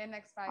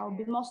 I'll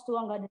be more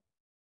stronger than,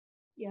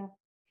 yeah.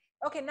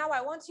 Okay, now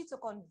I want you to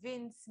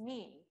convince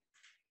me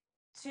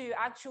to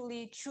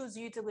actually choose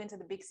you to go into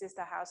the Big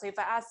Sister house. So if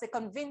I ask, say,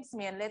 convince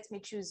me and let me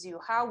choose you,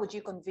 how would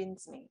you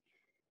convince me?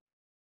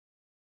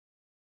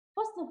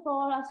 First of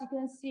all, as you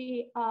can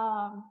see,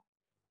 I'm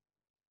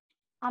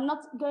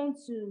not going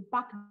to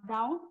back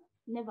down.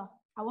 Never.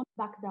 I won't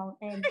back down.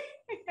 And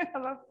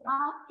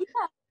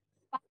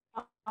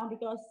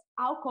because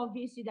I'll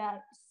convince you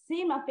that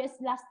seeing my face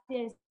last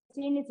year,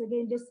 seeing it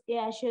again this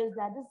year shows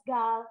that this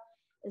girl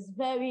is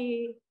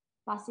very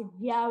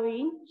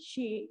persevering.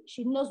 She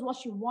knows what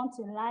she wants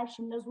in life.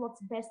 She knows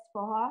what's best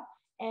for her,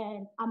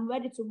 and I'm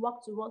ready to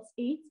work towards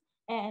it.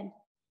 And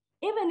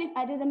even if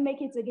I didn't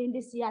make it again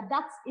this year,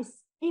 that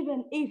is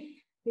even if,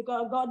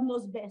 because God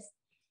knows best.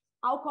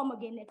 I'll come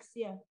again next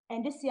year.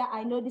 And this year,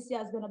 I know this year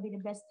is going to be the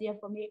best year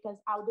for me because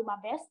I'll do my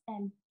best.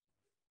 And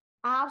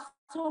I have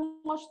so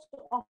much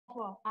to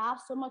offer. I have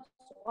so much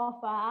to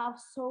offer. I have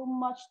so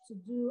much to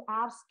do.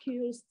 I have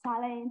skills,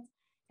 talent,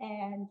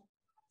 and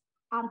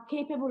I'm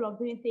capable of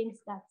doing things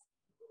that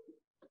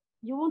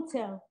you won't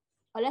tell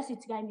unless you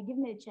try me. Give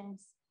me a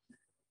chance.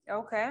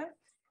 Okay.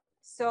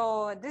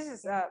 So this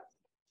is,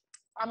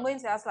 I'm going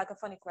to ask like a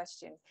funny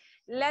question.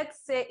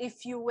 Let's say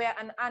if you were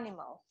an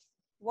animal,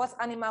 what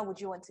animal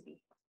would you want to be?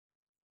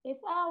 If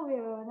I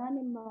were an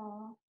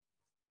animal,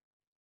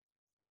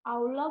 I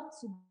would love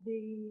to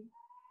be,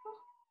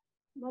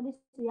 what is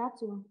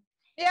Mariatu?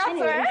 Yeah,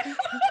 anyway.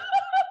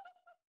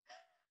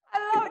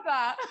 I love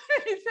that.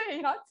 You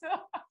say Mariatu.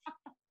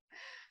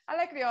 I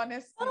like the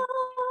honesty.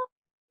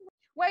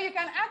 Well, you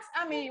can ask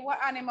Ami what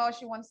animal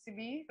she wants to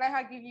be. Like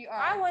I give you.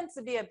 I want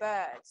to be a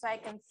bird, so I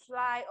can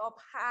fly up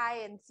high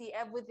and see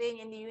everything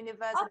in the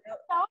universe.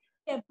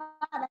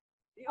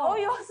 Oh,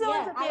 you also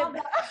want to be a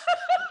bird.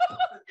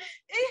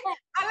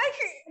 I like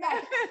it.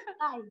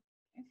 fly.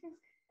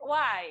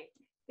 Why?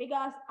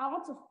 Because I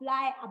want to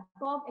fly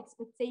above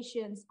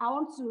expectations. I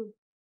want to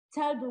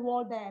tell the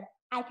world that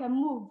I can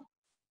move.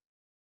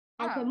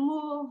 I can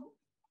move.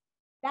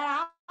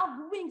 That I have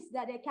wings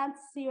that they can't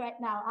see right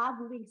now. I have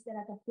wings that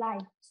I can fly.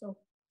 So.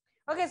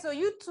 Okay, so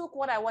you took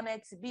what I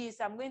wanted to be.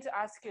 So I'm going to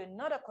ask you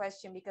another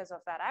question because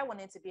of that. I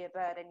wanted to be a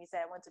bird, and you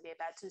said I want to be a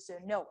bird too. So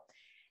no.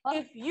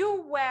 If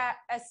you were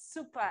a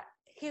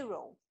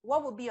superhero,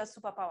 what would be your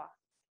superpower?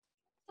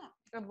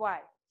 And why?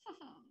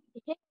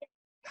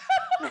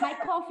 My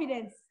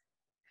confidence.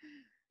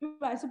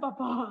 My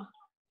superpower.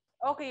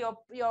 Okay, your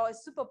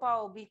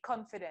superpower will be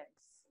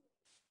confidence.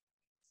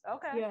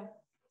 Okay. Yeah.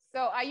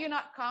 So are you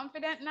not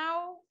confident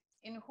now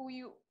in who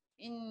you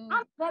in?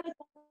 I'm very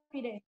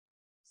confident.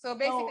 So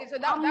basically, so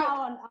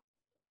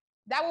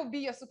that would be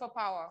your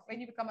superpower when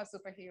you become a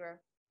superhero.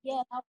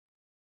 Yeah,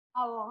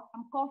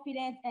 I'm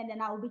confident, and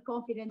then I will be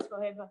confident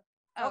forever.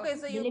 Okay,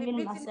 so you'll be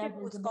beating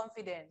people with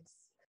confidence.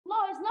 No,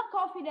 it's not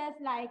confidence.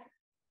 Like,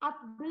 I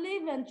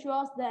believe and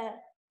trust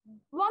that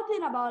one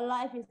thing about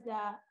life is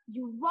that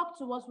you work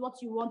towards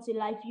what you want in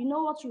life. You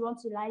know what you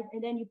want in life,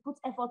 and then you put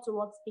effort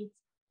towards it.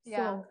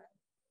 Yeah.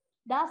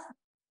 So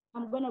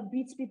I'm gonna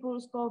beat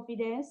people's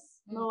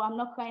confidence. No, I'm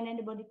not crying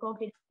anybody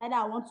confidence. Either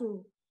I want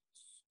to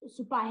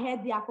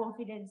superhead their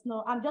confidence.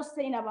 No, I'm just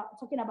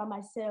talking about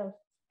myself.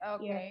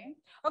 Okay.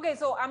 Yeah. Okay,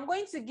 so I'm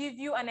going to give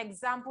you an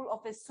example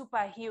of a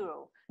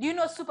superhero. Do you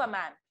know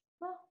Superman?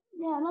 Well,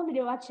 yeah,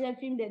 nobody watch that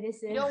film that they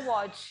say. You don't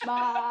watch.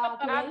 But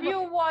have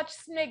you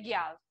watched Snake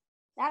Girl?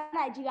 That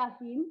Nigeria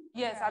film?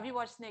 Yes, have you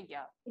watched Snake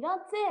Girl? You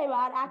don't say,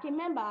 but I can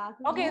remember.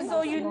 Okay,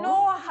 so you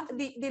know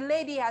the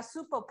lady, her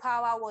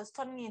superpower was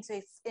turning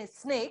into a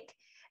snake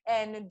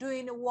and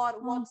doing what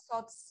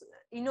sorts,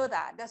 you know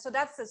that. So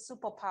that's a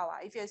superpower.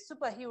 If you're a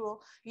superhero,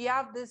 you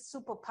have this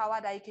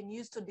superpower that you can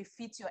use to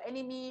defeat your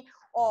enemy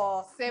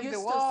or save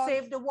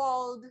the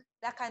world,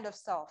 that kind of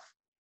stuff.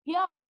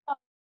 Yeah,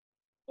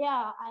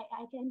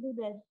 I can do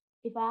that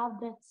if I have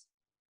that.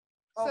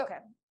 So, okay.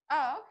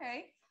 Oh,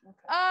 okay.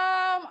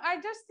 I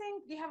just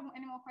think, do you have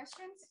any more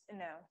questions?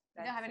 No.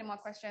 I don't have any more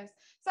questions.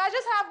 So I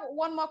just have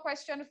one more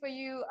question for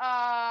you.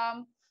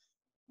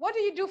 What do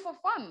you do for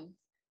fun?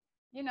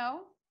 You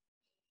know?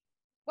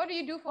 What do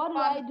you do for fun?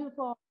 What do I do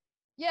for?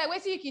 Yeah,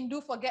 what you can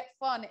do for get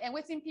fun and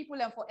what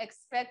people and for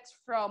expect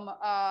from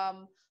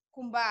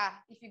Kumba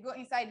if you go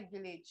inside the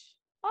village.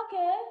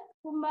 Okay,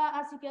 Kumba,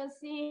 as you can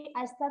see,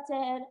 I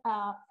started,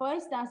 for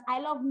instance, I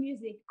love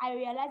music. I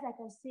realized I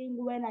can sing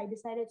when I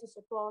decided to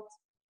support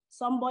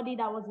somebody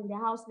that was in the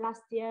house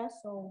last year.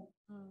 So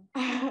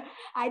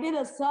I did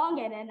a song,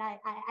 and then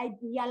I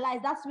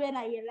realized, that's when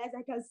I realized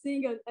I can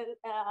sing.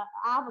 I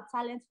have a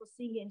talent for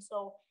singing.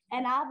 So,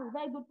 and I have a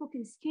very good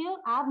cooking skill.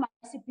 I have my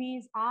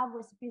recipes. I have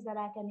recipes that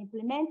I can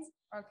implement.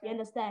 Okay. You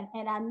understand?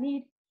 And I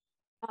need,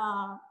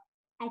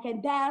 I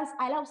can dance.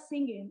 I love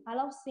singing. I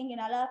love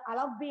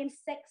being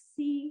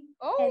sexy.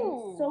 Oh,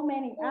 and so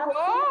many.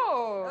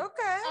 Whoa.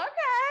 Okay.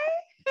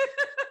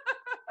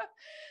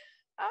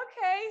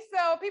 Okay,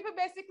 so people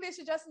basically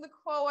should just look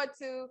forward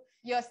to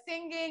your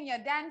singing, your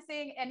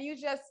dancing, and you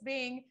just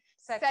being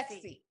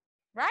sexy,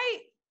 right?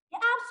 Yeah,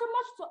 I have so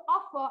much to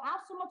offer.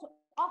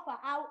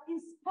 I'll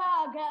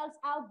inspire girls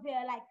out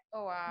there. Like,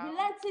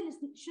 relenting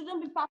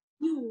shouldn't be part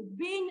of you.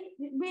 Being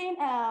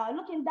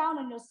looking down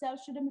on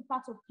yourself shouldn't be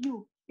part of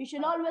you. You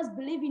should always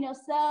believe in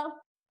yourself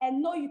and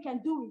know you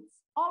can do it.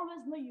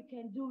 Always know you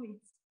can do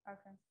it.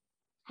 Okay.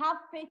 Have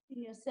faith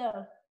in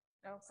yourself.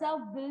 Okay.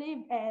 Self-belief,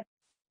 and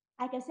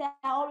I can say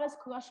I always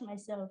crush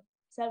myself.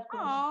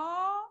 Self-crush.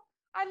 Aww,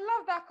 I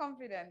love that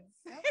confidence.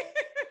 Okay.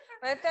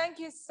 Well, thank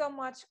you so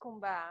much,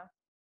 Kumba.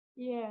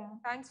 Yeah.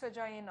 Thanks for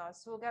joining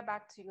us. We'll get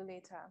back to you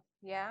later.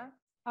 Yeah?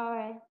 All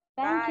right.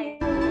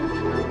 Thank you.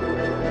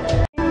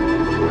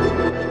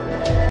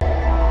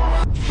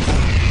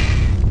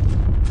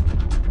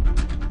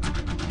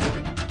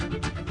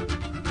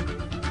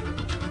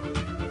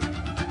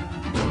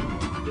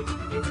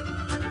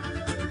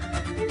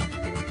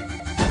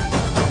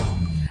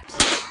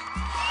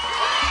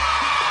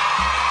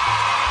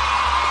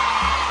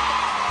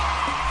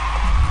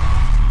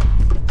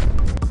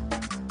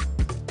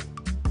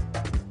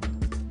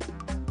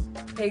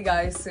 Hey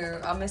guys,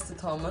 so I'm Mr.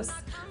 Thomas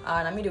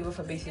and I'm here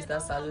for Big Sister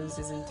Salone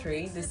season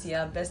 3 this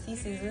year, bestie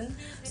season.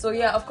 So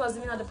yeah, of course,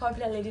 the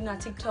popular lady on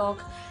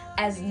TikTok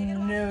as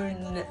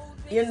known.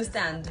 You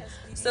understand?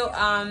 So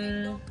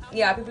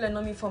yeah, people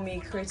know me for me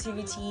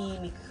creativity,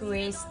 me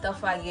create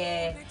stuff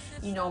again,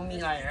 you know,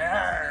 me like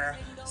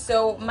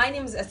So my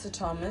name is Esther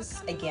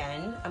Thomas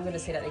again. I'm gonna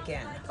say that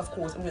again. Of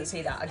course, I'm gonna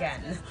say that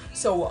again.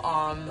 So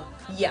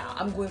yeah,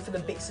 I'm going for the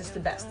Big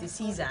Sister Bestie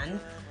season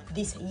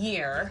this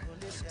year.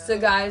 So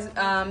guys,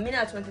 me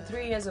now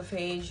 23 years of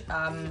age.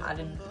 I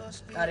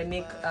did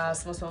make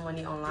small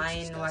money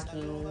online, work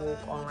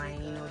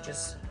online, you know,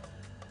 just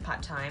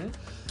part-time.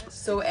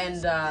 So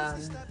and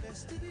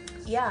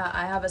yeah,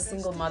 I have a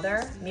single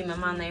mother. Me, my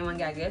man, I want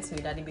to get. Me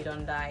daddy be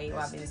don't die.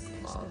 I've been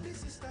small.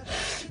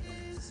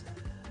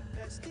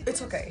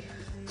 It's okay.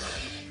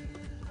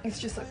 It's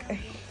just okay.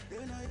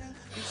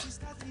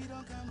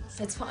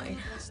 It's fine.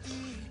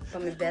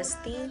 But my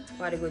bestie,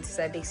 what I go to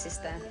say big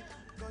sister.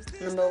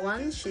 Number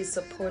one, she's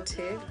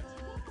supportive.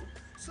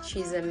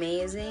 She's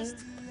amazing.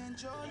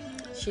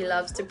 She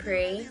loves to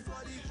pray.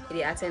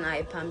 She attend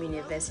IPAM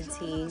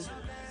University.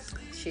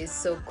 She's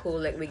so cool.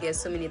 Like, we get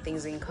so many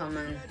things in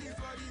common.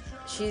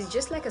 She's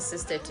just like a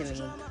sister to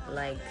me.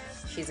 Like,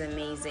 she's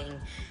amazing.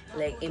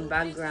 Like, in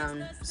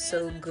background,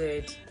 so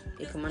good.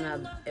 You come on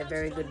a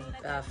very good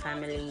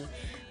family.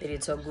 They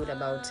talk good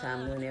about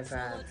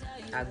whenever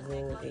I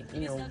go,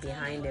 you know,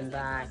 behind and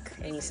back.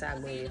 Any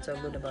side they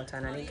talk good about her,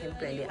 and I can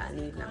play I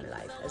live in my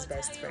life as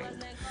best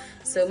friend.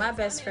 So my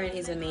best friend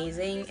is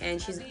amazing,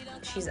 and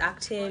she's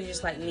active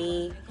just like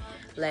me,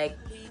 like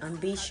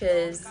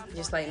ambitious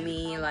just like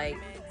me. Like,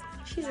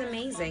 she's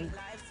amazing.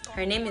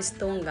 Her name is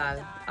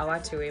Stongal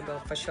Awatiri,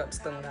 but for short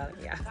Stongal,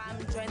 yeah.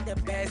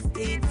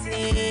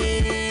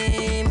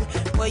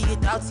 Where you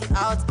doubt it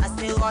out, I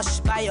say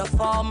rush by your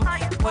form.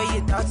 Where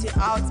you doubt it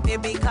out,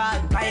 baby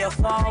girl, by your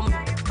form.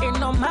 It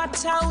no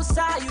matter how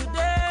side you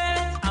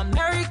there,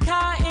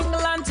 America,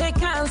 England,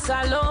 take and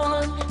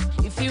salone.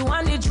 If you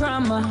want the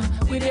drama,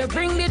 we dey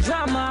bring the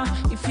drama.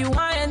 If you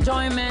want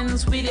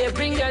enjoyments, we dey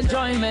bring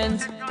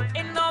enjoyment.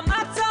 It no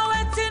matter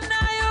what in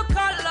your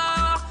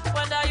color,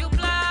 whether you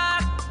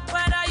black,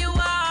 whether you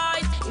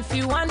white. If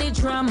you want the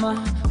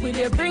drama, we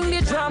dey bring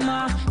the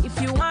drama. If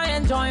you want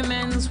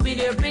enjoyments, we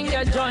dey bring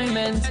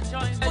enjoyment.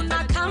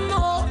 Una come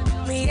more,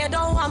 me I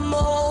don't want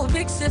more.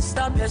 Big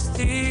sister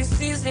bestie,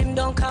 season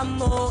don't come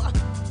more.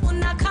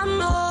 Una come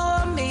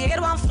more, me I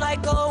don't fly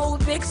go.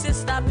 Big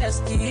sister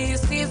bestie,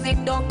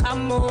 season don't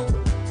come more.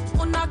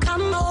 Una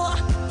come more,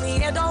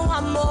 me I don't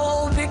want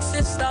more. Big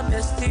sister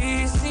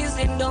bestie,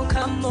 season don't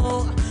come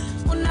more.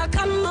 Una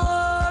come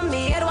more,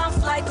 me I don't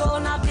fly go.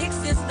 Now big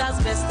sisters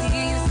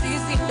bestie,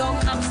 season don't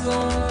come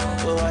more.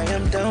 Oh, I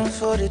am down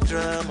for the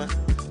drama.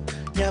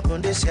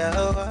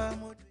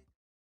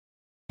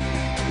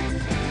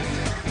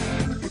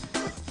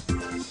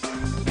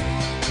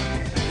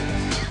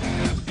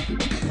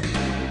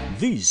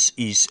 This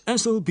is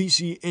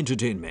SLBC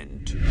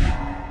Entertainment.